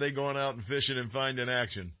you? Where are they going out and fishing and finding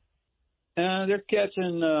action? They're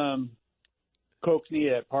catching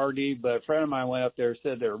kokanee at Pardee, but a friend of mine went up there and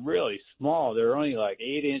said they're really small. They're only like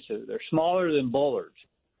 8 inches. They're smaller than bullers.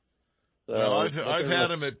 So, well, I've had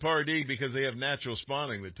them at Pardee because they have natural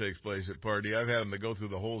spawning that takes place at Pardee. I've had them to go through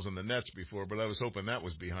the holes in the nets before, but I was hoping that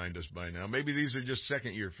was behind us by now. Maybe these are just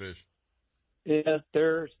second-year fish. Yeah,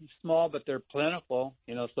 they're small, but they're plentiful.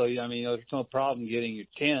 So, there's no problem getting your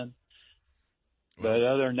 10. But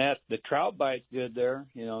other than that, the trout bite's good there.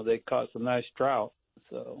 You know, they caught some nice trout.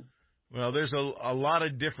 So. Well, there's a lot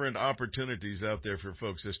of different opportunities out there for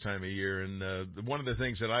folks this time of year. And one of the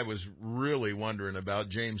things that I was really wondering about,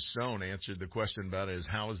 James Stone answered the question about it, is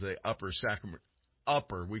how is the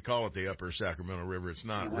we call it the upper Sacramento River. It's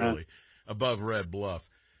not really above Red Bluff.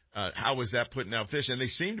 How was that putting out fish? And they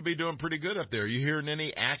seem to be doing pretty good up there. Are you hearing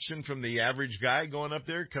any action from the average guy going up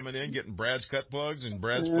there, coming in, getting Brad's cut plugs and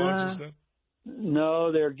Brad's plugs and stuff?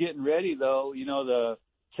 No, they're getting ready, though. You know, the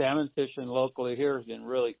salmon fishing locally here has been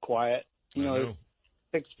really quiet. You know,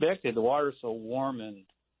 it's expected. The water's so warm and,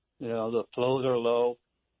 you know, the flows are low.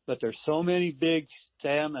 But there's so many big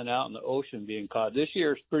salmon out in the ocean being caught. This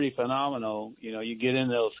year is pretty phenomenal. You know, you get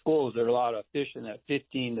into those schools, there's a lot of fish in that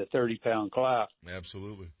 15 to 30-pound class.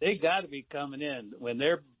 Absolutely. They got to be coming in. When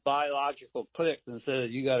their biological clicks and says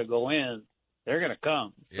you got to go in, they're going to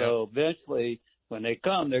come. Yep. So eventually, when they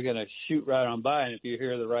come, they're going to shoot right on by. And if you're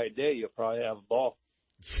here the right day, you'll probably have a ball.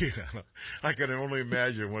 Yeah, I can only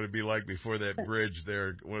imagine what it'd be like before that bridge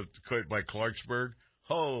there, what's called by Clarksburg.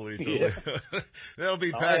 Holy toilet. Yeah. They'll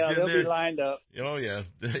be packed in there. They'll be lined up. Oh, yeah.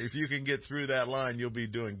 If you can get through that line, you'll be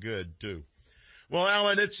doing good, too. Well,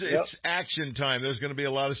 Alan, it's action time. There's going to be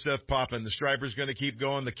a lot of stuff popping. The striper's going to keep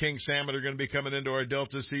going. The king salmon are going to be coming into our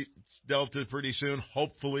delta pretty soon,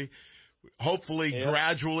 hopefully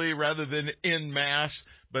gradually rather than en masse.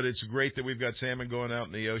 But it's great that we've got salmon going out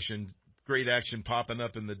in the ocean. Great action popping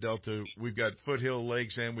up in the Delta. We've got foothill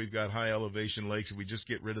lakes and we've got high elevation lakes. If we just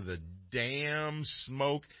get rid of the damn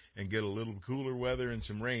smoke and get a little cooler weather and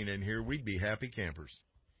some rain in here, we'd be happy campers.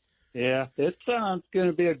 Yeah, it's going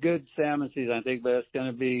to be a good salmon season, I think, but it's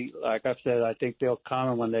going to be, like I said, I think they'll come,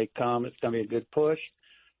 and when they come, it's going to be a good push.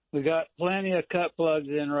 We got plenty of cut plugs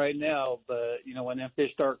in right now, but, you know, when them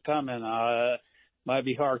fish start coming, might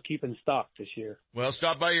be hard keeping stock this year. Well,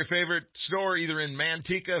 stop by your favorite store, either in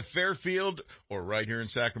Manteca, Fairfield, or right here in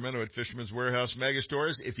Sacramento at Fisherman's Warehouse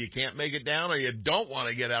Megastores. If you can't make it down or you don't want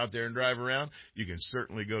to get out there and drive around, you can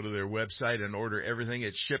certainly go to their website and order everything.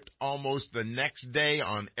 It's shipped almost the next day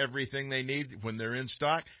on everything they need when they're in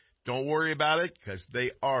stock. Don't worry about it because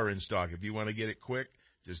they are in stock. If you want to get it quick,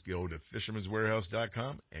 just go to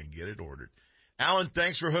fishermanswarehouse.com and get it ordered. Alan,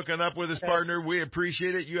 thanks for hooking up with us, partner. We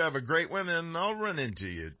appreciate it. You have a great one, and I'll run into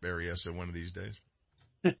you at Berryessa one of these days.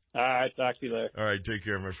 All right, talk to you later. All right, take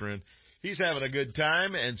care, my friend. He's having a good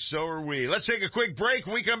time, and so are we. Let's take a quick break.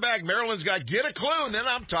 When we come back, Marilyn's got Get a Clue, and then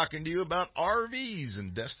I'm talking to you about RVs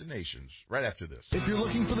and destinations right after this. If you're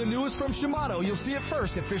looking for the newest from Shimano, you'll see it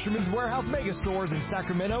first at Fisherman's Warehouse Mega Stores in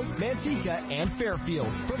Sacramento, Manteca, and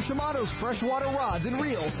Fairfield. From Shimano's freshwater rods and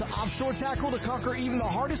reels to offshore tackle to conquer even the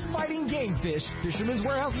hardest fighting game fish, Fisherman's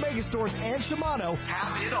Warehouse Mega Stores and Shimano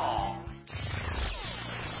have it all.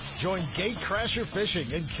 Join Gatecrasher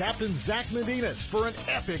Fishing and Captain Zach Medinas for an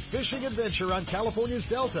epic fishing adventure on California's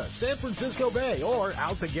Delta, San Francisco Bay, or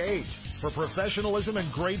out the gate. For professionalism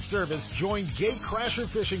and great service, join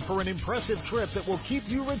Gatecrasher Fishing for an impressive trip that will keep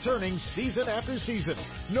you returning season after season,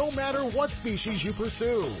 no matter what species you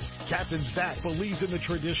pursue. Captain Zach believes in the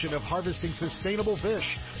tradition of harvesting sustainable fish,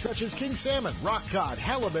 such as king salmon, rock cod,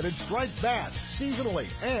 halibut, and striped bass, seasonally,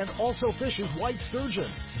 and also fishes white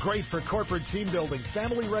sturgeon. Great for corporate team building,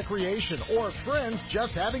 family recreation, or friends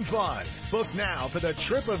just having fun. Book now for the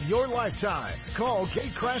trip of your lifetime. Call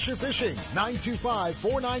Gatecrasher Fishing,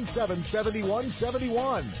 925-497-7171,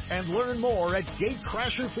 and learn more at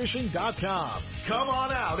gatecrasherfishing.com. Come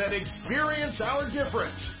on out and experience our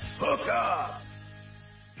difference. Hook up!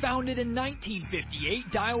 Founded in 1958,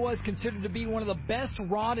 Daiwa is considered to be one of the best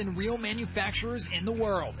rod and reel manufacturers in the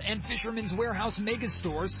world, and Fisherman's Warehouse Mega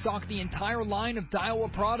Stores stock the entire line of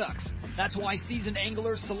Daiwa products. That's why seasoned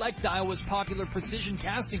anglers select Daiwa's popular precision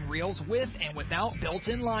casting reels with and without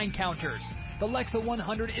built-in line counters. The Lexa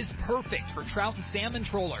 100 is perfect for trout and salmon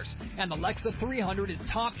trollers, and the Lexa 300 is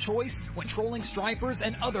top choice when trolling stripers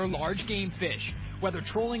and other large game fish. Whether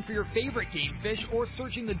trolling for your favorite game fish or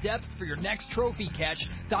searching the depths for your next trophy catch,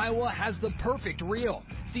 Daiwa has the perfect reel.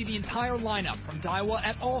 See the entire lineup from Daiwa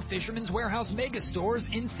at all Fisherman's Warehouse Mega Stores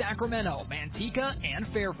in Sacramento, Manteca, and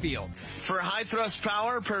Fairfield. For high thrust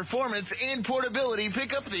power, performance, and portability,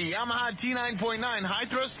 pick up the Yamaha T9.9 High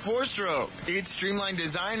Thrust 4-Stroke. Its streamlined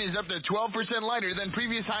design is up to 12% lighter than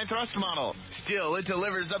previous high thrust models. Still, it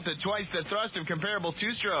delivers up to twice the thrust of comparable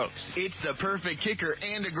 2-strokes. It's the perfect kicker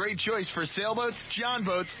and a great choice for sailboats, John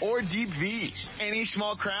boats, or deep V's. Any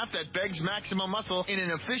small craft that begs maximum muscle in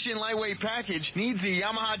an efficient lightweight package needs the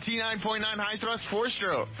Yamaha T9.9 High Thrust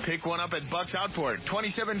 4-stroke. Pick one up at Buck's Outboard,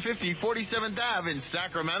 2750 47th Ave in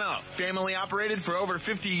Sacramento. Family operated for over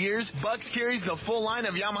 50 years, Buck's carries the full line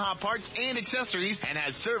of Yamaha parts and accessories and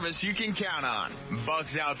has service you can count on.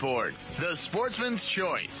 Buck's Outboard, the sportsman's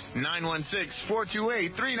choice.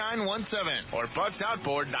 916-428-3917 or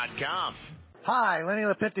bucksoutboard.com. Hi, Lenny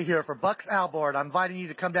LaPinta here for Buck's Outboard. I'm inviting you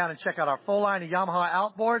to come down and check out our full line of Yamaha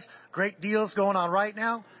outboards. Great deals going on right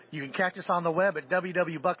now. You can catch us on the web at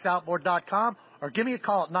www.bucksoutboard.com or give me a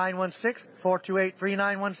call at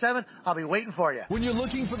 916-428-3917. I'll be waiting for you. When you're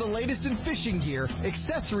looking for the latest in fishing gear,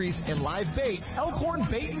 accessories, and live bait, Elkhorn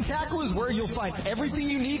Bait and Tackle is where you'll find everything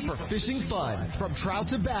you need for fishing fun. From trout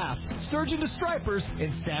to bass, sturgeon to stripers,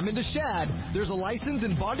 and salmon to shad, there's a licensed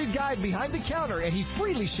and bonded guide behind the counter, and he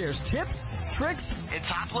freely shares tips, tricks, and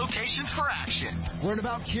top locations for action. Learn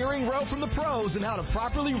about curing roe from the pros and how to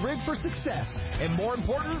properly rig for success. And more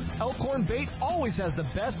important, Elkhorn Bait always has the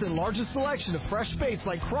best and largest selection of fresh baits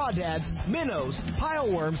like crawdads, minnows,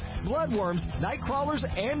 pileworms, bloodworms, night crawlers,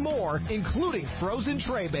 and more, including frozen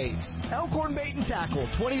tray baits. Elkhorn Bait and Tackle,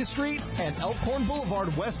 20th Street and Elkhorn Boulevard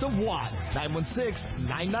west of Watt.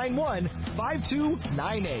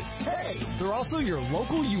 916-991-5298. Hey, they're also your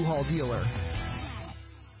local U-Haul dealer.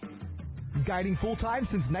 Guiding full-time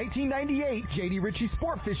since 1998, J.D. Ritchie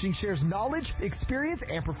Sport Fishing shares knowledge, experience,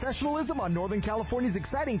 and professionalism on Northern California's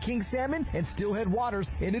exciting king salmon and steelhead waters,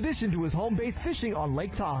 in addition to his home-based fishing on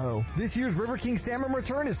Lake Tahoe. This year's River King salmon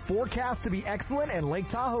return is forecast to be excellent, and Lake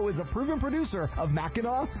Tahoe is a proven producer of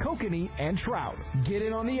Mackinaw, kokanee, and trout. Get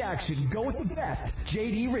in on the action. Go with the best.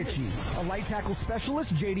 J.D. Ritchie. A light tackle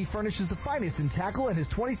specialist, J.D. furnishes the finest in tackle, and his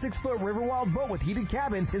 26-foot Riverwild boat with heated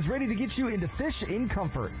cabin is ready to get you into fish in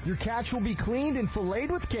comfort. Your catch will be cleaned and filleted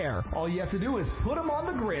with care. All you have to do is put them on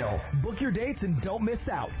the grill. Book your dates and don't miss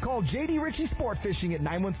out. Call J.D. Ritchie Sport Fishing at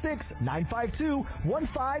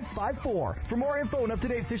 916-952-1554. For more info and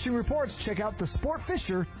up-to-date fishing reports, check out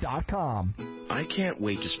thesportfisher.com. I can't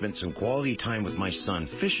wait to spend some quality time with my son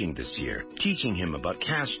fishing this year, teaching him about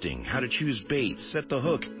casting, how to choose baits, set the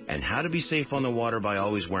hook, and how to be safe on the water by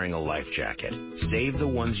always wearing a life jacket. Save the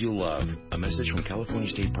ones you love. A message from California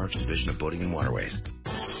State Parks Division of Boating and Waterways.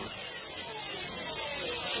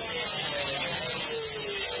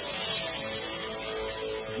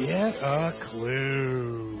 Get a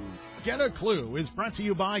clue. Get a Clue is brought to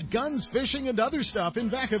you by Guns, Fishing, and Other Stuff in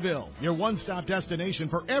Vacaville, your one-stop destination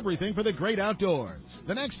for everything for the great outdoors.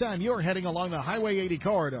 The next time you're heading along the Highway 80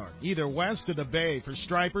 corridor, either west to the bay for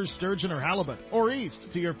stripers, sturgeon, or halibut, or east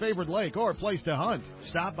to your favorite lake or place to hunt,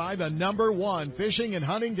 stop by the #1 fishing and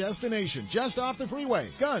hunting destination just off the freeway,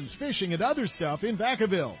 Guns, Fishing, and Other Stuff in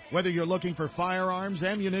Vacaville. Whether you're looking for firearms,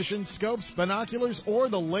 ammunition, scopes, binoculars, or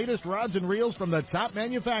the latest rods and reels from the top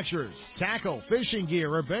manufacturers, tackle, fishing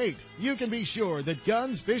gear, or bait, you can be sure that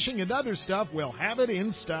Guns, Fishing, and Other Stuff will have it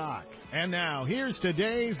in stock. And now, here's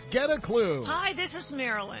today's Get a Clue. Hi, this is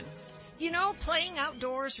Marilyn. You know, playing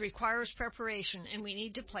outdoors requires preparation, and we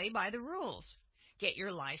need to play by the rules. Get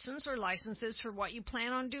your license or licenses for what you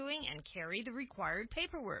plan on doing and carry the required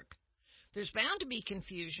paperwork. There's bound to be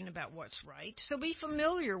confusion about what's right, so be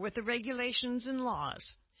familiar with the regulations and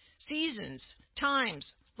laws. Seasons,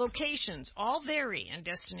 times, locations all vary, and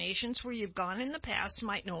destinations where you've gone in the past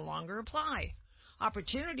might no longer apply.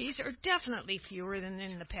 Opportunities are definitely fewer than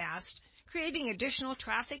in the past, creating additional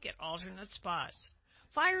traffic at alternate spots.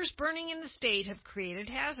 Fires burning in the state have created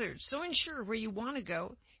hazards, so ensure where you want to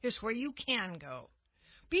go is where you can go.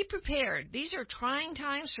 Be prepared. These are trying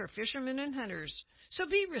times for fishermen and hunters, so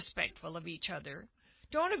be respectful of each other.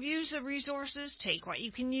 Don't abuse the resources. Take what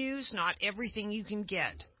you can use, not everything you can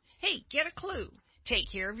get. Hey, get a clue.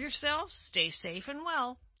 Take care of yourselves, stay safe and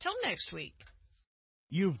well. Till next week.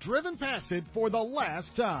 You've driven past it for the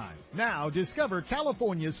last time. Now discover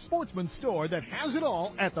California's sportsman store that has it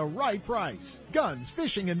all at the right price. Guns,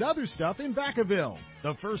 Fishing, and Other Stuff in Vacaville.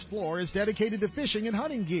 The first floor is dedicated to fishing and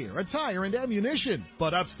hunting gear, attire, and ammunition.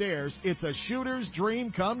 But upstairs, it's a shooter's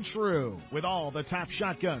dream come true. With all the top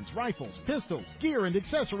shotguns, rifles, pistols, gear, and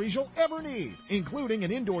accessories you'll ever need, including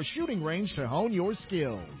an indoor shooting range to hone your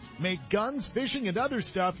skills. Make Guns, Fishing, and Other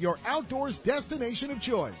Stuff your outdoors destination of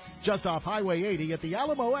choice. Just off Highway 80 at the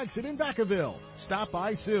Alamo exit in Vacaville. Stop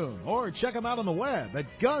by soon or check them out on the web at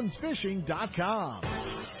gunsfishing.com.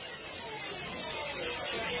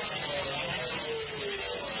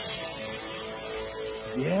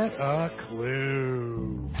 Get a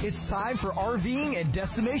clue. It's time for RVing and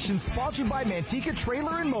Destinations, sponsored by Manteca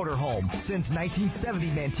Trailer and Motorhome. Since 1970,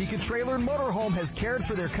 Manteca Trailer and Motorhome has cared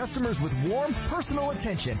for their customers with warm, personal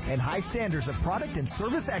attention and high standards of product and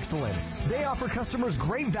service excellence. They offer customers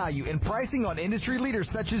great value in pricing on industry leaders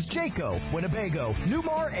such as Jayco, Winnebago,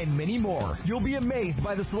 Newmar, and many more. You'll be amazed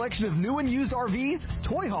by the selection of new and used RVs,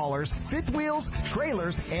 toy haulers, fifth wheels,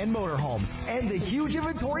 trailers, and motorhomes, and the huge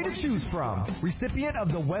inventory to choose from. Recipient of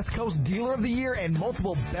the West Coast Dealer of the Year and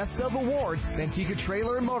multiple Best of awards, Manteca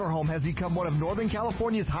Trailer and Motorhome has become one of Northern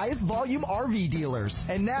California's highest volume RV dealers.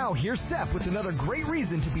 And now, here's Seth with another great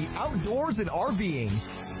reason to be outdoors and RVing.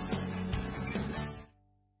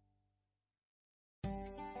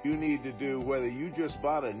 You need to do, whether you just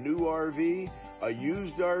bought a new RV, a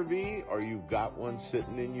used RV, or you've got one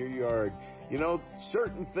sitting in your yard. You know,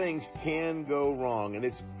 certain things can go wrong, and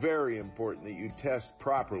it's very important that you test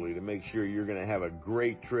properly to make sure you're going to have a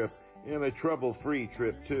great trip and a trouble-free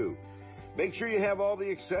trip, too. Make sure you have all the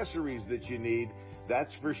accessories that you need,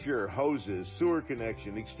 that's for sure. Hoses, sewer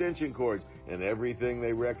connection, extension cords, and everything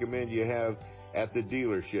they recommend you have at the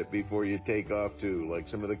dealership before you take off, too, like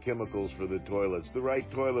some of the chemicals for the toilets, the right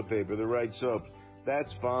toilet paper, the right soaps.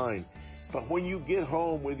 That's fine. But when you get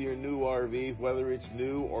home with your new RV, whether it's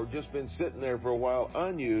new or just been sitting there for a while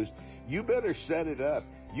unused, you better set it up.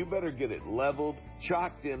 You better get it leveled,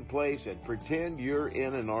 chalked in place, and pretend you're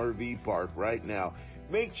in an RV park right now.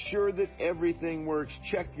 Make sure that everything works.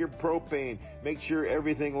 Check your propane. Make sure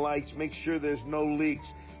everything lights. Make sure there's no leaks.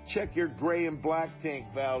 Check your gray and black tank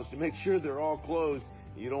valves to make sure they're all closed.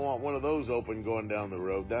 You don't want one of those open going down the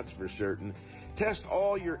road, that's for certain. Test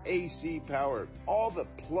all your AC power, all the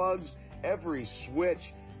plugs, every switch.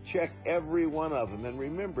 Check every one of them. And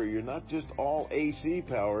remember, you're not just all AC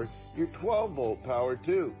power, you're 12-volt power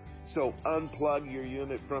too. So unplug your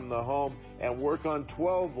unit from the home and work on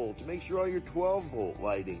 12 volt to make sure all your 12-volt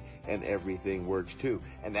lighting and everything works too.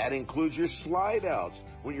 And that includes your slide outs.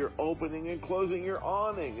 When you're opening and closing your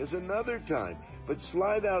awning is another time. But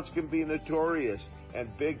slide outs can be notorious and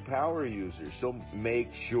big power users, so make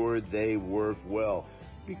sure they work well.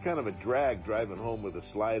 Be kind of a drag driving home with a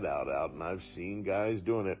slide out, and I've seen guys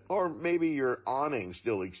doing it. Or maybe your awning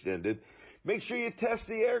still extended. Make sure you test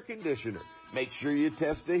the air conditioner. Make sure you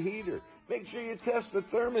test the heater. Make sure you test the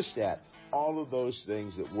thermostat. All of those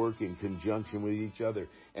things that work in conjunction with each other.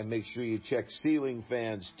 And make sure you check ceiling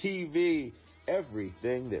fans, TV,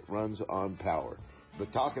 everything that runs on power.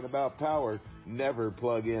 But talking about power, never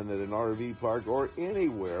plug in at an RV park or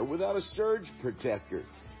anywhere without a surge protector.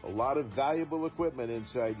 A lot of valuable equipment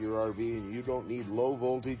inside your RV, and you don't need low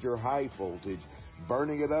voltage or high voltage,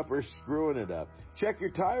 burning it up or screwing it up. Check your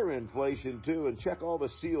tire inflation, too, and check all the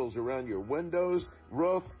seals around your windows,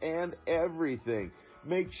 roof, and everything.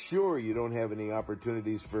 Make sure you don't have any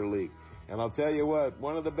opportunities for a leak. And I'll tell you what,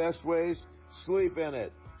 one of the best ways, sleep in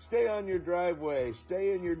it. Stay on your driveway,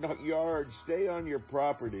 stay in your yard, stay on your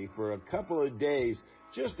property for a couple of days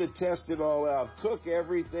just to test it all out. Cook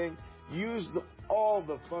everything. Use all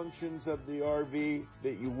the functions of the RV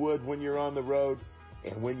that you would when you're on the road.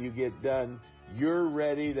 And when you get done, you're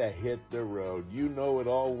ready to hit the road. You know it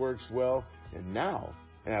all works well. And now,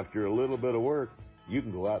 after a little bit of work, you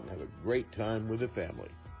can go out and have a great time with the family.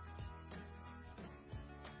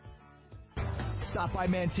 Stop by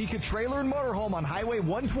Manteca Trailer and Motorhome on Highway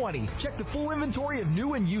 120. Check the full inventory of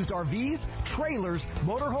new and used RVs, trailers,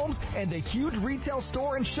 motorhomes, and a huge retail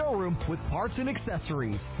store and showroom with parts and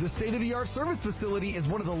accessories. The state-of-the-art service facility is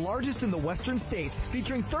one of the largest in the western states,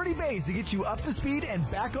 featuring 30 bays to get you up to speed and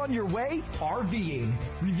back on your way RVing.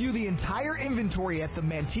 Review the entire inventory at the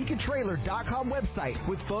MantecaTrailer.com website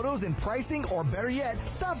with photos and pricing, or better yet,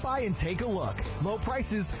 stop by and take a look. Low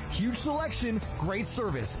prices, huge selection, great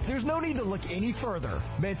service. There's no need to look any further.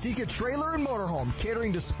 Manteca Trailer and Motorhome,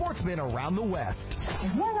 catering to sportsmen around the West.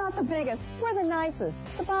 We're not the biggest, we're the nicest.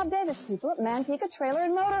 The Bob Davis people at Manteca Trailer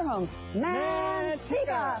and Motorhome.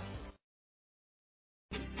 Manteca!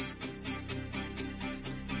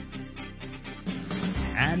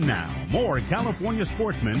 And now, more California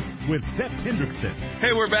Sportsmen with Seth Hendrickson.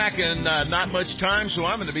 Hey, we're back in not much time, so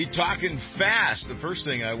I'm going to be talking fast. The first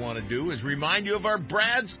thing I want to do is remind you of our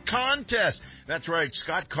Brad's contest. That's right,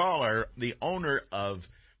 Scott Collar, the owner of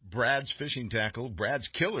Brad's Fishing Tackle, Brad's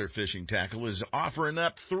Killer Fishing Tackle, is offering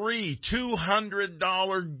up 3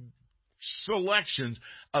 $200 selections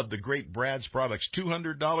of the great Brad's products.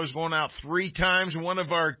 $200 going out 3 times in one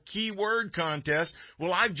of our keyword contests.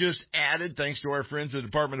 Well, I've just added, thanks to our friends at the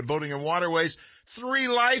Department of Boating and Waterways, 3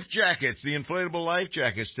 life jackets, the inflatable life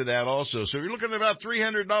jackets to that also. So you're looking at about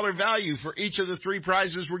 $300 value for each of the 3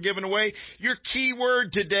 prizes we're giving away. Your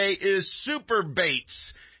keyword today is super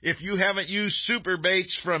baits. If you haven't used super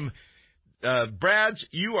baits from Brad's,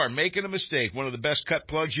 you are making a mistake. One of the best cut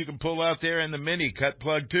plugs you can pull out there, and the mini cut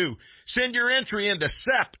plug too. Send your entry into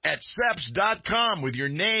SEP@SEPs.com with your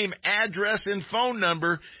name, address, and phone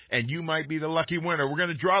number, and you might be the lucky winner. We're going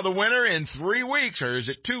to draw the winner in 3 weeks, or is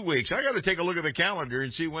it 2 weeks? I got to take a look at the calendar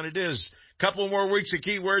and see when it is. Couple more weeks of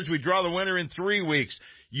keywords. We draw the winner in 3 weeks.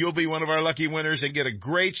 You'll be one of our lucky winners and get a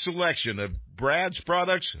great selection of Brad's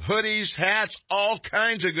products, hoodies, hats, all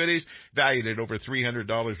kinds of goodies, valued at over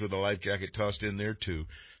 $300 with a life jacket tossed in there too.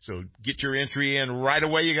 So get your entry in right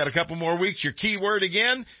away. You got a couple more weeks. Your keyword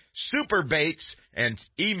again, super baits, and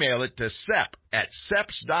email it to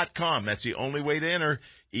SEP@SEPs.com. That's the only way to enter.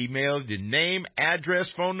 Email the name, address,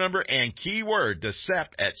 phone number, and keyword to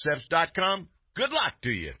SEP@SEPs.com. Good luck to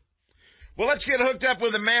you. Well, let's get hooked up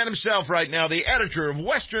with the man himself right now, the editor of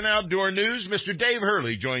Western Outdoor News, Mr. Dave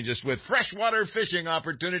Hurley, joins us with freshwater fishing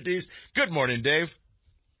opportunities. Good morning, Dave.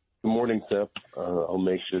 Good morning, Seth. I'll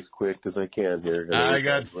make this quick as I can here. I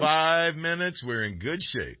got 5 minutes. We're in good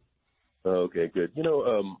shape. Okay, good. You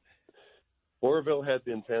know, Oroville had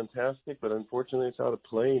been fantastic, but unfortunately it's out of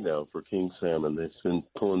play now for king salmon. They've been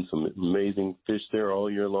pulling some amazing fish there all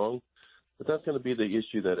year long. But that's going to be the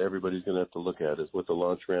issue that everybody's going to have to look at, is what the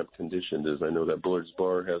launch ramp condition is. I know that Bullard's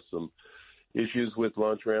Bar has some issues with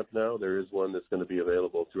launch ramp now. There is one that's going to be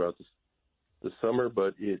available throughout the summer,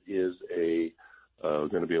 but it is going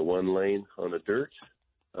to be a 1 lane on the dirt.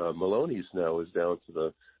 Maloney's now is down to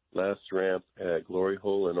the last ramp at Glory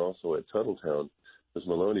Hole and also at Tuttletown, because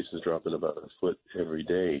Maloney's is dropping about a foot every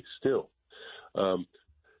day still.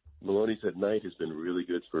 Maloney's at night has been really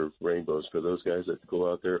good for rainbows. For those guys that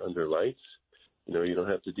go out there under lights, you know, you don't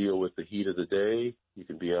have to deal with the heat of the day. You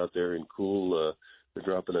can be out there in cool. They're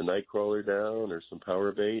dropping a night crawler down or some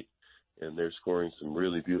power bait, and they're scoring some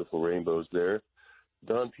really beautiful rainbows there.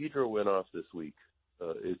 Don Pedro went off this week.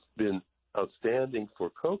 It's been outstanding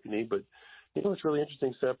for kokanee, but you know what's really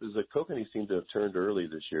interesting, Seth, is that kokanee seem to have turned early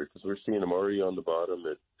this year, because we're seeing them already on the bottom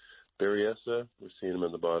at Berryessa. We're seeing them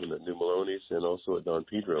on the bottom at New Maloney's and also at Don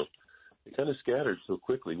Pedro. They kind of scattered so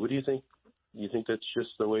quickly. What do you think? You think that's just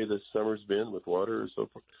the way the summer's been with water or so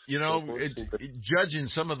forth? You know, judging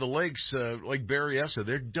some of the lakes, like Berryessa,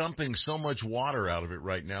 they're dumping so much water out of it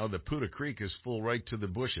right now. The Puda Creek is full right to the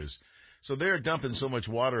bushes. So they're dumping so much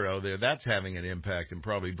water out of there. That's having an impact and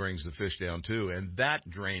probably brings the fish down too. And that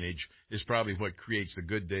drainage is probably what creates the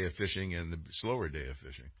good day of fishing and the slower day of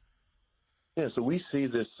fishing. Yeah, so we see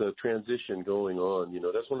this transition going on. You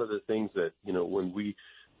know, that's one of the things that, you know, when we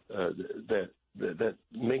that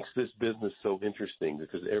makes this business so interesting,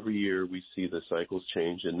 because every year we see the cycles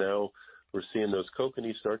change, and now we're seeing those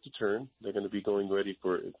kokanee start to turn. They're going to be going ready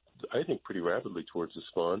for, I think, pretty rapidly towards the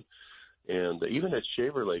spawn. And even at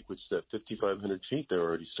Shaver Lake, which is at 5,500 feet, they're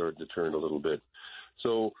already starting to turn a little bit.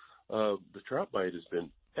 So the trout bite has been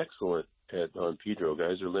excellent at Don Pedro.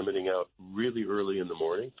 Guys are limiting out really early in the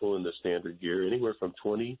morning, pulling the standard gear, anywhere from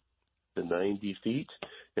 20 to 90 feet.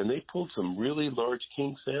 And they pulled some really large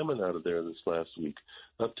king salmon out of there this last week,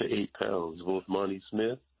 up to 8 pounds. Both Monty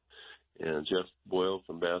Smith and Jeff Boyle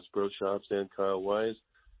from Bass Pro Shops and Kyle Wise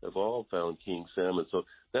have all found king salmon. So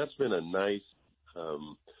that's been a nice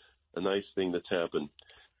thing that's happened.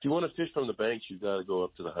 If you want to fish from the banks, you've got to go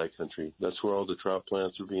up to the high country. That's where all the trout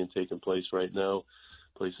plants are being taken place right now.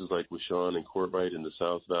 Places like Washon and Corbite in the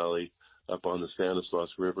South Valley, up on the Stanislaus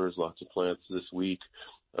Rivers, lots of plants this week,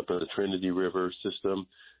 up on the Trinity River system.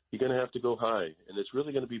 You're going to have to go high, and it's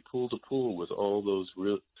really going to be pool to pool with all those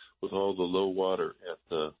with all the low water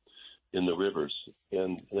in the rivers,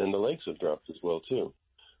 and the lakes have dropped as well too.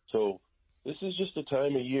 So this is just a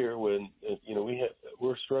time of year when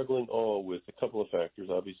we're struggling all with a couple of factors.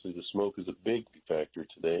 Obviously, the smoke is a big factor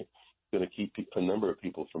today. It's going to keep a number of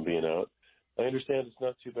people from being out. I understand it's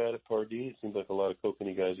not too bad at Pardee. It seems like a lot of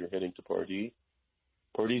kokanee guys are heading to Pardee.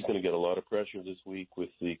 Pardee's going to get a lot of pressure this week with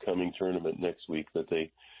the coming tournament next week that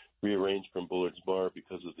they rearranged from Bullard's Bar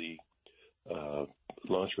because of the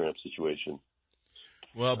launch ramp situation.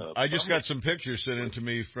 Well, I just got some pictures sent in to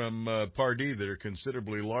me from Pardee that are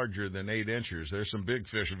considerably larger than 8 inches. There's some big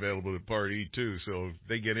fish available at Pardee, too, so if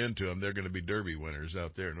they get into them, they're going to be derby winners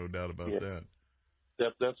out there, no doubt about that.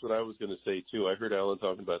 That's what I was going to say, too. I heard Alan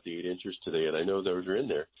talking about the 8 inchers today, and I know those are in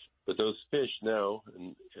there. But those fish now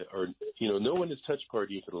are, no one has touched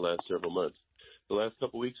Pardee for the last several months. The last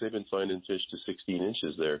couple of weeks, they've been finding fish to 16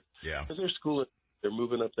 inches there. Yeah. Because they're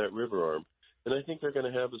moving up that river arm. And I think they're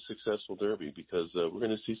going to have a successful Derby because we're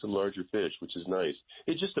going to see some larger fish, which is nice.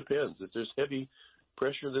 It just depends. If there's heavy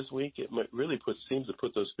pressure this week, it might really seems to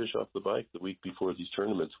put those fish off the bike the week before these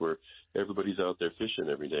tournaments where everybody's out there fishing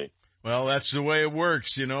every day. Well, that's the way it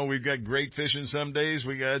works. You know, we've got great fishing some days.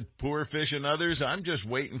 We got poor fishing others. I'm just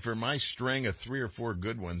waiting for my string of 3 or 4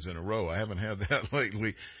 good ones in a row. I haven't had that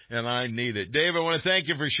lately, and I need it. Dave, I want to thank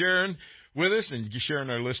you for sharing with us and sharing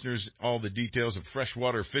our listeners all the details of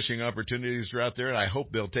freshwater fishing opportunities that are out there, and I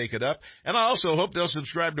hope they'll take it up. And I also hope they'll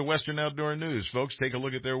subscribe to Western Outdoor News. Folks, take a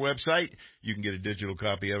look at their website. You can get a digital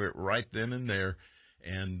copy of it right then and there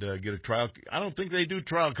and get a trial. I don't think they do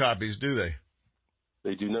trial copies, do they?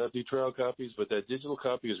 They do not do trial copies, but that digital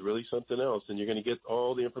copy is really something else, and you're going to get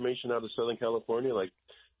all the information out of Southern California, like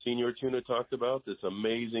Senior Tuna talked about, this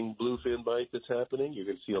amazing bluefin bite that's happening. You're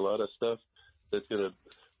going to see a lot of stuff that's going to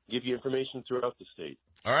give you information throughout the state.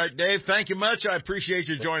 All right, Dave, thank you much. I appreciate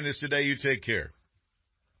you joining us today. You take care.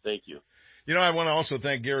 Thank you. You know, I want to also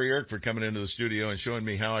thank Gary Erk for coming into the studio and showing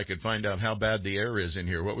me how I could find out how bad the air is in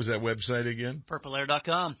here. What was that website again?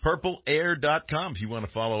 PurpleAir.com. PurpleAir.com. If you want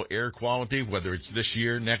to follow air quality, whether it's this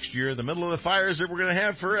year, next year, the middle of the fires that we're going to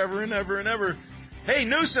have forever and ever and ever. Hey,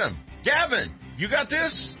 Newsom, Gavin, you got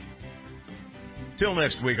this? Till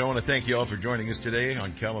next week, I want to thank you all for joining us today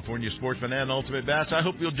on California Sportsman and Ultimate Bass. I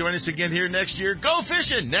hope you'll join us again here next year. Go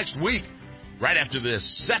fishing next week. Right after this,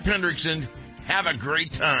 Seth Hendrickson. Have a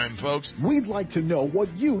great time, folks. We'd like to know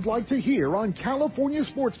what you'd like to hear on California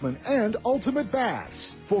Sportsman and Ultimate Bass.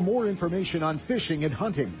 For more information on fishing and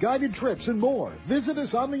hunting, guided trips, and more, visit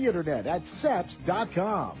us on the internet at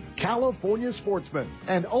seps.com. California Sportsman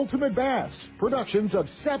and Ultimate Bass, productions of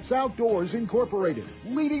Seps Outdoors Incorporated,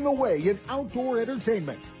 leading the way in outdoor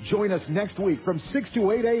entertainment. Join us next week from 6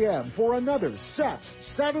 to 8 a.m. for another Seps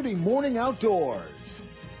Saturday Morning Outdoors.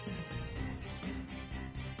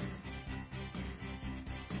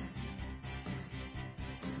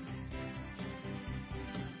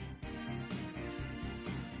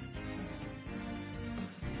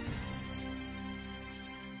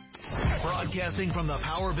 Broadcasting from the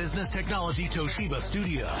Power Business Technology Toshiba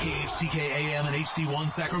studio. KHTK AM and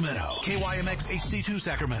HD1 Sacramento. KYMX HD2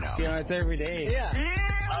 Sacramento. Yeah, it's every day. Yeah.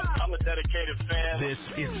 I'm a dedicated fan. This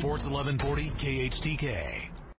is Sports 1140 KHTK.